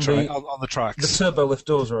 Hang on, on the tracks. the turbo lift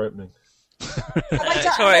doors are opening.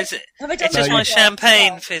 Sorry, it's just my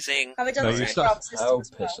champagne fizzing. Have I done No, the you telegraph system Oh,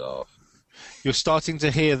 as well? piss off. You're starting to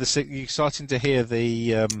hear the.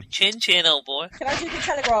 Chin chin, old boy. Can I do the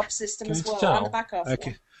telegraph system Can as you well? tell? And the back off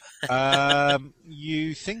Okay. one?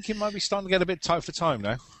 You think it might be starting to get a bit tight for time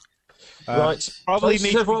now? Right. Probably places,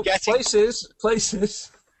 need to be everyone, getting.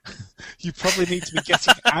 places. You probably need to be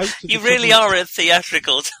getting out. Of You the really front are a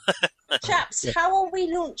theatrical. Chaps, how are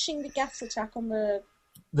we launching the gas attack on the...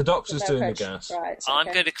 The doctor's doing the coach? gas. Right, I'm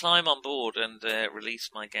okay. going to climb on board and release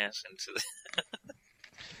my gas into the.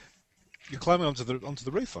 You're climbing onto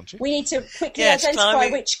the roof, aren't you? We need to quickly Yes, identify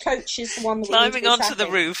climbing- which coach is the one that we Climbing need to be onto the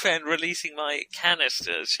attacking. roof and releasing my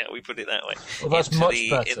canisters, shall we put it that way? Well, that's into much the,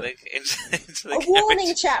 better. A into the warning,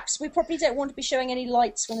 carriage. chaps, we probably don't want to be showing any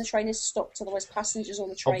lights when the train is stopped, otherwise passengers on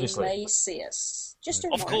the train Obviously. may see us. Just a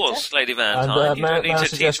Of reminder. course, Lady And, Valentine. You may- don't may need I to teach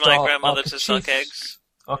suggest my our grandmother to suck kerchiefs? eggs.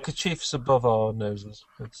 Our kerchiefs above our noses.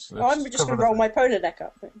 Let's I'm just going cover to roll that. my polo neck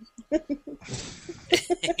up. We're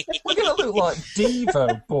going to look like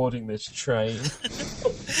Devo boarding this train.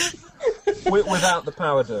 Without the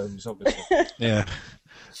power domes, obviously. Yeah.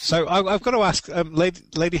 So I've got to ask,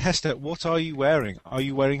 Lady Hester, what are you wearing? Are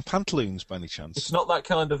you wearing pantaloons by any chance? It's not that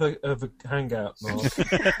kind of a hangout, Mark.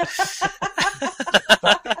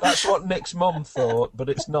 That's what Nick's mum thought, but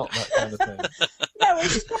it's not that kind of thing. No,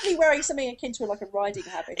 he's probably wearing something akin to like a riding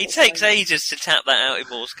habit. It or takes something. ages to tap that out in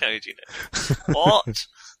Morse code, you know. What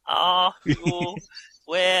are you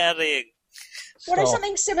wearing? What is Stop.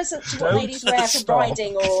 something similar to what Don't ladies wear for stop.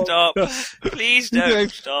 riding or... Stop. Please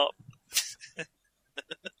don't stop.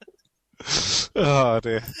 Oh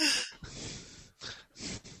dear.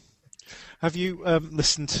 Have you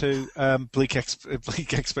listened to Bleak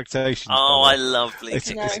Expectations? Oh, by I the way? love Bleak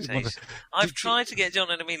It's- No. Expectations. I've tried to get John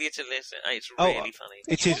and Amelia to listen. It's really funny.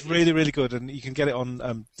 It is really, really good, and you can get it on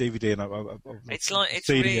DVD. And It's like it's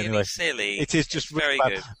CD really anyway. silly. It is just It's very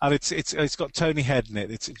really good. bad. And it's got Tony Head in it.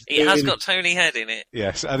 It's It has really- got Tony Head in it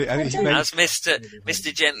yes, and he don't- made, as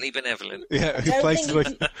Mr. Gently Benevolent. yeah, who I plays don't, the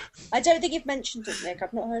think I don't think you've mentioned it, Nick.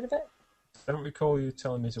 I've not heard of it. I don't recall you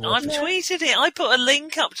telling me to watch I've it. tweeted it. I put a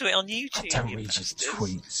link up to it on I YouTube. don't you read your bastards.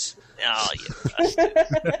 tweets. Oh, you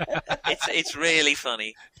bastard. It's really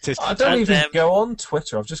funny. it is. I don't And, even go on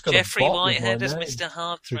Twitter. I've just got Jeffrey a bot with Whitehead my as name. Mr.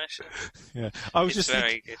 Hard Thrasher. Yeah, I was It's just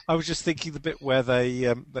very good. I was just thinking the bit where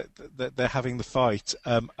they're having the fight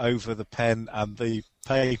over the pen and the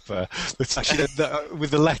paper. That's actually with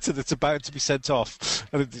the letter that's about to be sent off,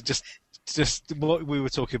 and it just what we were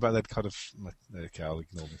talking about. That kind of okay, I'll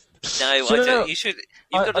ignore this. No, So, I no, don't. no. You should.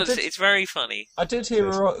 I You've got to. did- It's very funny. I did hear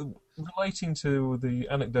Yes. relating to the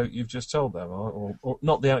anecdote you've just told them, or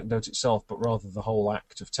not the anecdote itself, but rather the whole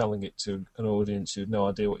act of telling it to an audience who had no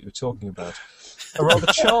idea what you were talking about. A rather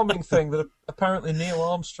charming thing that apparently Neil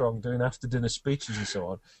Armstrong, doing after-dinner speeches and so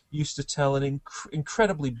on, used to tell an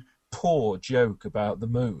incredibly poor joke about the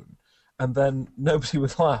moon, and then nobody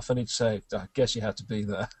would laugh, and he'd say, "I guess you had to be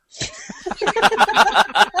there."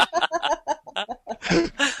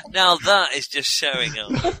 Now that is just showing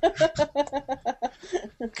up.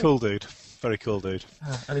 Cool dude, very cool dude.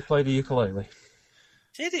 And he played a ukulele.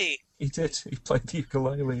 Did he? He did. He played the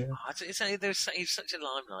ukulele, yeah. Oh, he's such a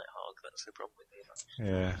limelight hog. That's the problem with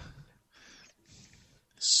him. Yeah.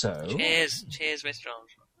 So, Cheers, Mr.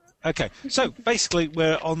 Armstrong. Okay, so basically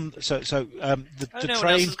we're on. So the Oh, no one else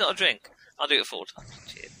train. has got a drink. I'll do it 4 times.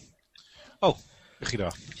 Cheers. Oh,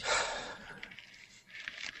 Gida.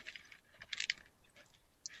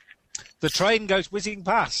 The train goes whizzing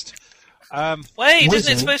past. Wait, isn't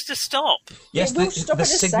Whizzing? it supposed to stop? yes, It will stop the in a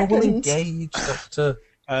signal will second. engage, Doctor.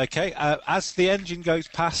 Okay, as the engine goes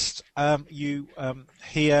past, you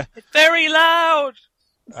hear, It's very loud.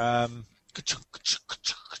 and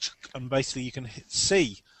basically you can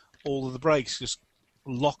see all of the brakes just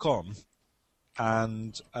lock on,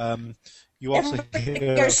 and you also Everybody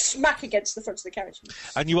hear, goes smack against the front of the carriage.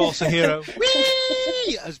 and you also hear a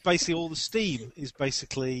whee, as basically all the steam is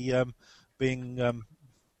basically being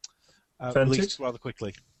released rather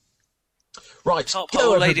quickly. Right, Top go,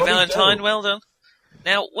 hole, Lady everybody, Valentine. go. Well done.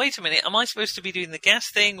 Now, wait a minute. Am I supposed to be doing the gas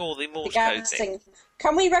thing or the The Morse code gas thing? thing.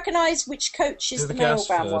 Can we recognise which coach is Do the the gas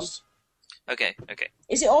mailvan one? first. Okay.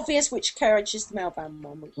 Is it obvious which carriage is the mailvan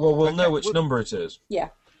one? Well, we'll Okay, know which well- number it is. Yeah.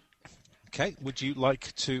 Okay, would you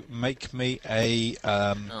like to make me a?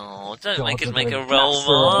 Oh, don't God, make us we're make a doing roll, gas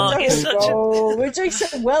roll. Mark. Don't It's such a... roll. We're doing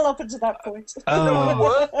so well up until that point.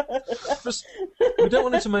 Just- we don't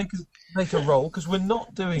want it to make a roll because we're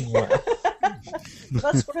not doing well.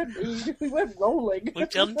 That's what I mean. We went rolling. We've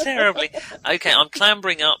done terribly. Okay, I'm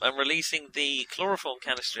clambering up and releasing the chloroform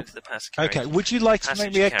canister into the passenger carriage. Okay, would you like to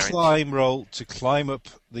make me a carriage. climb roll to climb up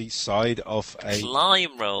the side of a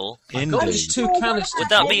Climb roll? Indy? Two canisters.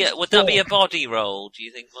 Would that be a body roll, do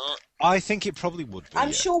you think, Mark? I think it probably would be. I'm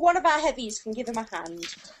yeah. sure one of our heavies can give him a hand.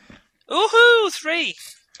 Woohoo! 3!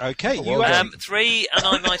 Okay, Oh, you well actually, 3,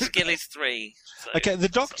 and my skill is 3. So. okay. The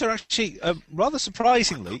Doctor actually, rather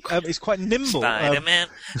surprisingly, is quite nimble. Spider-Man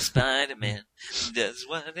does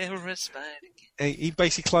whatever a spider can. He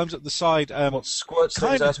basically climbs up the side. What squirts things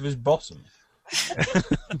kind of- out of his bottom?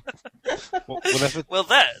 Whatever. Well,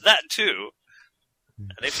 that too.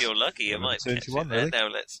 And if you're lucky, you Well, might turn catch to one, it there. really. No,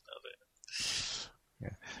 let's stop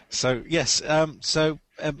it. So yes,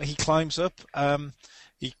 he climbs up.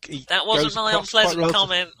 He That wasn't goes my across quite unpleasant relative-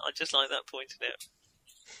 comment. I just like that pointed out.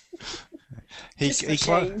 Just for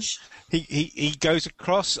change. He goes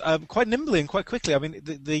across quite nimbly and quite quickly. I mean,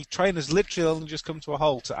 the train has literally only just come to a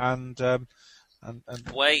halt, and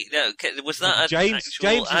Wait, no, was that an James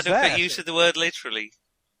actual is adequate there. use of the word literally?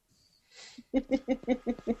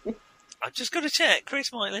 I'm just going to check.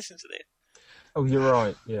 Chris might listen to this. Oh, you're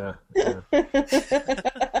right. Yeah.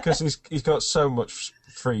 Because he's got so much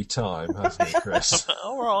free time, hasn't he, Chris?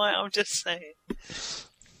 All right, I'm just saying.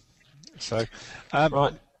 so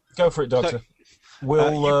Right, go for it, Doctor.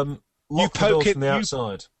 We'll lock the poke door it- from the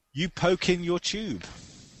outside. you poke in your tube.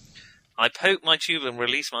 I poke my tube and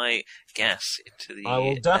release my gas into the. I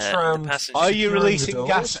will dash round. the passenger. Are you Securing the releasing doors.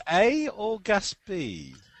 gas A or gas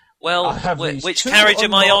B? Well, I have these which two carriage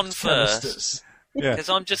am I on unlocked first? canisters. Yeah. Because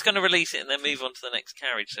I'm just going to release it and then move on to the next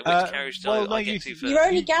carriage. So which carriage do well, no, I get you- to first? You're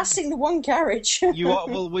only gassing the one carriage. You are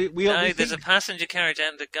well. We No, we there's a think, passenger carriage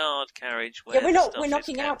and a guard carriage. Where Yeah, we're the not. stuff We're is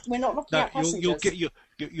knocking kept. out. We're not knocking no, out passengers.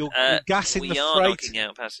 you're Uh, gassing we the are freight. knocking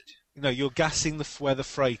out passengers. No, you're gassing where the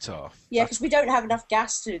freight are. Yeah, because we don't have enough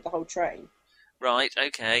gas to do the whole train. Right.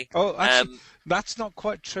 Okay. Oh, actually, Um, that's not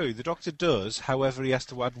quite true. The Doctor does, however, he has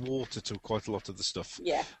to add water to quite a lot of the stuff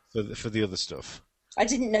Yeah, for the other stuff. I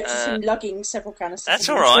didn't notice him lugging several canisters. That's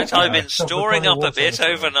of all water. right. I've been Stop storing putting up a water bit on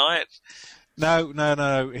the overnight.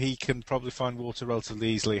 No. He can probably find water relatively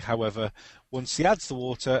easily. However, once he adds the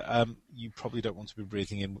water, you probably don't want to be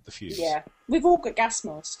breathing in with the fumes. Yeah, we've all got gas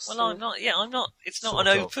masks. Well, so- I'm not. Yeah, I'm not. It's not Sort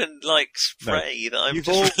an of. open spray that I'm You've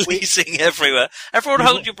just all- releasing everywhere. Everyone, You've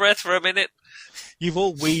hold all- your breath for a minute. You've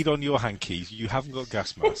all weed on your hankies. You haven't got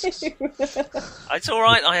gas masks. It's all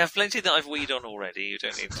right. I have plenty that I've weed on already. You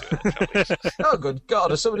don't need to. Oh, good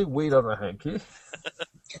God, has somebody weed on a hanky?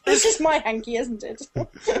 This is my hanky, isn't it?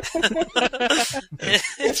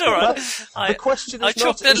 It's all right. The question is I took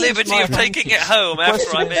not, the is this liberty my of taking hanky? it home The after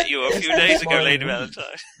question I is, met you a is few this days my ago, Lady hanky?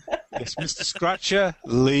 Valentine. Yes, Mr. Scratcher,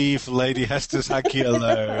 leave Lady Hester's hanky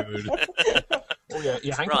alone. Oh, yeah,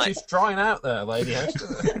 your handkerchief's drying out there, lady. Hester.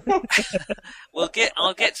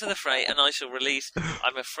 I'll get to the freight and I shall release.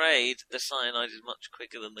 I'm afraid the cyanide is much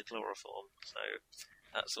quicker than the chloroform, so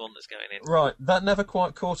that's the one that's going in. Right, that never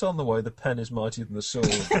quite caught on the way the pen is mightier than the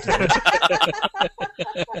sword.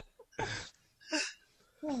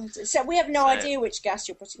 So we have no So- idea which gas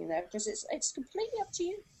you're putting in there because it's completely up to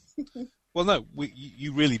you. Well, no,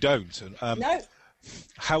 you really don't. No,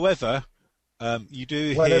 However, you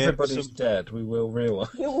do When hear everybody's some, dead, we will realise.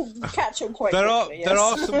 we'll catch on quite there quickly.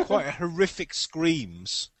 are yes. some quite horrific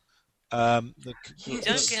screams. You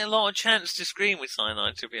don't get a lot of chance to scream with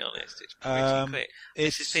cyanide, to be honest. It's pretty quick.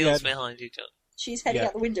 Mrs. Fields behind you, John. She's heading Yeah.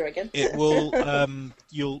 out the window again. It will.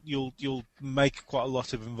 You'll make quite a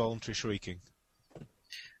lot of involuntary shrieking.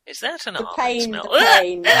 Is that an The art pain, smell? the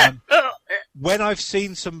pain. When I've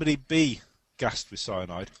seen somebody be gassed with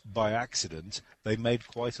cyanide by accident, they made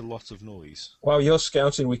quite a lot of noise. Wow, your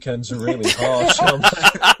scouting weekends are really harsh. aren't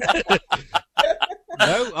they?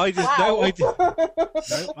 No, I did.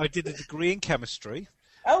 Wow. I did a degree in chemistry.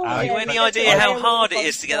 Oh, Have Have you yeah, any that's idea it. how Yeah, hard it fun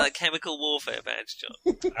is to get stuff. that chemical warfare badge, John?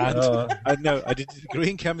 And I did a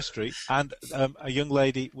degree in chemistry, and a young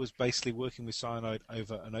lady was basically working with cyanide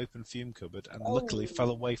over an open fume cupboard, and luckily Oh. fell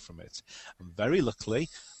away from it. And very luckily,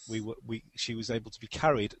 she was able to be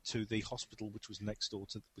carried to the hospital, which was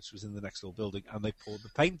which was in the next door building, and they poured the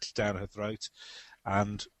paint down her throat.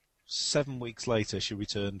 And 7 weeks later, she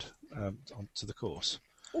returned to the course.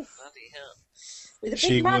 Bloody hell. With a She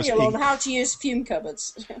big was manual on in- how to use fume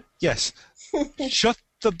cupboards. Yes, shut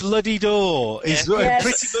the bloody door is Yes.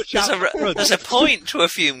 pretty much out front. There's a point to a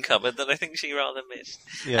fume cupboard that I think she rather missed.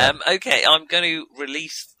 Yeah. Okay, I'm going to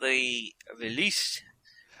release. Release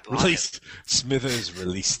Smithers,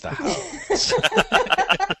 release the house.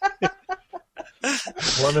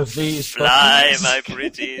 One of these. Fly, buttons. my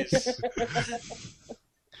pretties.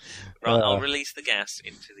 Right, I'll release the gas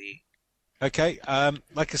into the Okay,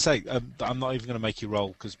 like I say, I'm not even going to make you roll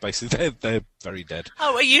because basically they're very dead.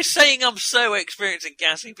 Oh, are you saying I'm so experienced in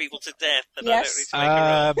gassing people to death that Yes.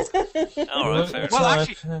 I don't need to make a roll? All right, fair Well, enough.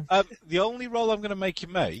 actually, the only roll I'm going to make you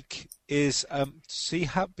make is see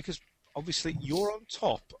how, because obviously you're on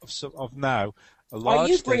top of now a large. Are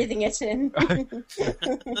you thing. breathing it in?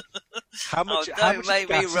 How much? Oh, how don't much make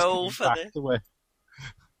me gas is roll being for backed this. away?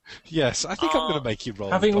 Yes, I think I'm going to make you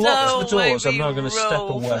roll. Having Doctor. locked No, the doors, I'm maybe now going to step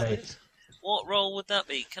roll for away. this. What role would that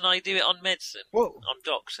be? Can I do it on medicine? Well, On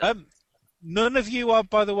doctor? none of you are,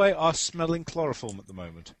 by the way, are smelling chloroform at the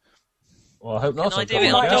moment. Well, I hope not. Can I I've do got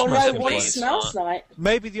it my on I gas don't mask know in what it place. smells like.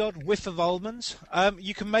 Maybe the odd whiff of almonds.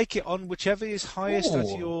 You can make it on whichever is highest at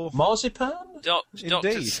Ooh, your. marzipan? Doctor's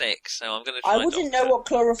Indeed. 6, so I'm going to try I wouldn't doctor. know what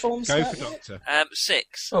chloroform Go smells for like. doctor.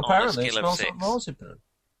 6 Well, on a apparently it scale of smells 6. like marzipan.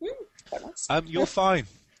 Quite nice. You're fine.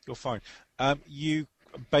 You're fine. You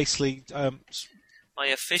basically I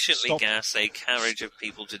efficiently Stop. gas a carriage of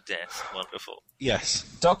people to death. Wonderful. yes.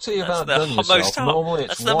 Doctor, you've That's outdone yourself. Normally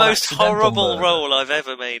that's it's the one most accidental horrible murder. role I've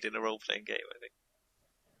ever made in a role-playing game, I think.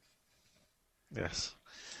 Yes.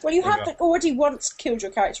 Well, you There you have already once killed your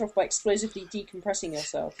character off by explosively decompressing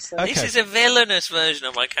yourself. So. Okay. This is a villainous version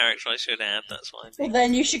of my character I should add, that's why. Well,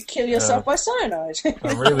 then you should kill yourself by cyanide.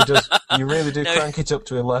 You really do No. crank it up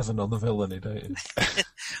to 11 on the villainy, don't you?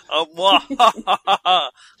 I'll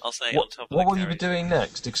say on top of What the will you be carriage. doing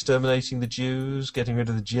next? Exterminating the Jews? Getting rid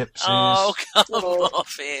of the gypsies? Oh, come Oh.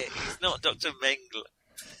 off it. He's not Dr. Mengele.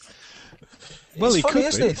 Well, It's he funny, could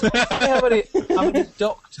isn't be. it? how many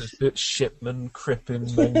doctors? Shipman, Crippen,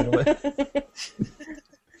 Mengele.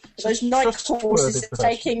 Those night Trustworthy courses profession.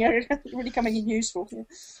 taking are really coming in useful.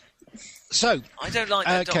 So, I don't like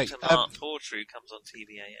that Okay, Dr. Mark Portrew comes on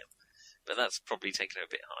TVAM. But that's probably taken it a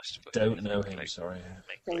bit harsh to put. Don't know him, sorry.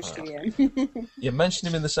 Thanks, Make- GM. You mentioned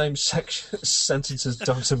him in the same sentence as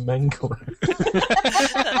Dr. Mengele.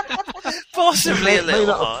 Possibly a May little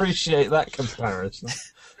not harsh. appreciate that comparison.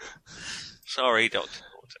 Sorry, Dr.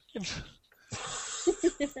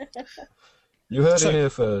 You heard So- it here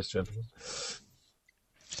first, gentlemen.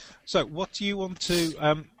 so what do you want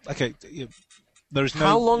to? Okay, there is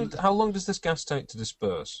no. How long does this gas take to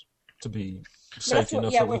disperse? To be safe Well,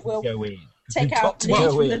 enough yeah, that we we'll can go in? Take We've out got to lead go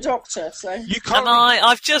from the in. doctor, so... You can't.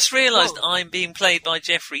 I've just realised I'm being played by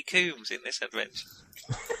Jeffrey Coombs in this adventure.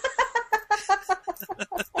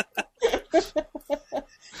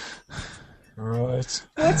 Right.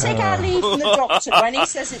 We'll take our lead from the doctor when he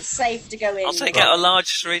says it's safe to go in. I'll take out a large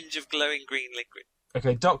syringe of glowing green liquid.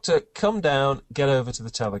 Okay, Doctor, come down, get over to the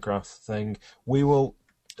telegraph thing. We will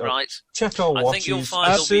Right. check our I watches. think you'll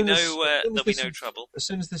find As there'll be soon as no this is- trouble. As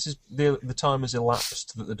soon as this is the time has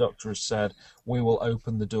elapsed that the Doctor has said, we will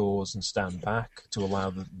open the doors and stand back to allow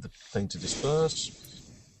the thing to disperse.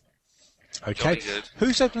 Okay. Jolly good.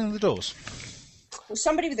 Who's opening the doors? Well,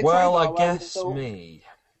 somebody with a Well, crowbar I will guess open the door. me.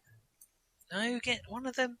 No, get one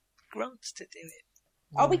of them grunts to do it.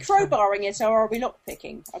 Are we crowbarring it or are we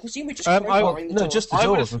lockpicking? I presume we're just I- crowbarring the No, door. just the I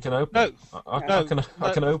doors would've- we can open. No,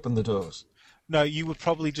 I can open the doors. No, you would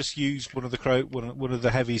probably just use one of the one of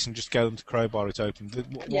the heavies and just get them to crowbar it open.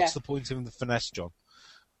 What's Yeah. the point of the finesse, John?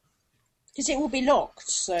 Because it will be locked,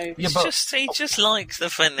 so... Yeah, He just likes the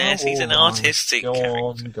finesse. He's an Go on, artistic Go character.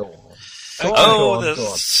 on, go on. Spoil the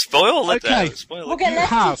Okay. dough. Spoil We'll the get You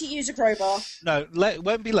Lefty have- to use a crowbar. No, it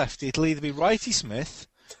won't be Lefty. It'll either be Righty Smith,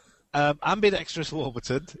 ambidextrous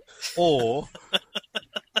Warburton, or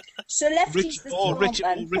So Lefty's the smart Richard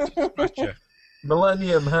then. Scratcher.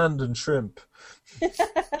 Millennium Hand and Shrimp.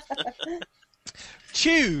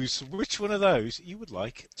 Choose which one of those you would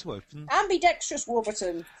like to open. Ambidextrous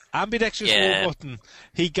Warburton. Ambidextrous Yeah. Warburton.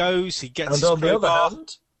 He gets And his on the other crowbar,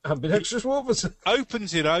 hand, ambidextrous Wolverton.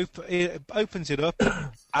 opens it up, your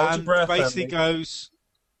and breath, basically Andy. goes.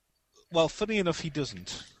 Well, funny enough, he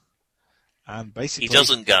doesn't. And basically, He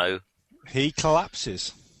doesn't go. He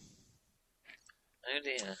collapses. Oh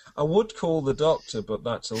dear. I would call the Doctor, but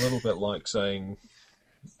that's a little bit like saying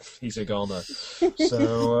he's a goner.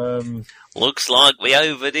 So, Looks like we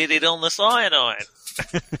overdid it on the cyanide.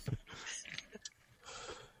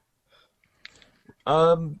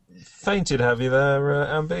 fainted have you there,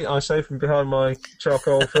 Ambi? I say from behind my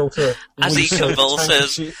charcoal filter. As he loose convulses,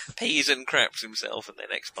 handkerchief, pees and craps himself, and then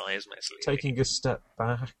expires messily. taking a step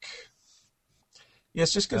back.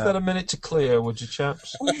 Yes, just give that a minute to clear, would you,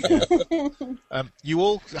 chaps? You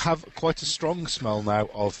all have quite a strong smell now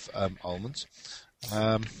of almonds.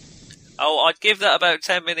 Oh, I'd give that about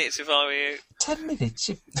 10 minutes if I were you. 10 minutes?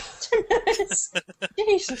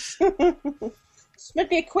 Jesus. This might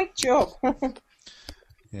be a quick job.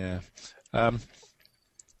 Yeah.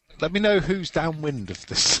 Let me know who's downwind of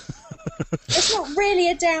this. There's not really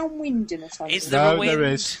a downwind in a tunnel. Is there a wind? there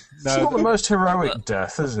is. It's not the most heroic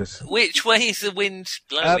death, is it? Which way is the wind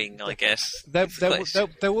blowing, I guess? There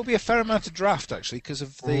will be a fair amount of draft, actually, because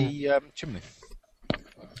of the chimney.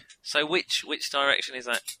 So which direction is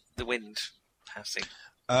that the wind passing?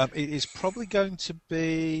 It is probably going to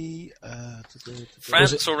be...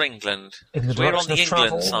 France or England? In the We're on direction the of travel?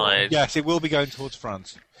 England side. Yes, it will be going towards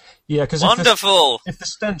France. Yeah, because Wonderful! if the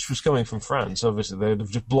stench was coming from France, obviously they'd have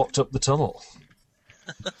just blocked up the tunnel.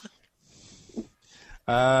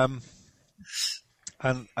 And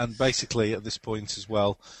basically at this point as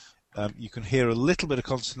well, you can hear a little bit of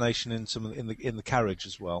consternation in the carriage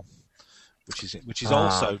as well, which is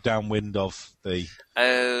also downwind of the.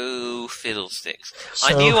 Oh, fiddlesticks! So-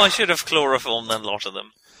 I knew I should have chloroformed a lot of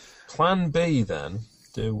them. Plan B, then,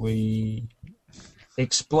 do we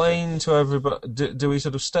explain to everybody? Do we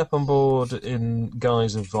sort of step on board in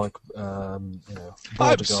guise of like, I'm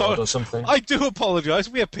border sorry. guard or something? I do apologise.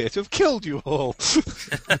 We appear to have killed you all.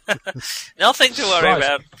 Nothing to worry Right.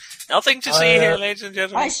 about. Nothing to see here, ladies and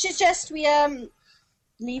gentlemen. I suggest we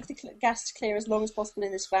leave the gas to clear as long as possible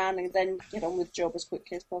in this van and then get on with the job as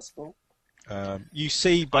quickly as possible. You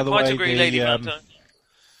see, by I the quite way, agree, Lady Manta.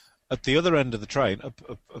 at the other end of the train,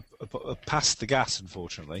 past the gas,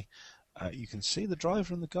 unfortunately, you can see the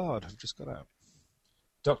driver and the guard have just got out.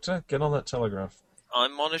 Doctor, get on that telegraph.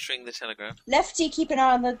 I'm monitoring the telegraph. Lefty, keep an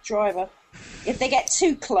eye on the driver. If they get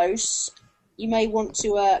too close, you may want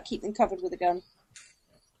to keep them covered with a gun.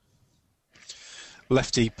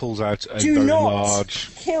 Lefty pulls out a Do very not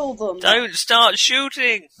large. kill them. Don't start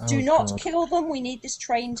shooting! Do Oh, not God. kill them. We need this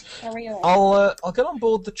train to carry on. I'll get on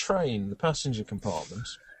board the train, the passenger compartment,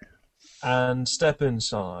 and step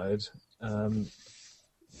inside.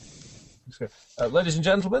 Ladies and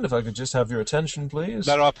gentlemen, if I could just have your attention, please.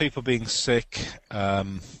 There are people being sick. There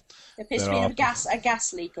appears to be there a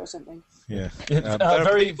gas leak or something. Yeah, Very, there are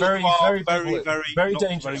very, people very, who are very, very not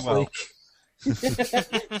dangerous very well. leak.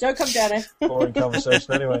 Don't come down here. Boring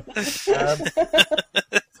conversation, anyway.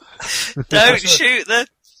 Don't shoot the...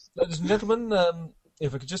 Ladies and gentlemen,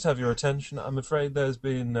 if I could just have your attention, I'm afraid there's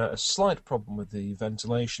been a slight problem with the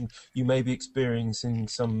ventilation. You may be experiencing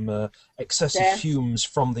some excessive Death. fumes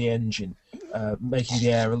from the engine, making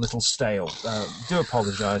the air a little stale. Do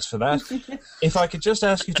apologise for that. If I could just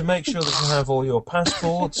ask you to make sure that you have all your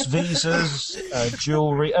passports, visas,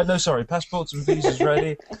 jewellery... passports and visas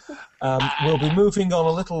ready. We'll be moving on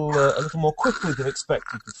a little more quickly than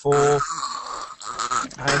expected before.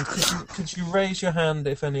 And could you raise your hand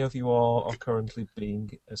if any of you are currently being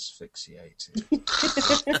asphyxiated?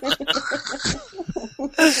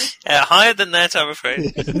 higher than that, I'm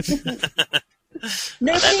afraid.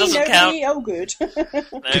 Nobody, doesn't count. oh good.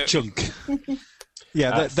 No. Chunk.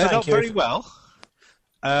 Yeah, they're thank not you. very well.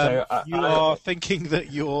 So, You are thinking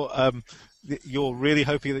that you're really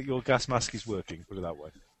hoping that your gas mask is working. Put it that way.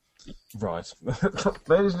 Right.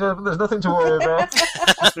 Ladies and gentlemen, there's nothing to worry about.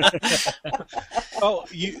 Oh,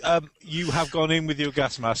 you have gone in with your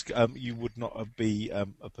gas mask. You would not be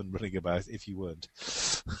up and running about if you weren't.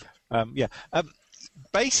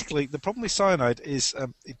 Basically, the problem with cyanide is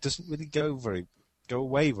it doesn't really go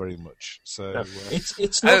away very much. So No,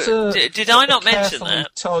 it's not did I not a mention carefully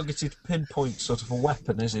that? targeted pinpoint sort of a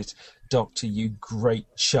weapon, is it, Doctor, you great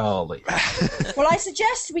Charlie? Well, I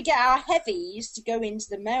suggest we get our heavies to go into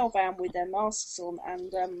the mail van with their masks on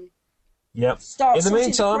and Yep. start In the sorting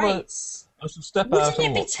meantime, crates. I shall step out Wouldn't and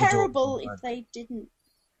it be watch the door. terrible if they didn't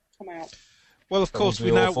come out? well, of course,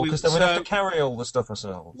 we now because then we'd have to carry all the stuff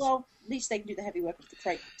ourselves. Well, at least they can do the heavy work of the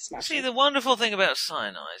crate smashing. See, the wonderful thing about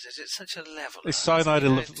cyanide is it's such a level. is cyanide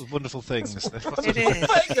a wonderful thing? It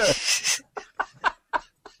is.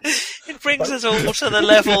 It brings us all to the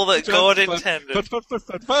level that God intended.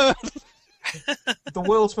 The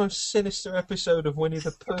world's most sinister episode of Winnie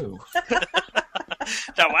the Pooh.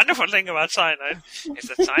 The wonderful thing about cyanide is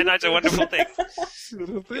that cyanide's a wonderful thing.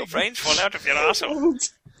 Your brains fall out of your arsehole.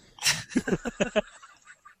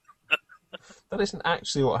 That isn't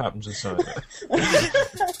actually what happens with cyanide.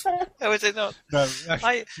 Oh, is it not? No,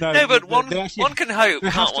 But one actually- can hope, they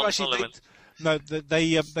have can't to one, actually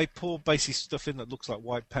Solomon? they pour basically stuff in that looks like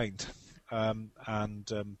white paint,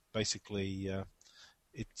 basically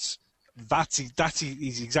it's that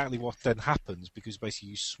is exactly what then happens, because basically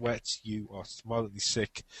you sweat, you are violently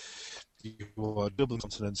sick, you are double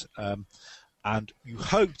incontinent, and you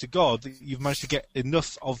hope to God that you've managed to get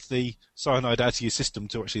enough of the cyanide out of your system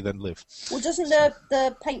to actually then live. Well, doesn't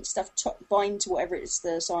the paint stuff bind to whatever it's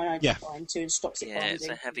the cyanide bind to and stops it Yeah, binding? it's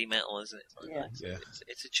a heavy metal, isn't it? Yeah.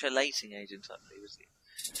 It's a chelating agent, I believe, is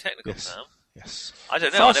the technical Yes. term. Yes. I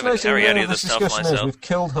don't know, I never Fascinating carry any of the this stuff discussion is myself. we've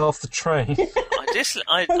killed half the train. I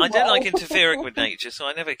I don't like interfering with nature, so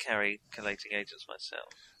I never carry collating agents myself.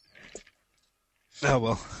 Oh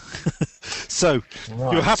well. So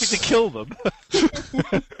Right. you're happy to kill them?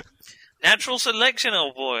 Natural selection,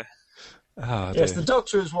 old boy. Oh, Yes, the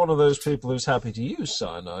Doctor is one of those people who's happy to use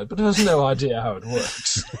cyanide, but has no idea how it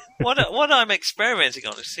works. What I'm experimenting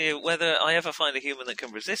on is see whether I ever find a human that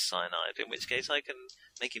can resist cyanide, in which case I can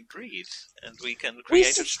make him breed, and we can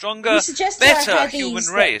create a stronger, better human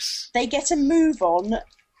race. They get a move on,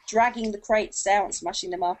 dragging the crates out,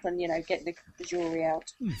 smashing them up, and getting the jewellery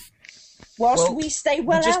out. Whilst we stay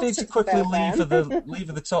well out. We just need to of quickly the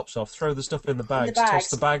lever the tops off, throw the stuff in the bags, bags. toss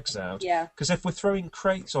the bags out. Yeah. Because if we're throwing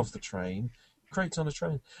crates off the train, crates on a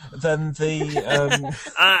train, then the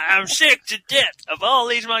I'm sick to death of all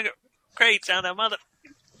these crates on a mother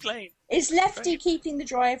plane. Is Lefty keeping the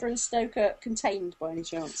driver and Stoker contained by any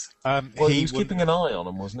chance? he was keeping an eye on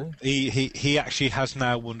them, wasn't he? He actually has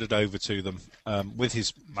now wandered over to them with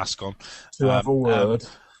his mask on. To have a word.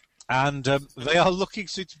 And they are looking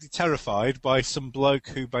suitably terrified by some bloke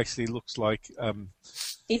who basically looks like...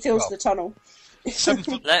 He fills the tunnel. 7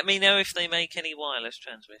 foot... Let me know if they make any wireless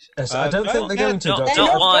transmissions. Yes, I don't think they're going to. Not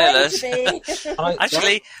Doctor. wireless. Going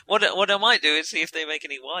Actually, what I might do is see if they make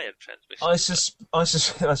any wired transmissions.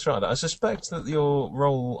 That's right. I suspect that your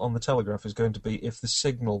role on the Telegraph is going to be if the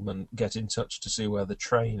signalmen get in touch to see where the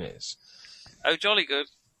train is. Oh, jolly good.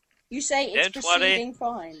 You say it's Don't proceeding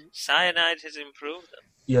worry. fine. Cyanide has improved them.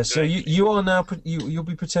 Yeah, so you are now you'll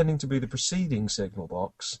be pretending to be the preceding signal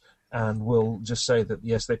box, and we'll just say that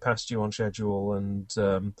yes, they passed you on schedule and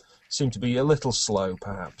seem to be a little slow,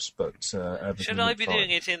 perhaps, but everything. Should I be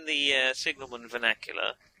doing it in the signalman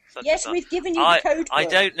vernacular? Yes, we've given you the code book. I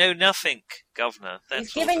don't know nothing, Governor.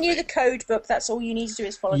 We've given you the code book. That's all you need to do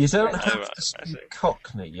is follow. You the don't code. have to speak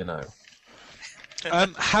Cockney, you know.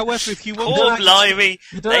 However, if you want Oh, blimey!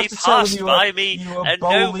 You don't They have to tell them passed you by were, me, you were and no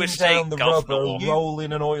bowling mistake, down the rubber, Governor.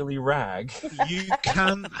 rolling an oily rag. You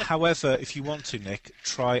can, however, if you want to, Nick,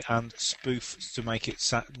 try and spoof to make it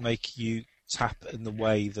make you tap in the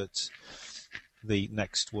way that the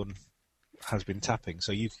next one has been tapping.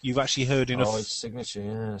 So you've actually heard enough. Oh, its signature,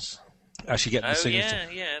 yes. Actually, getting the signature.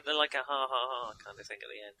 Yeah. They're like a ha kind of thing at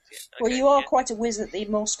the end. Yeah. Well, Okay, you are quite a whiz at the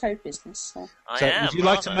Morse code business. So. So I am. would you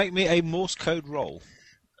like to aren't I? make me a Morse code roll?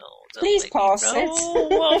 Oh, don't Please make me pass roll.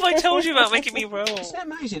 it. What have I told you about making me roll? Isn't that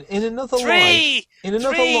amazing? In another Three!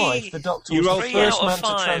 life, the Doctor You was roll the 3 first out man of to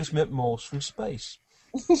 5. transmit Morse from space.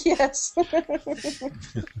 Yes.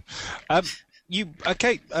 You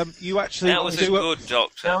actually That was a do good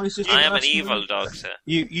doctor. Now he's just I am an asking evil me- doctor.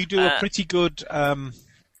 you do a pretty good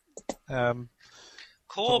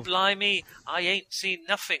Core blimey, I ain't seen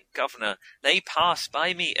nothing, Governor. They passed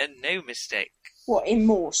by me and no mistake. What, in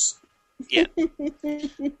Morse? Yeah.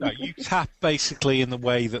 no, you tap basically in the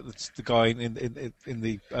way that the guy in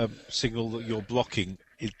the signal that you're blocking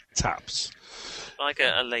it taps. Like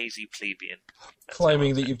a lazy plebeian. That's Claiming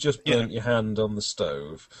what that I'm you've just burnt your hand on the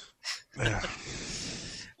stove. saying.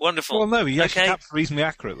 Wonderful. Well, no, he actually Okay. taps reasonably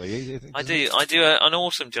accurately. I do an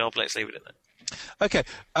awesome job, let's leave it at that. Okay.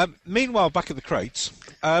 Meanwhile, back at the crates,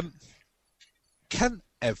 can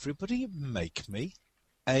everybody make me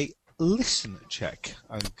a listen check?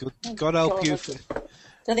 And God help you.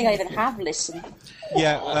 Don't think I even have listen.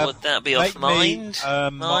 Yeah. Would that be off make me,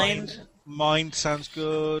 mind? Mind sounds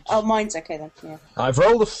good. Oh, mine's okay then. Yeah. I've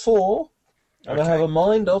rolled a 4, and I have a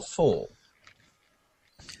mind of 4.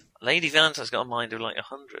 Lady Vanta's got a mind of like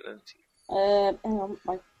 100, hasn't she? Hang on,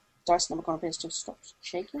 my dice number can't appear to stop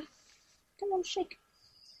shaking. Come on, shake.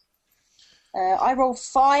 I rolled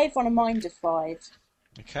 5 on a mind of 5.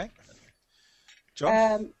 Okay.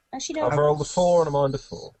 John? Actually, no. I've rolled a 4 and a mind of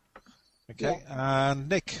 4. Okay. And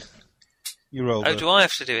Nick? You rolled Oh, do I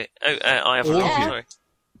have to do it? Oh, I have All rolled. of you. Sorry.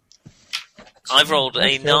 I've rolled an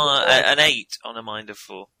 8 on a mind of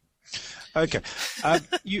 4. Okay.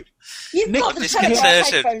 You've Nick, got the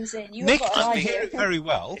headphones in. You've Nick got an can idea. hear it very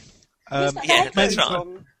well. He's got yeah, headphones that's right.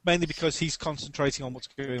 on. Mainly because he's concentrating on what's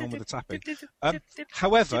going on with the tapping.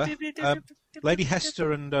 However, Lady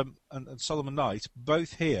Hester and Solomon Knight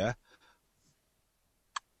both hear.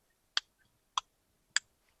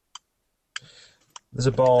 There's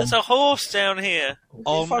a bomb. There's a horse down here.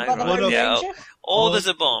 On Before I got the one Lone of, Yeah. Ranger? Or there's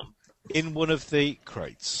a bomb. in one of the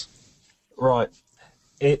crates. Right.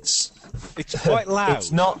 It's quite loud.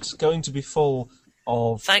 It's not going to be full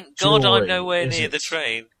of Thank God I'm jewellery, nowhere is near it? the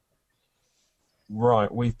train.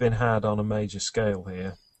 Right, we've been had on a major scale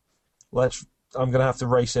here. I'm going to have to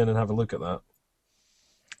race in and have a look at that.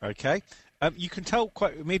 Okay. You can tell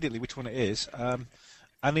quite immediately which one it is.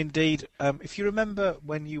 And indeed, if you remember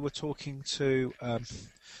when you were talking to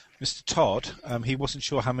Mr. Todd, he wasn't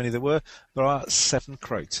sure how many there were. There are 7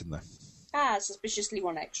 crates in there. Ah, suspiciously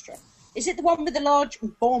one extra. Is it the one with the large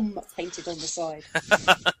bomb painted on the side?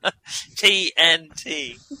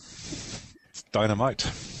 TNT. It's dynamite.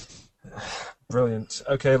 Brilliant.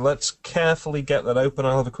 Okay, let's carefully get that open.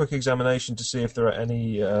 I'll have a quick examination to see if there are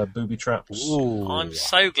any booby traps. Ooh. I'm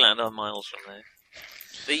so glad I'm miles from there.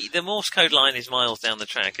 The Morse code line is miles down the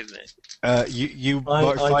track, isn't it? You I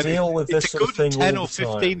might find deal with this it's a sort of good thing 10 all or the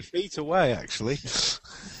time. 15 feet away, actually.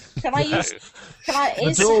 Can I use... Can I...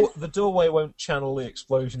 The doorway won't channel the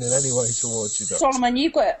explosion in any way towards you, Doctor. Solomon,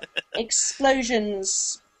 you've got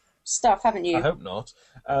explosions stuff, haven't you? I hope not.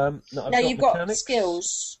 No, You've got mechanics.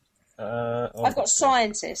 skills. Oh, I've got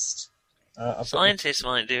scientist. I've got Scientists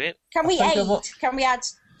might do it. Can we think aid? I've got- Can we add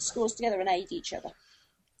scores together and aid each other?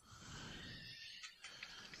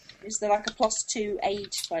 Is there like a +2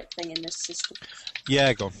 aid type thing in this system?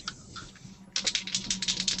 Yeah, go on.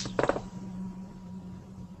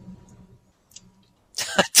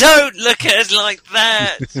 Don't look at us like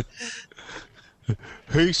that!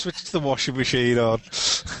 Who switched the washing machine on?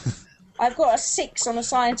 I've got a 6 on a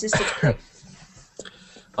scientist.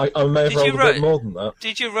 I may have Did rolled you a ro- bit more than that.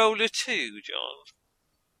 Did you roll a 2, John?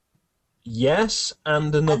 Yes, and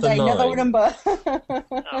and another 9. another number.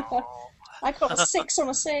 Oh. I got a 6 on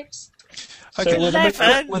a 6. So Okay. with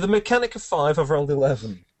 11. with a mechanic of 5, I've rolled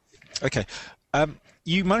 11. Okay.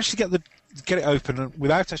 You managed to get it open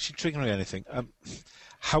without actually triggering anything.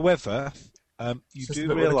 However, you It's just do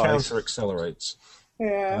that when the realise... counter accelerates.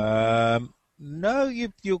 Yeah. No,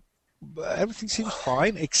 you everything seems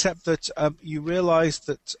fine, except that you realise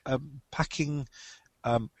that packing...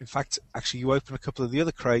 in fact, actually, you open a couple of the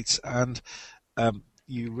other crates and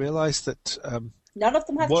you realise that... None of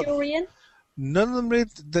them have what- jewelry in? none of them really...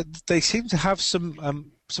 They seem to have some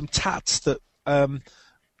tats that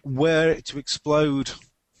were it to explode,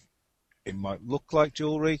 it might look like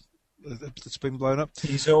jewellery that's been blown up.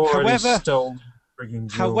 He's already However- stolen frigging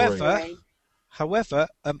jewelry. However,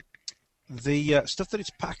 the stuff that it's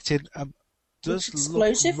packed in does Looks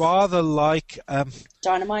explosive? look rather like...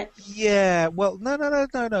 Dynamite? yeah, well,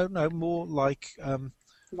 no, more like...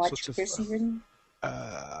 Nitroglycerin? Ridden?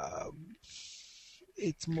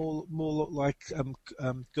 it's more look like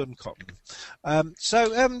gun cotton.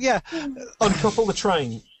 Yeah. Uncouple the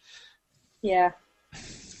train. Yeah.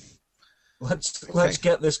 Let's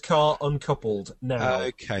get this car uncoupled now.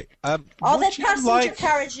 Okay. Are there would you passenger like...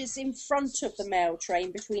 carriages in front of the mail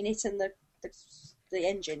train between it and the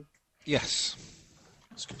engine? Yes.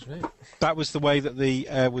 Excuse me. That was the way that the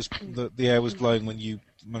air was blowing when you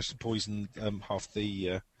managed to poison half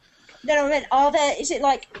the. No, I meant, is it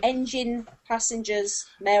like engine passengers,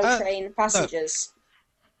 mail train passengers?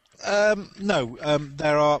 No.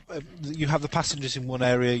 There are. You have the passengers in one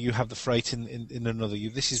area. You have the freight in another.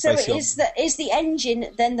 This is So basically. is the engine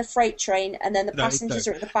then the freight train and then the passengers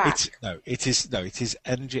are at the back? It is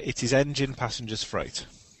engine. It is engine, passengers, freight.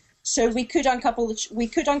 So we could uncouple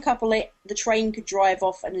it. The train could drive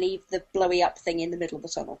off and leave the blowy up thing in the middle of the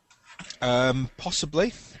tunnel.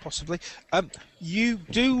 Possibly. You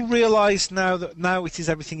do realise now that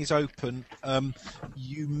everything is open.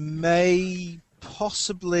 You may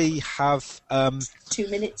possibly have 2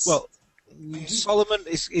 minutes. Well, Solomon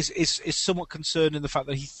is somewhat concerned in the fact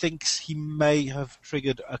that he thinks he may have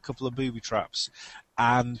triggered a couple of booby traps,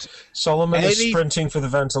 and Solomon is sprinting for the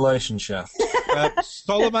ventilation shaft.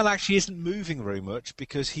 Solomon actually isn't moving very much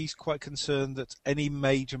because he's quite concerned that any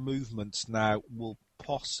major movements now will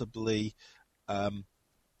possibly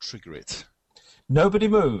trigger it. Nobody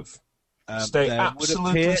move. Stay There would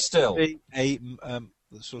absolutely appear still. to be a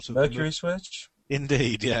sort of Mercury switch?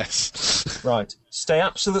 Indeed, yes. Right. Stay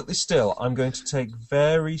absolutely still. I'm going to take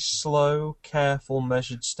very slow, careful,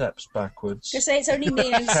 measured steps backwards. Just say it's only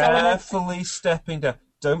me and Solomon. Carefully stepping down.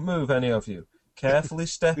 Don't move, any of you. Carefully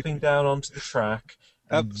stepping down onto the track.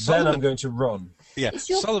 And then Solomon. I'm going to run. Yeah,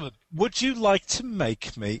 Solomon, would you like to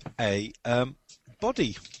make me a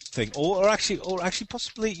body thing, or actually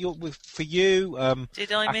possibly for you?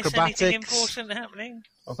 Did I miss acrobatics. anything important happening?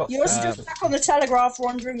 I've got You're still stuck on the telegraph,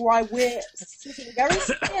 wondering why we're sitting very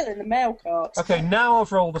still in the mail cart. Okay, now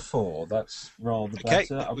I've rolled a 4. That's rather Okay,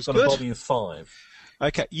 better. that I've was got good. a body of 5.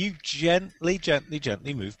 Okay, you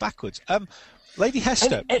gently move backwards. Lady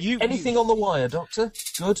Hester, Anything on the wire, Doctor?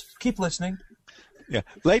 Good. Keep listening. Yeah,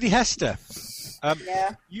 Lady Hester.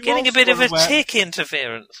 Yeah. You Getting a also bit of were a aware- tick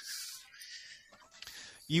interference.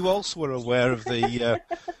 You also were aware of the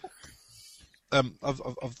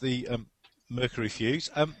of the mercury fuse.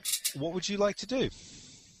 What would you like to do?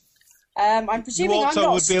 I'm presuming I'm also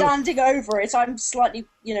not would be able- standing over it. I'm slightly,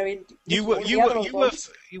 in. You looking were at the other ones.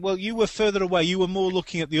 you were further away. You were more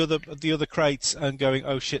looking at the other crates and going,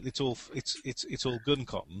 "Oh shit, it's all gun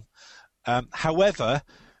cotton." However,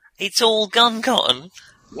 It's all gun cotton.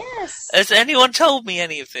 Yes. Has anyone told me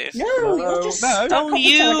any of this? No, you're just No. stuck Oh, on the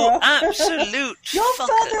you telegraph. absolute You're fuckers.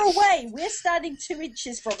 further away. We're standing 2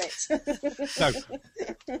 inches from it.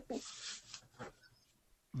 no,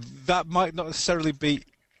 that might not necessarily be.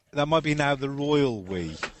 That might be now the royal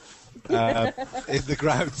we. In the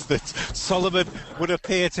grounds that Solomon would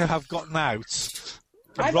appear to have gotten out.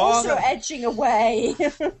 I'm also edging away.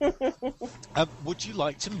 Would you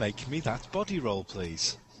like to make me that body roll,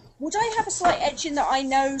 please? Would I have a slight edge in that I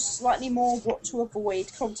know slightly more what to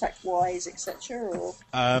avoid contact-wise, etc.? Or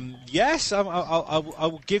Yes, I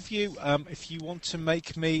will give you. If you want to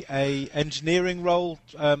make me a engineering roll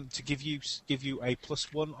to give you a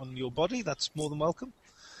 +1 on your body, that's more than welcome.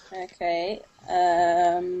 okay.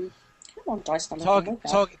 Come on, dice number.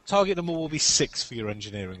 Target number will be 6 for your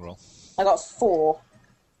engineering roll. I got 4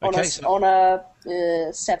 on Okay, on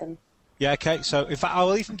a 7. Yeah, okay. So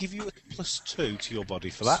I'll even give you a +2 to your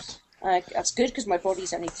body for that. That's good because my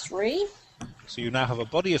body's only 3. So you now have a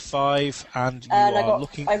body of 5, and you And are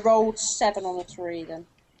looking. I rolled 7 on a 3 then.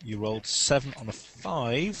 You rolled 7 on a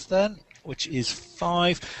 5 then, which is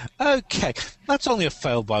 5. Okay, that's only a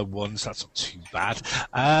fail by 1, so that's not too bad.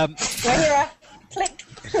 Right here, click.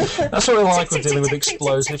 That's what I like Tick, when tick, dealing with tick, tick,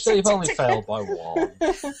 explosives. tick, You've tick, only tick. failed by 1.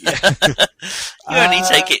 You only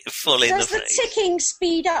take it full in the Does the face. ticking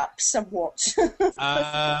speed up somewhat?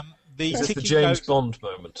 The It's the ticking James goes, Bond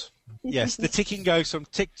moment. yes, the ticking goes from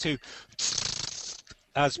tick to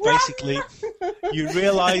as basically you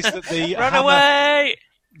realise that the Run hammer, away!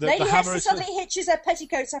 Lady the hammer Hester is suddenly hitches her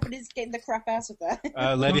petticoats up and is getting the crap out of there.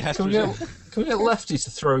 Lady Can Hester. we, can we get Lefty to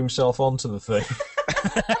throw himself onto the thing?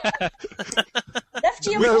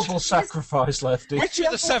 Lefty, Noble sacrifice, Lefty. Which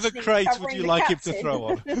of the 7 crates would you like him to throw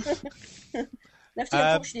on? Lefty,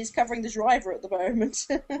 unfortunately, is covering the driver at the moment.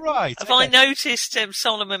 Right. Have I noticed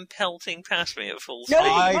Solomon pelting past me at full No, speed?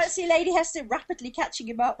 you might see Lady Hester rapidly catching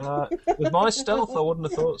him up. With my stealth, I wouldn't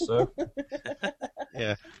have thought so.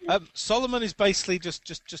 Yeah. Solomon is basically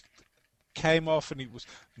just came off and he was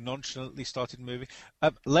nonchalantly started moving.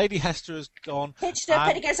 Lady Hester has gone. Hitched her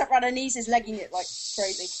petticoats up around her knees, is legging it like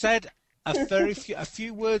crazy. Said a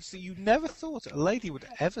few words that you never thought a lady would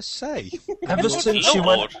ever say. Ever since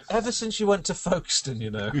Lord. you went to Folkestone,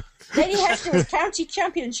 you know. Lady Hester is county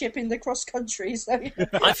championship in the cross country, so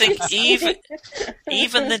I think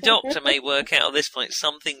even the doctor may work out at this point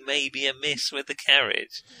something may be amiss with the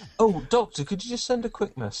carriage. Oh, Doctor, could you just send a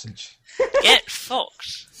quick message? Get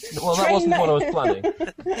Fox. Well, that wasn't what I was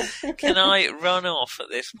planning. Can I run off at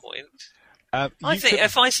this point? I think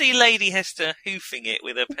if I see Lady Hester hoofing it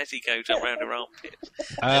with her petticoat around her armpit,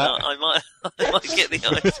 then I might get the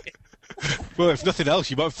idea. Well, if nothing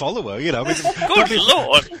else, you might follow her. You know, Good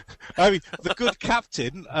Lord! I mean, the good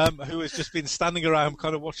captain, who has just been standing around,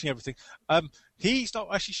 kind of watching everything. He's not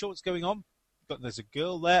actually sure what's going on, but there's a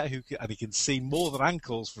girl there and he can see more than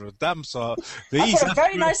ankles for a damn sight. I've got a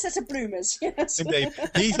very nice set of bloomers. Yes. Indeed,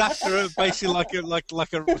 he's after her basically like a.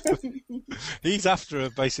 He's after her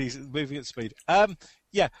basically moving at speed. I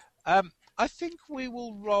think we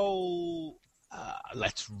will roll.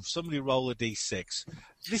 Let somebody roll a d6.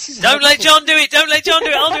 This is Don't let John do it! Don't let John do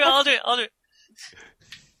it! I'll do it!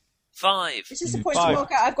 5. This is the point 5. to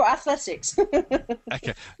work out. I've got athletics.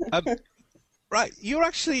 Okay. Right, you're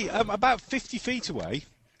actually about 50 feet away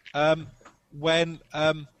when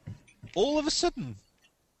all of a sudden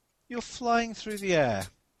you're flying through the air.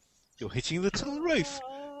 You're hitting the tunnel roof.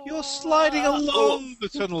 You're sliding along the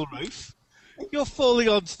tunnel roof. You're falling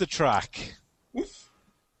onto the track.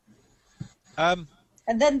 And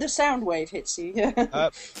then the sound wave hits you.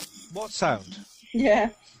 What sound? Yeah.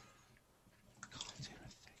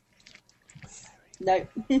 No.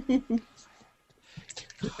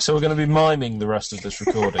 So we're going to be miming the rest of this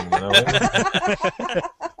recording, then, are we?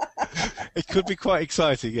 It could be quite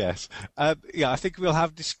exciting, yes. I think we'll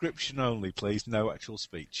have description only, please. No actual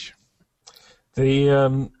speech.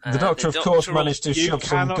 The doctor, of course, doctor will- managed to you shove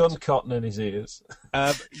some cannot- gun cotton in his ears.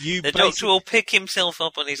 The doctor will pick himself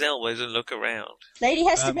up on his elbows and look around. Lady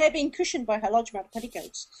Hester may have been cushioned by her large amount of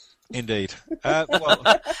petticoats. Indeed. They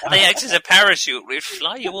act as a parachute, which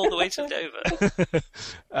fly you all the way to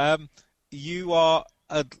Dover. You are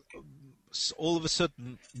all of a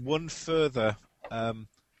sudden one further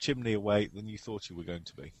chimney away than you thought you were going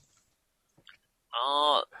to be.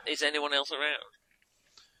 Is anyone else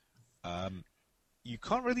around? You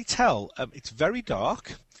can't really tell. It's very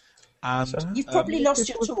dark, and You've probably lost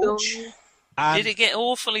your torch. And, Did it get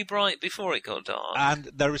awfully bright before it got dark? And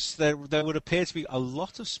there would appear to be a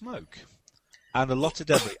lot of smoke and a lot of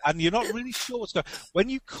debris, and you're not really sure what's going on. When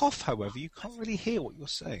you cough, however, you can't really hear what you're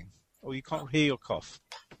saying, or you can't hear your cough.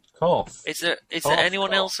 Cough. Is there Cough, anyone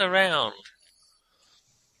cough. else around?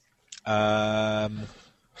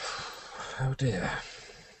 Oh dear.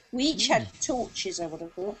 We each had torches, I would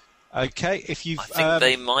have thought. Okay, if you've... I think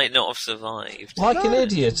they might not have survived. Like an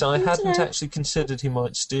idiot, I hadn't Internet. actually considered he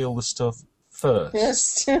might steal the stuff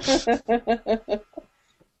first. Yes.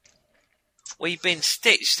 We've been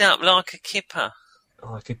stitched up like a kipper.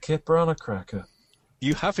 Like a kipper on a cracker.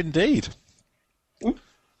 You have indeed.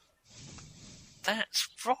 That's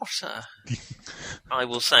rotter. I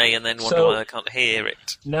will say, and then wonder So- why I can't hear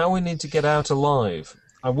it. Now we need to get out alive.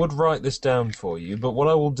 I would write this down for you, but what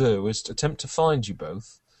I will do is to attempt to find you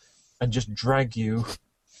both and just drag you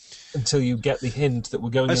until you get the hint that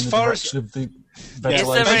we're going As in the far as- direction of the Is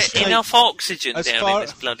ventilation. there Basically, enough oxygen as down far- in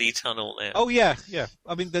this bloody tunnel now? Oh, yeah.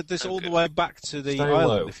 I mean, there's Oh, all good. the way back to the Stay island,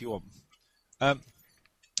 low. if you want.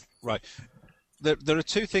 Right. There are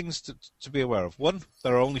two things to be aware of. One,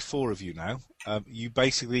 there are only 4 of you now. You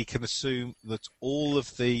basically can assume that all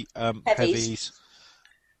of the heavies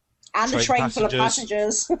And the Train train full of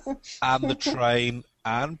passengers. and the train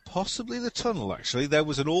and possibly the tunnel, actually, there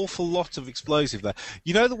was an awful lot of explosive there.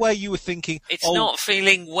 You know the way you were thinking... It's oh, not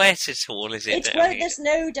feeling wet at all, is it? It's down here? there's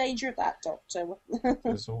no danger of that, Doctor.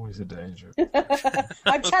 There's always a danger.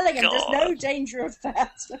 I'm telling him there's God. no danger of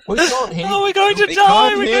that. We can't hear Oh, we're going to It die!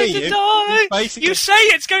 can't We're hear going to you. die! Basically- You say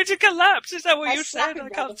it's going to collapse. Is that what I you slap said? him I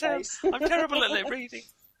round can't the tell. face. I'm terrible at lip reading.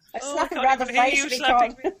 I Oh, slap I him can't round the even hear face you if he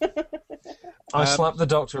slapping can't. I slapped the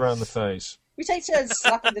doctor around the face. We take turns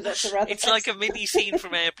slapping the Doctor round the It's face. like a mini scene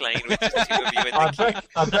from Airplane with just 2 of you in I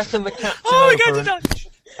the beckon the captain Oh, we're over going to and, die!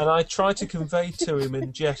 and I try to convey to him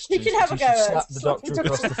in gestures You can have that a he go should at slap it. the doctor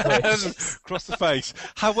across the face. across the face.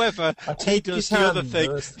 However, I he take does his the other hand thing.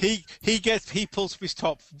 first. He pulls up his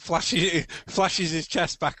top, flashes his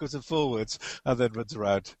chest backwards and forwards, and then runs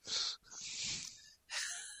around.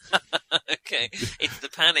 Okay, it's the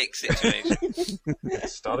panic situation.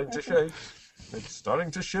 It's starting to shake. It's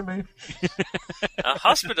starting to shimmy. A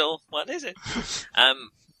hospital? What is it?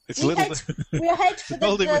 It's We little. head for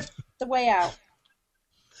Building with- the way out.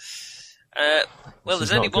 Well, This is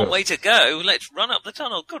there's only not one good. way to go. Let's run up the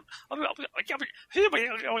tunnel. Good. I'll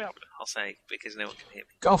say, because no one can hear me.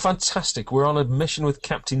 Oh, fantastic. We're on a mission with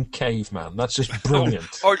Captain Caveman. That's just brilliant.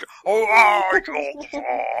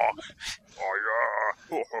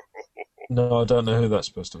 No, I don't know who that's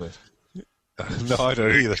supposed to be. No, I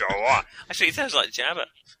don't either. Actually, it sounds like Jabba.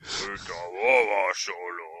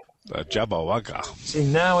 Jabba Wagga. See,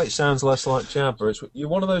 now it sounds less like Jabba. You're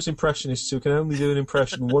one of those impressionists who can only do an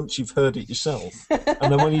impression once you've heard it yourself.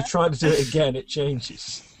 And then when you try to do it again, it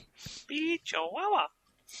changes. Chihuahua.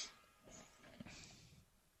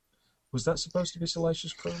 Was that supposed to be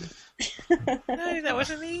Salacious Crumb? No, that was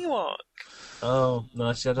an Ewok. Oh,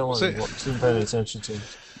 no, see, I don't Was want it? to pay attention to it.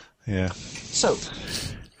 Yeah. So,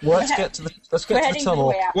 let's get to the We're heading for the tunnel.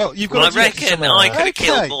 way out. Well, you've Well, I got to get reckon somehow. I could have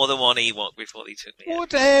killed Okay. more than one Ewok before they took me out.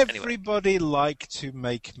 Would everybody like to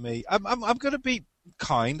make me? I'm going to be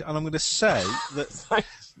kind, and I'm going to say that.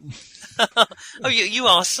 Oh, you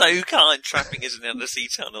are so kind, trapping us in the undersea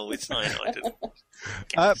tunnel with cyanide.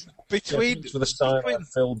 Between For the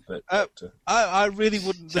cyanide-filled bit, Doctor. I really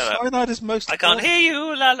wouldn't. The Shut up. cyanide is mostly. I can't hear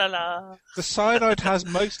you, la la la. The cyanide has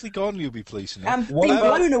mostly gone. You'll be pleased to know. And What being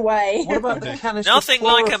about- blown away. What about the canister Nothing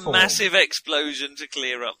like a chloroform? massive explosion to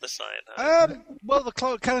clear up the cyanide. Well,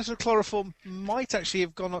 the canister of chloroform might actually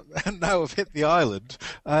have gone now have hit the island,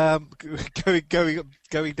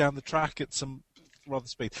 going down the track at some rather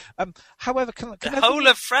speed. However, can The I whole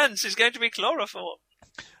of France is going to be chloroform.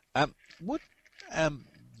 would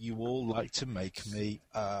you all like to make me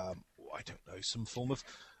I don't know, some form of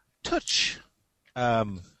touch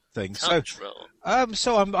thing? Touch roll.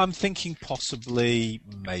 So I'm thinking possibly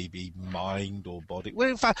maybe mind or body. Well,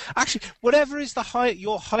 in fact, actually, whatever is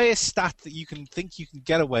your highest stat that you can think you can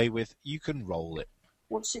get away with, you can roll it.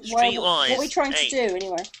 What are Streetwise, we trying to 8. do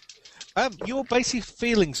anyway? You're basically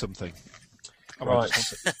feeling something. Right.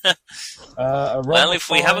 Well, if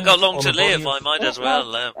we haven't got long to live, I I might as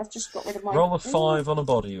well. I've just got rid of my... Roll a 5 on a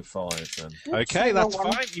body of 5, then. Okay, that's Roll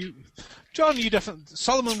one. fine. John, you definitely.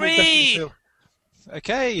 Solomon 3. will definitely feel.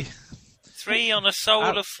 Okay. 3 on a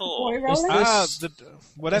soul of 4. Boy Is rolling? this-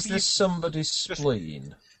 Whatever Is this somebody's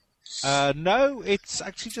spleen? No, it's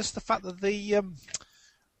actually just the fact that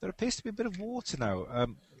there appears to be a bit of water now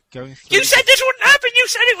going through. You said this wouldn't happen. You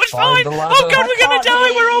said it was Find fine. the ladder. Oh God, we're going I to die.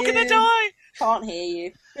 can't We're all hear going to you. die. Can't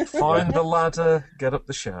hear you. Find the ladder, get up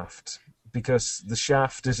the shaft. because the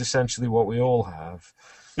shaft is essentially what we all have.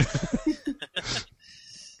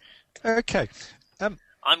 Okay.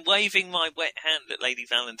 I'm waving my wet hand at Lady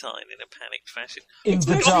Valentine in a panicked fashion. In It's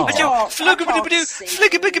the really dark. dark. I can't see.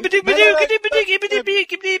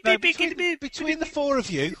 Between the four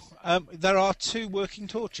of you, there are 2 working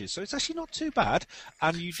torches, so it's actually not too bad.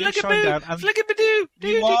 And you do shine down, and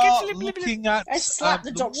you are looking at I slapped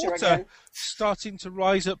the the doctor water again. starting to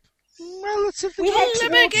rise up relatively We head quickly.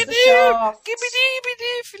 towards the shaft.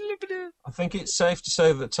 I think it's safe to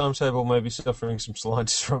say that the timetable may be suffering some slight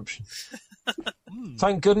disruption.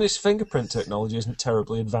 Thank goodness fingerprint technology isn't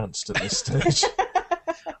terribly advanced at this stage.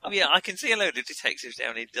 Oh yeah, I can see a load of detectives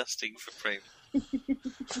down here dusting for proof.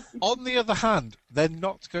 On the other hand, they're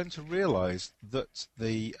not going to realise that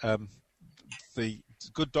the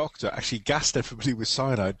good doctor actually gassed everybody with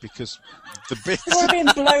cyanide because the bits. They're all being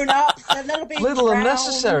blown up. They're being Little drowned.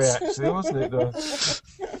 unnecessary, actually, wasn't it, though?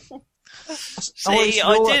 See, I wasted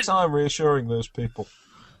I all did. that time reassuring those people.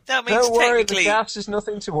 That means Don't worry, the technically, gas is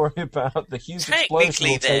nothing to worry about. The huge explosion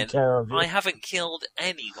will then, take care of you. I haven't killed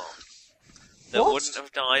anyone that What? wouldn't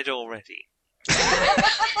have died already.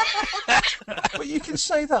 But you can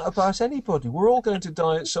say that about anybody. We're all going to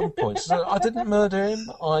die at some point. So I didn't murder him.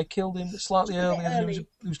 I killed him slightly earlier than he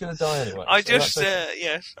was going to die anyway. I So just, that's okay.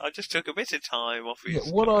 yes, I just took a bit of time off his.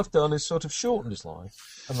 Yeah, what I've done is sort of shortened his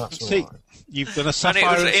life, and that's all See, right. you've done a And sapphire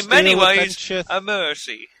it was, and in many steel ways, adventure, a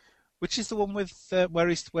mercy. which is the one with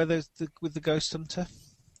where there's with the ghost hunter.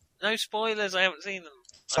 No spoilers, I haven't seen them.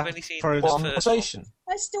 I've only seen Sapphire the and What, first one. Conversation?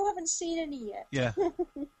 I still haven't seen any yet. Yeah.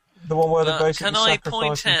 The one where they basically Can I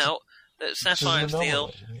point sacrifice out that Sapphire and to the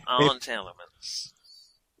Steel anomaly. aren't elements?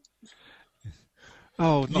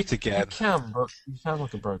 Oh, You not again. can, but you sound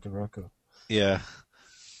like a broken record. Yeah.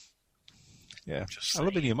 Yeah. Just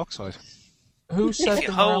Aluminium oxide. Who said your they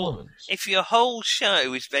were whole- elements? If your whole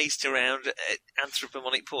show is based around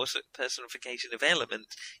anthropomorphic personification of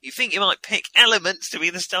elements, you think you might pick elements to be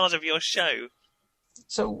the start of your show.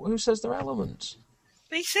 So who says they're elements?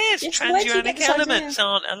 He says Yes, where do you get transuranic this elements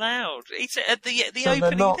aren't allowed. He said at the So they're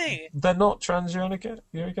opening not, thing. they're not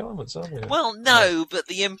transuranic elements, are they? Well, no, but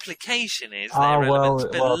the implication is Ah, they're well,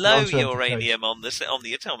 elements well, below onto uranium on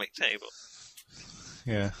the atomic table.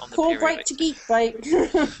 Yeah. On the Call periodic break to geek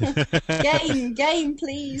break. game,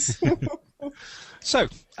 please. So,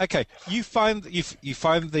 okay, you find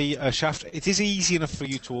the shaft. It is easy enough for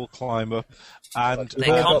you to all climb up, and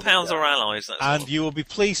They're Well, compounds or alloys, that's and all. you will be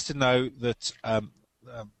pleased to know that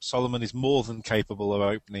Solomon is more than capable of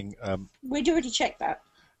opening. We'd already checked that.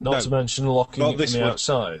 Not no, to mention locking not it this from the one.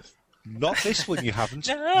 outside. Not this one, you haven't.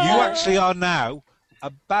 No. You actually are now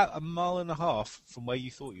about 1.5 miles from where you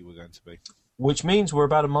thought you were going to be. Which means we're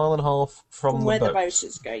about 1.5 miles from the Where the boat. boat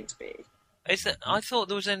is going to be. I thought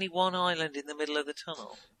there was only one island in the middle of the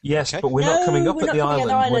tunnel. Yes, Okay. but we're No, not coming up we're at not the coming at island.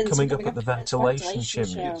 We're islands, coming we're up at coming the up at ventilation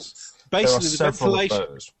ventilation chimneys. Basically, there are the several ventilation. of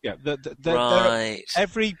those. Yeah, Right.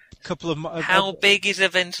 every couple of miles. How big is a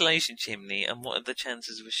ventilation chimney, and what are the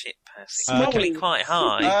chances of a ship passing? Okay. Probably quite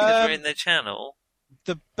high, because we're in the channel.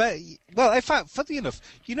 Well, in fact, funny enough,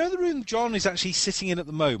 you know the room John is actually sitting in at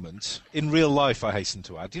the moment, in real life, I hasten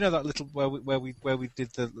to add. You know that little where we did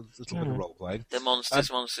the little bit of role playing. The monsters.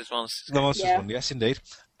 The monsters Yeah. one, yes, indeed.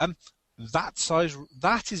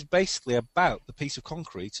 That is basically about the piece of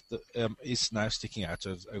concrete that is now sticking out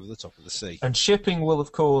over the top of the sea. And shipping will,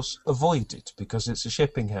 of course, avoid it because it's a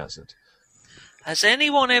shipping hazard. Has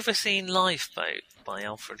anyone ever seen Lifeboat by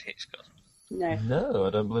Alfred Hitchcock? No. No, I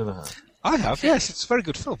don't believe I have. I have, yes, it's a very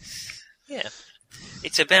good film. Yeah.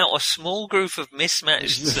 It's about a small group of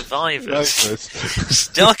mismatched survivors Survivors.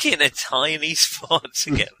 stuck in a tiny spot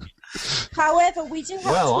together. However, we do have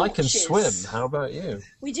Well, torches. I can swim. How about you?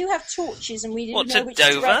 We do have torches, and we do What, know to which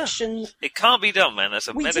Dover? direction. It can't be done, man. That's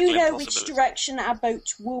a We medical do know which impossibility. direction our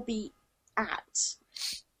boat will be at,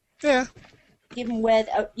 Yeah. given where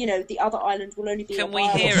the other island will only be. Can a we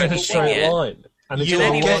mile hear or It's in a anything so away. straight yet? line. And it's You Can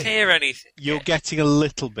all will anyone one. hear anything? You're getting a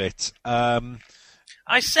little bit.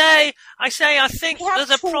 I say, I think We have there's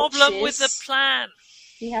a problem with the torches. plan.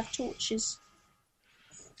 We have torches.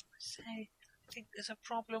 I think there's a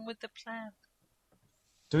problem with the plan.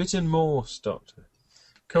 Do it in Morse, Doctor.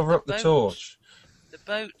 Cover up the Boat. torch. The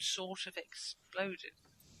boat sort of exploded.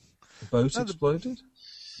 The boat No, the- exploded?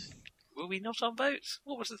 Were we not on boats?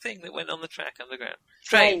 What was the thing that went on the track underground?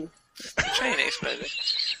 Train. The train exploded.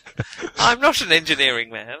 I'm not an engineering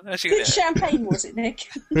man, as you know. Good champagne was it, Nick?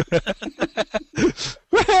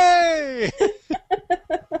 Hey!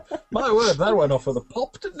 My word, that went off with a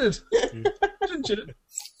pop, didn't it? Didn't you?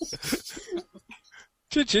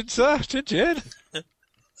 Chin-chin, sir, chin-chin.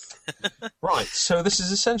 Right, Right, so this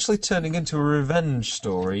is essentially turning into a revenge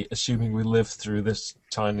story, assuming we live through this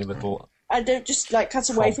tiny little... And don't just cut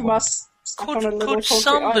away from us. Stuck on a little Could concrete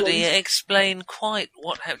somebody island. explain quite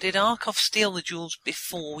what happened? Did Arkoff steal the jewels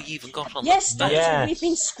before we even got on Yes, the Doctor, Yes. we've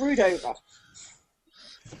been screwed over.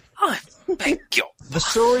 I beg your... The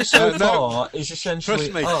story so No. far is essentially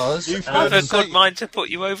Trust me, us... you've I've heard a good mind to put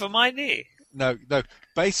you over my knee. No.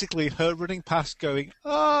 Basically, her running past going,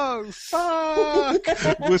 "Oh, fuck,"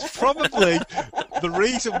 was probably the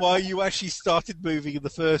reason why you actually started moving in the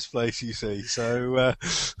first place, you see. So,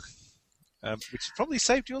 which probably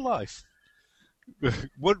saved your life.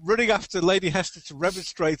 Running after Lady Hester to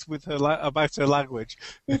remonstrate with her about her language,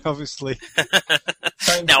 obviously.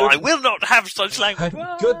 Now, I will not have such language.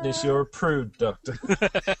 Thank goodness you're a prude, Doctor.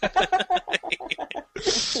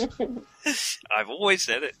 I've always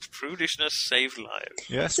said it. Prudishness saved lives.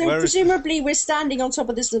 Yes, So presumably we're standing on top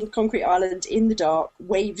of this little concrete island in the dark,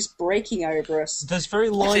 waves breaking over us. There's very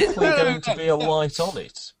likely going to be a light on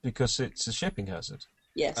it, because it's a shipping hazard.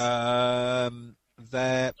 Yes.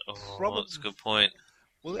 They're Oh, probably that's a good point.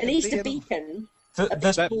 well, At least a it'd be beacon.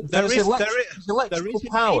 There's electrical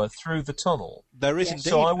power through the tunnel. There is Yes. indeed.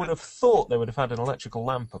 So I would have thought they would have had an electrical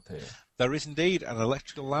lamp up here. There is indeed an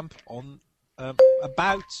electrical lamp on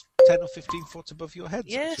about 10 or 15 foot above your head.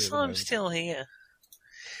 Yes, I'm still here.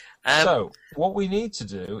 So, what we need to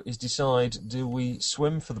do is decide, do we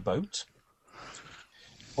swim for the boat?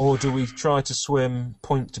 Or do we try to swim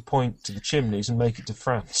point to point to the chimneys and make it to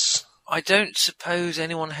France? I don't suppose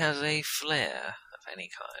anyone has a flare of any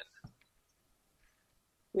kind.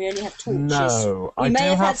 We only have torches. No, We I may do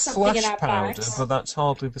have had have something in flash our powder, bags. but that's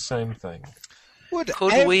hardly the same thing. Would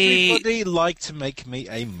Could we- everybody like to make me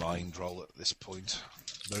a mind roll at this point?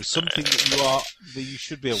 There's something that you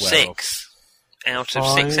should be aware of. 6 out of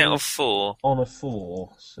 6 out of 4. On a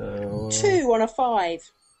 4, so... 2 on a 5.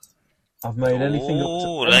 I've made anything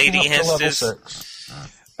Oh, up to, anything Lady up to level Hester's-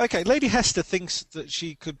 6. Okay, Lady Hester thinks that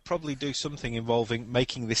she could probably do something involving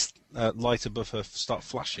making this light above her start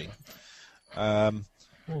flashing.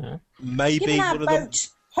 Maybe Given our one of boat,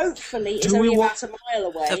 hopefully, is Do we only want- about a mile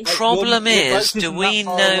away. The problem your boat is, do isn't we that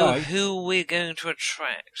far know away. who we're going to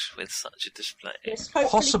attract with such a display? Yes, hopefully.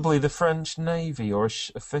 Possibly the French Navy or a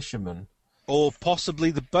fisherman. or possibly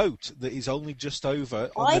the boat that is only just over.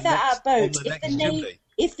 on Either the next, our boat. on the next chimney.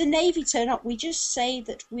 If the Navy turn up, we just say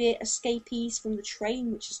that we're escapees from the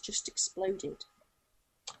train which has just exploded.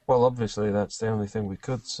 Well, obviously, that's the only thing we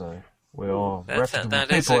could say. We are reputable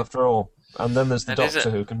that is people, a- after all. And then there's the that is Doctor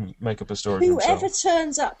a- who can make up a story for Whoever himself.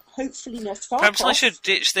 turns up, hopefully not far Perhaps I off. should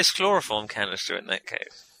ditch this chloroform canister in that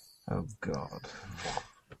case. Oh, God.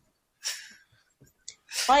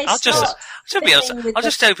 I'll just be honest. fiddling with I'll the-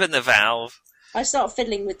 just open the valve. I start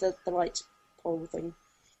fiddling with the light pole thing.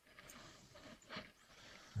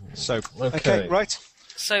 So, Okay. okay, right.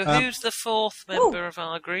 So who's the fourth member of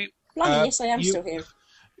our group? Blimey, yes, I am you- still here.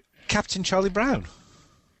 Captain Charlie Brown.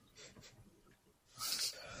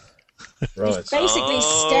 Right. Basically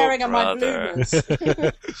Oh, staring at my brother.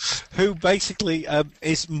 bloomers. Who basically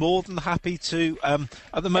is more than happy to,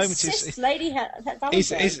 at the moment, Assist Lady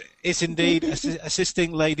Valentine. is indeed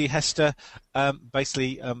assisting Lady Hester,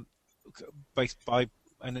 basically, based by,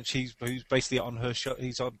 and who's basically on her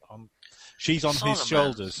she's on Solomon. his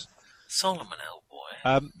shoulders. Solomon, old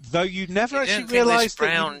boy. Though you never I actually don't think this realised that.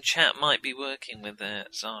 brown chap might be working with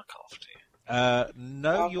Zarkov, do you?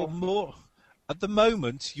 No, you're more. At the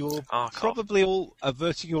moment, you're Arkoff. probably all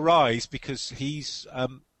averting your eyes because he's.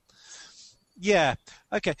 Yeah.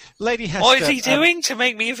 Okay, Lady Hester. What is he doing to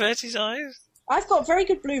make me avert his eyes? I've got very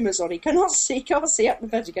good bloomers on. He can't see up the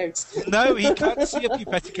petticoats. No, he can't see up your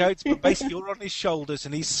petticoats, but basically you're on his shoulders,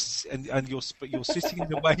 and you're sitting in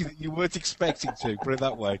the way that you weren't expecting to. Put it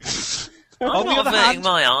that way. I'm On the not other averting hand-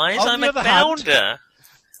 my eyes. on I'm the a other hand- bounder.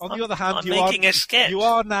 On the other hand, I'm making a sketch. You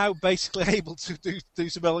are now basically able to do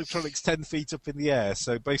some electronics 10 feet up in the air.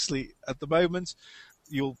 So basically, at the moment,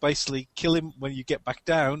 you'll basically kill him when you get back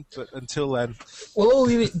down. But until then, Well,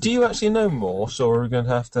 do you actually know Morse, or are we going to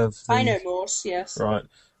have the... I know Morse, yes. Right.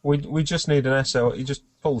 We just need an SO. You just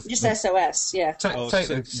pull... Just SOS, yeah. Take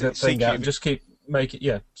the CQ. thing out and just make it...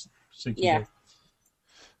 Yeah. CQ. Yeah.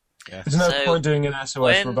 yeah. There's no So, point doing an SOS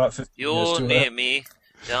when for about 50 years. You're to near me,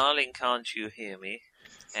 darling. Can't you hear me?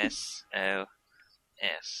 SOS.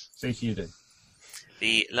 CQD.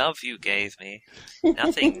 The love you gave me,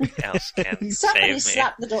 nothing else can Somebody save me.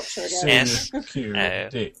 slap the doctor again. Yes.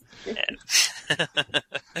 CQD.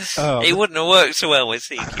 Oh, It wouldn't have worked so well with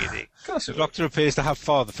CQD. Of course the it will. Doctor appears to have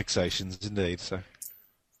father fixations, indeed. So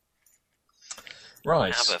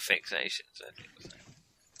Right. Have a fixation.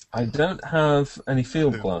 I don't have any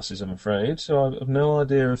field glasses, I'm afraid, so I have no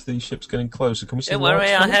idea if the ship's getting closer. Can we see Don't the worry,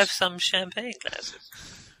 lights I from it? have some champagne glasses.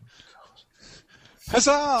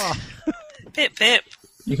 Huzzah! Pip, pip.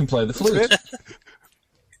 You can play the flute.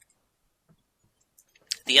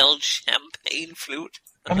 The old champagne flute.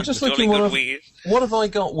 I'm just Jolly looking good what weed. have I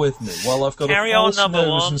got with me? Well, I've got Carry a on, false number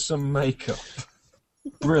nose one. and some makeup.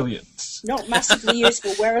 Brilliant. Not massively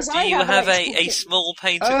useful. Whereas Do I you have electrical a kit small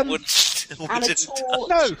painted wood and a wooden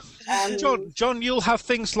torch. No, John, you'll have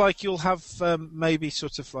things like you'll have maybe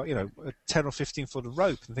sort of like a 10 or 15 foot of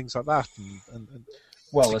rope and things like that, and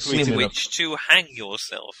Well, with which to hang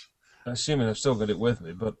yourself. assuming I've still got it with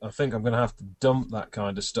me, but I think I'm going to have to dump that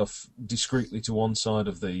kind of stuff discreetly to one side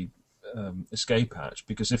of the escape hatch,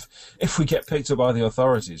 because if we get picked up by the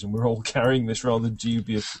authorities and we're all carrying this rather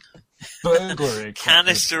dubious burglary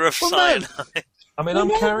Canister of Well, no. cyanide. I mean, Well, I'm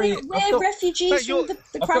no, carrying. we're refugees from the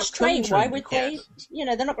I've crashed got train. country Why would they?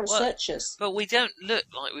 equipment. They're not going to Well, search us. But we don't look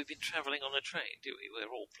like we've been travelling on a train, do we?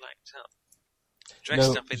 We're all blacked up.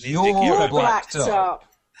 Dressed up in these you're dicky You're blacked blacked up. up.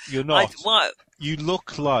 you're not. What? You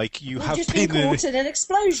look like you You've have just been been caught in an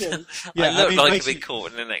explosion. Yeah, I look like I've basically- been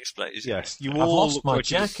caught in an explosion. Yes, you I've all lost look my like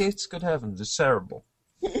you- jacket. Good heavens, it's terrible.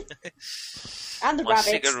 And the My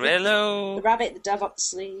rabbit. The cigarillo. rabbit, the dove up the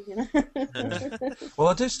sleeve. Well,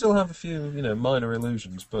 I do still have a few, minor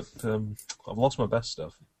illusions, but I've lost my best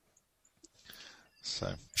stuff.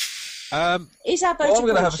 So, Is our boat Well, I'm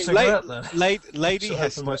going to have a approaching? cigarette then. lady Shall I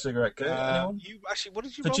has open my cigarette case? Anyone? you actually. What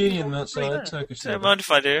did you roll? Virginian that side, Turkish Don't cigarette. mind if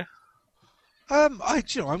I do. I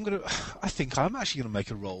think I'm actually gonna make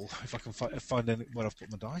a roll if I can find any where I've put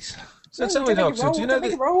my dice. So Oh, tell me, don't make a Doctor, roll, do you know don't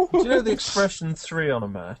make a roll. do you know the expression 3 on a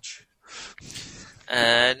match?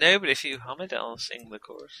 No, but if you hum it, I'll sing the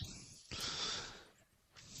chorus.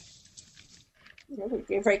 We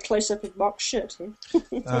get very close up with Mark's shirt here.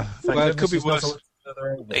 Thank Well, it could be goodness it's not worse. another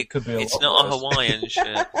angle. It could be It's lot not a worse. Hawaiian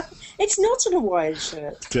shirt. It's not an Hawaiian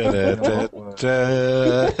shirt.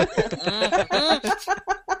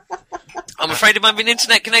 I'm afraid I'm having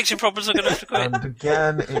internet connection problems. I'm going to have to quit. And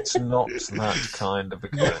again, it's not that kind of a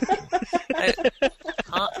connection.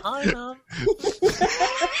 Hi, Mum.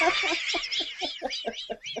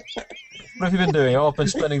 What have you been doing? Oh, I've been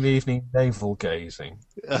spending the evening navel gazing.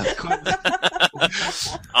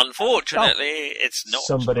 Unfortunately, it's not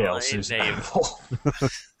Somebody my else's name. navel.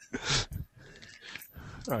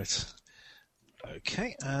 Right.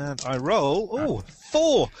 Okay, and I roll. Oh,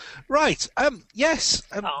 4. Right. Yes.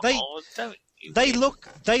 Don't you They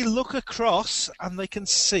look across and they can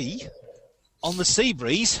see on the sea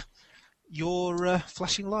breeze your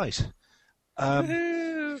flashing light.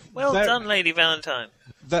 Woohoo. Well they're- done, Lady Valentine.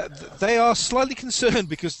 They are slightly concerned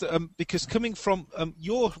because coming from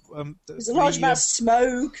your There's a large amount of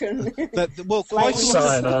smoke and quite a lot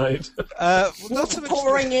Cyanide. of, not so much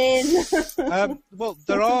pouring in. well,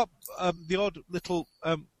 there are the odd little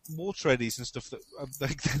water eddies and stuff that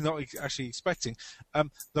they're not actually expecting.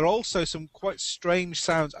 There are also some quite strange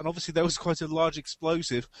sounds, and obviously there was quite a large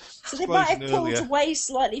explosive So they might have explosion pulled earlier. away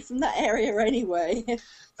slightly from that area anyway.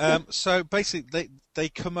 So basically, they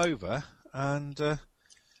come over, and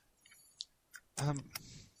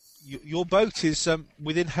your boat is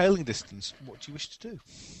within hailing distance. What do you wish to do?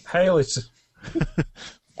 Hail it.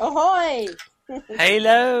 Ahoy!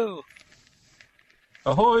 Halo.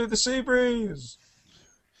 Ahoy, the sea breeze!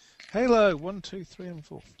 Halo 1, 2, 3, and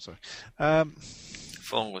 4. Sorry,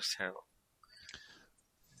 4 was terrible.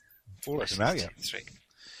 4 letters now, yeah. 3.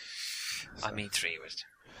 I mean, 3 was terrible.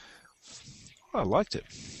 I liked it.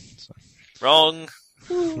 So. Wrong.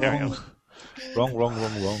 Wrong.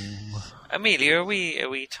 Amelia, are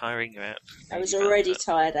we tiring you out? I was already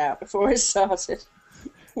tired out before it started.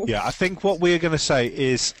 Yeah, I think what we're going to say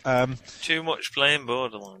is Too much playing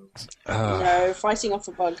Borderlands. No, fighting off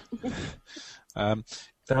a bug.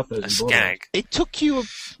 A skag. it took you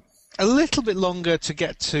a little bit longer to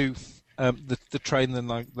get to the train than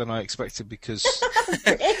I expected because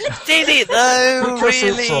Did it though?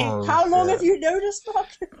 Really? How long have you known us, Mark?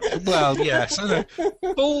 well, yes, I know.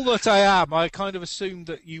 All that I am, I kind of assumed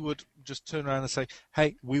that you would just turn around and say,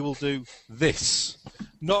 "Hey, we will do this."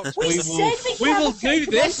 Not We said we have will a do fake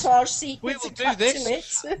this. montage sequence We will and do cut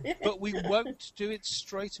this. to it. But we won't do it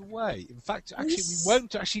straight away. In fact, actually, we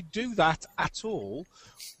won't actually do that at all.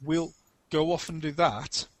 We'll go off and do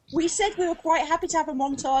that. We said we were quite happy to have a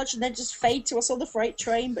montage and then just fade to us on the freight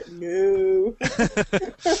train, but no.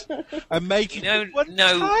 And making no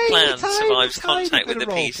plan survives contact with the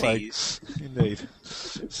PCs. Indeed.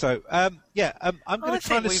 So, I'm going to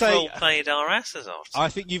kind of say, we've all played our asses off. I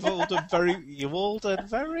think you've all done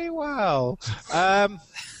very well.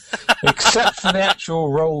 Except for the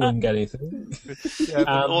actual rolling anything.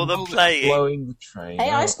 Or the playing. Blowing the train. Hey,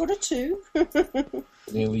 out, I scored a 2.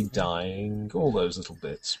 nearly dying, all those little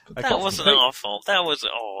bits. But That wasn't our fault. That was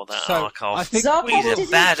that So, Arkhov. I think Zarkov he's a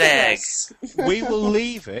didn't bad kill egg. us. we will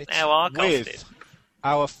leave it Now Arkhov with did.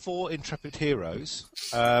 our 4 intrepid heroes,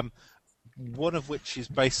 one of which is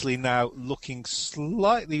basically now looking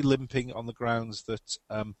slightly limping on the grounds that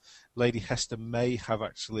Lady Hester may have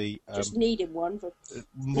actually Just needing one. But...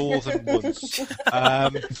 more than once. You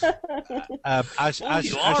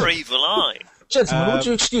are evil eye. Gentlemen, would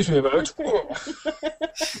you excuse me a moment?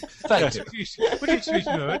 Thank you. Would you excuse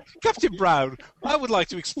me a moment? Captain Brown, I would like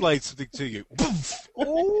to explain something to you.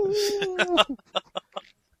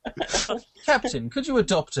 Captain, could you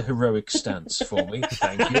adopt a heroic stance for me?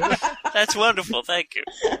 Thank you. That's wonderful, thank you.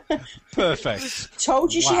 Perfect.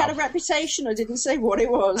 Told you she had a Wow. reputation. I didn't say what it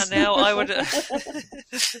was. And now I would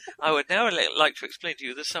now like to explain to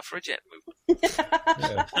you the suffragette movement.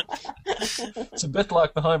 Yeah. It's a bit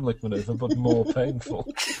like the Heimlich manoeuvre, but more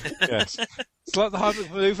painful. Yes. It's like the Heimlich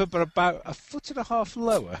manoeuvre, but about 1.5 foot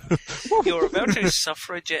lower. You're about to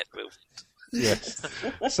suffragette movement. Yes.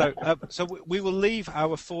 So we will leave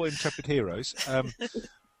our 4 intrepid heroes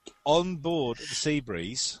on board the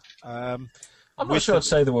Seabreeze. I'm not sure I'd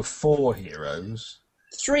say there were 4 heroes.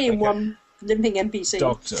 3 in 1 limping NPC.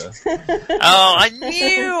 Doctor. Oh, I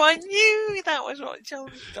knew that was what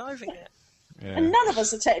John was diving at. Yeah. And none of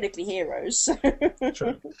us are technically heroes. So.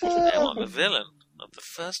 True. Now I'm a villain of the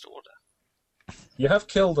First Order. You have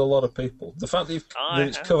killed a lot of people. The fact that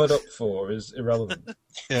it's covered up for is irrelevant.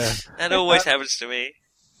 Yeah. That always happens to me.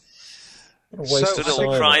 What a waste So- of Good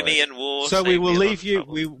old time. Crimean War. So we saved will me a lot leave of you.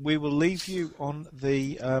 trouble. We will leave you on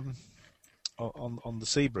the on the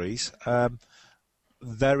Seabreeze.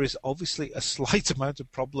 There is obviously a slight amount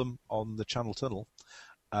of problem on the Channel Tunnel.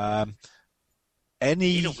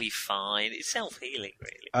 It'll be fine. It's self-healing,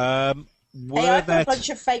 really. Hey, I've got a bunch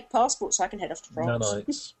of fake passports so I can head off to France.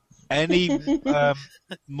 Nanites. any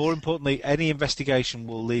more importantly, any investigation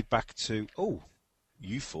will lead back to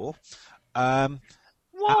you 4.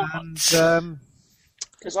 What? And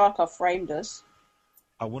Because Arkhov framed us.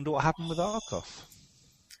 I wonder what happened with Arkhov.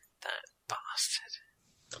 That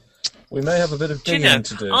bastard. We may have a bit of Do you digging know,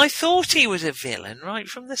 to do. I thought he was a villain right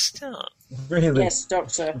from the start. Really? Yes,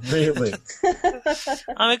 Doctor. Really?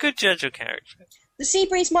 I'm a good judge of character. The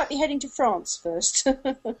Seabreeze might be heading to France first.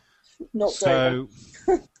 Not Dover.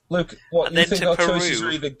 So Look, what And you then think to our choices Peru.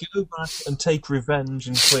 are either go back and take revenge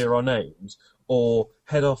and clear our names, or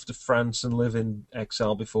head off to France and live in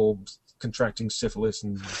exile before contracting syphilis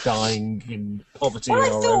and dying in poverty. Well, I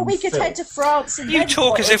in our thought own we could filth. head to France and You then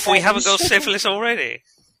talk plot as if we haven't got revenge. syphilis already.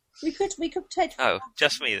 We could head Oh,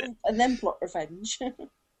 just me then. and then plot revenge.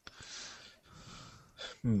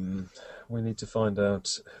 We need to find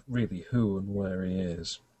out really who and where he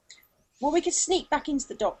is. Well, we could sneak back into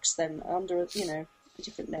the docks then under a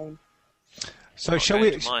different name. So Not shall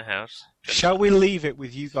going we? to my house. Shall we leave it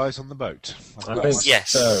with you guys on the boat? I think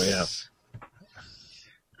Yes. so, yeah.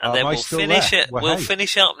 And Am then I we'll still finish there? it. Well, We'll hey.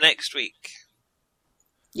 finish up next week.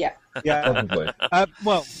 Yeah. Yeah. Probably.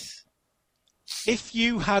 Well, if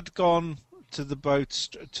you had gone to the boat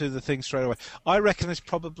to the thing straight away, I reckon it's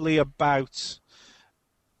probably about.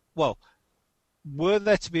 Well, were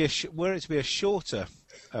it to be a shorter.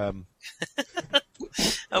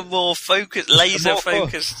 A more focused, laser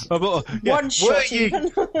focused. One shot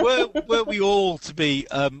even. Were we all to be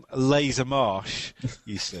laser marsh?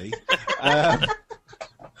 You see,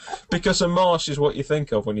 Because a marsh is what you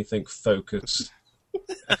think of when you think focus.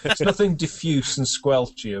 There's nothing diffuse and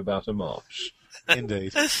squelchy about a marsh.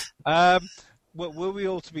 indeed. Were we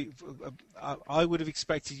all to be? I would have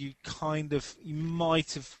expected you you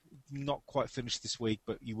might have not quite finished this week,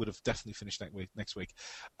 but you would have definitely finished next week.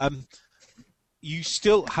 You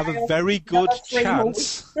still have a very good Another 3 more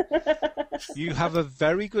chance. You have a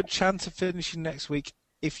very good chance of finishing next week.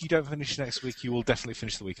 If you don't finish next week, you will definitely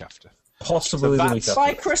finish the week after. Possibly So the week that's- By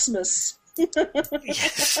after. Christmas.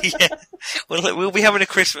 Yes, yeah. We'll be having a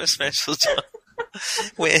Christmas special time.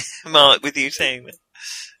 With Mark, with you saying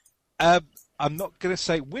that. I'm not going to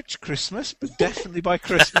say which Christmas, but definitely by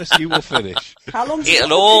Christmas you will finish. How long?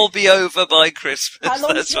 It'll all be over by Christmas. How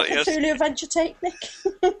long That's does your what you're saying. Cthulhu adventure take, Nick?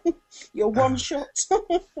 Your one shot.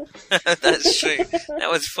 That's true. That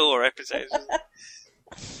was 4 episodes.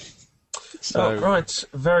 So, right,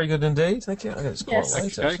 very good indeed. Thank you. It's quite Yes.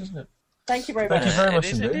 late, Okay. actually, isn't it? Thank you very Thank much. you very It much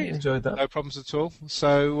is indeed. indeed. Enjoyed that. no problems at all.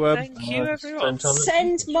 So, Thank you, Same everyone. time.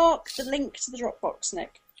 Send Mark the link to the Dropbox,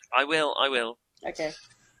 Nick. I will. Okay.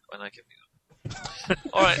 When I give you that.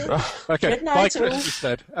 All right. okay, Good night, bye, all. Chris,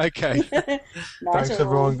 instead. Okay. Night Thanks, all.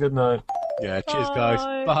 everyone. Good night. Yeah, cheers, guys.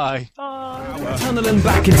 Bye. Tunnel and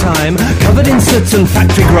back in time, covered in soot and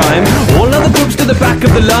factory grime. All other groups to the back of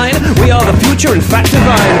the line. We are the future and fact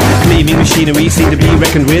divine. Gleaming machinery seem to be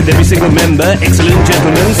reckoned with. Every single member, excellent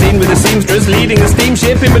gentlemen, seen with a seamstress leading a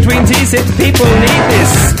steamship in between T-sips. People need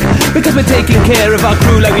this because we're taking care of our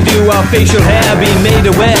crew like we do our facial hair. Being made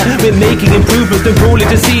aware, we're making improvements. Don't call it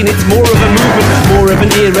a scene, it's more of a movement, more of an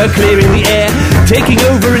era, clearing the air, taking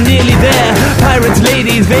over and nearly there. Pirates,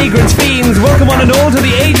 ladies, vagrants, fiends, welcome one and all to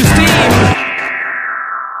the age of steam.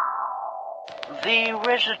 The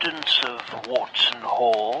residents of Watson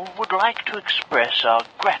Hall would like to express our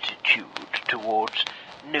gratitude towards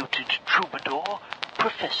noted troubadour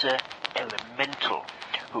Professor Elemental,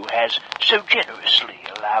 who has so generously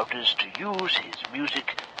allowed us to use his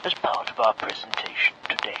music as part of our presentation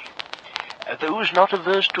today. Those not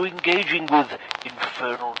averse to engaging with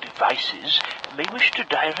infernal devices may wish to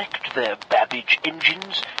direct their Babbage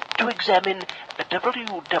engines to examine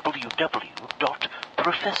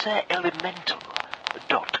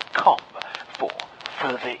www.professorelemental.com for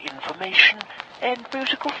further information and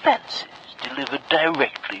musical fancies delivered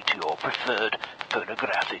directly to your preferred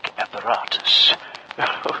phonographic apparatus.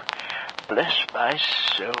 Bless my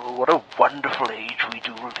soul, what a wonderful age we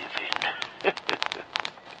do live in.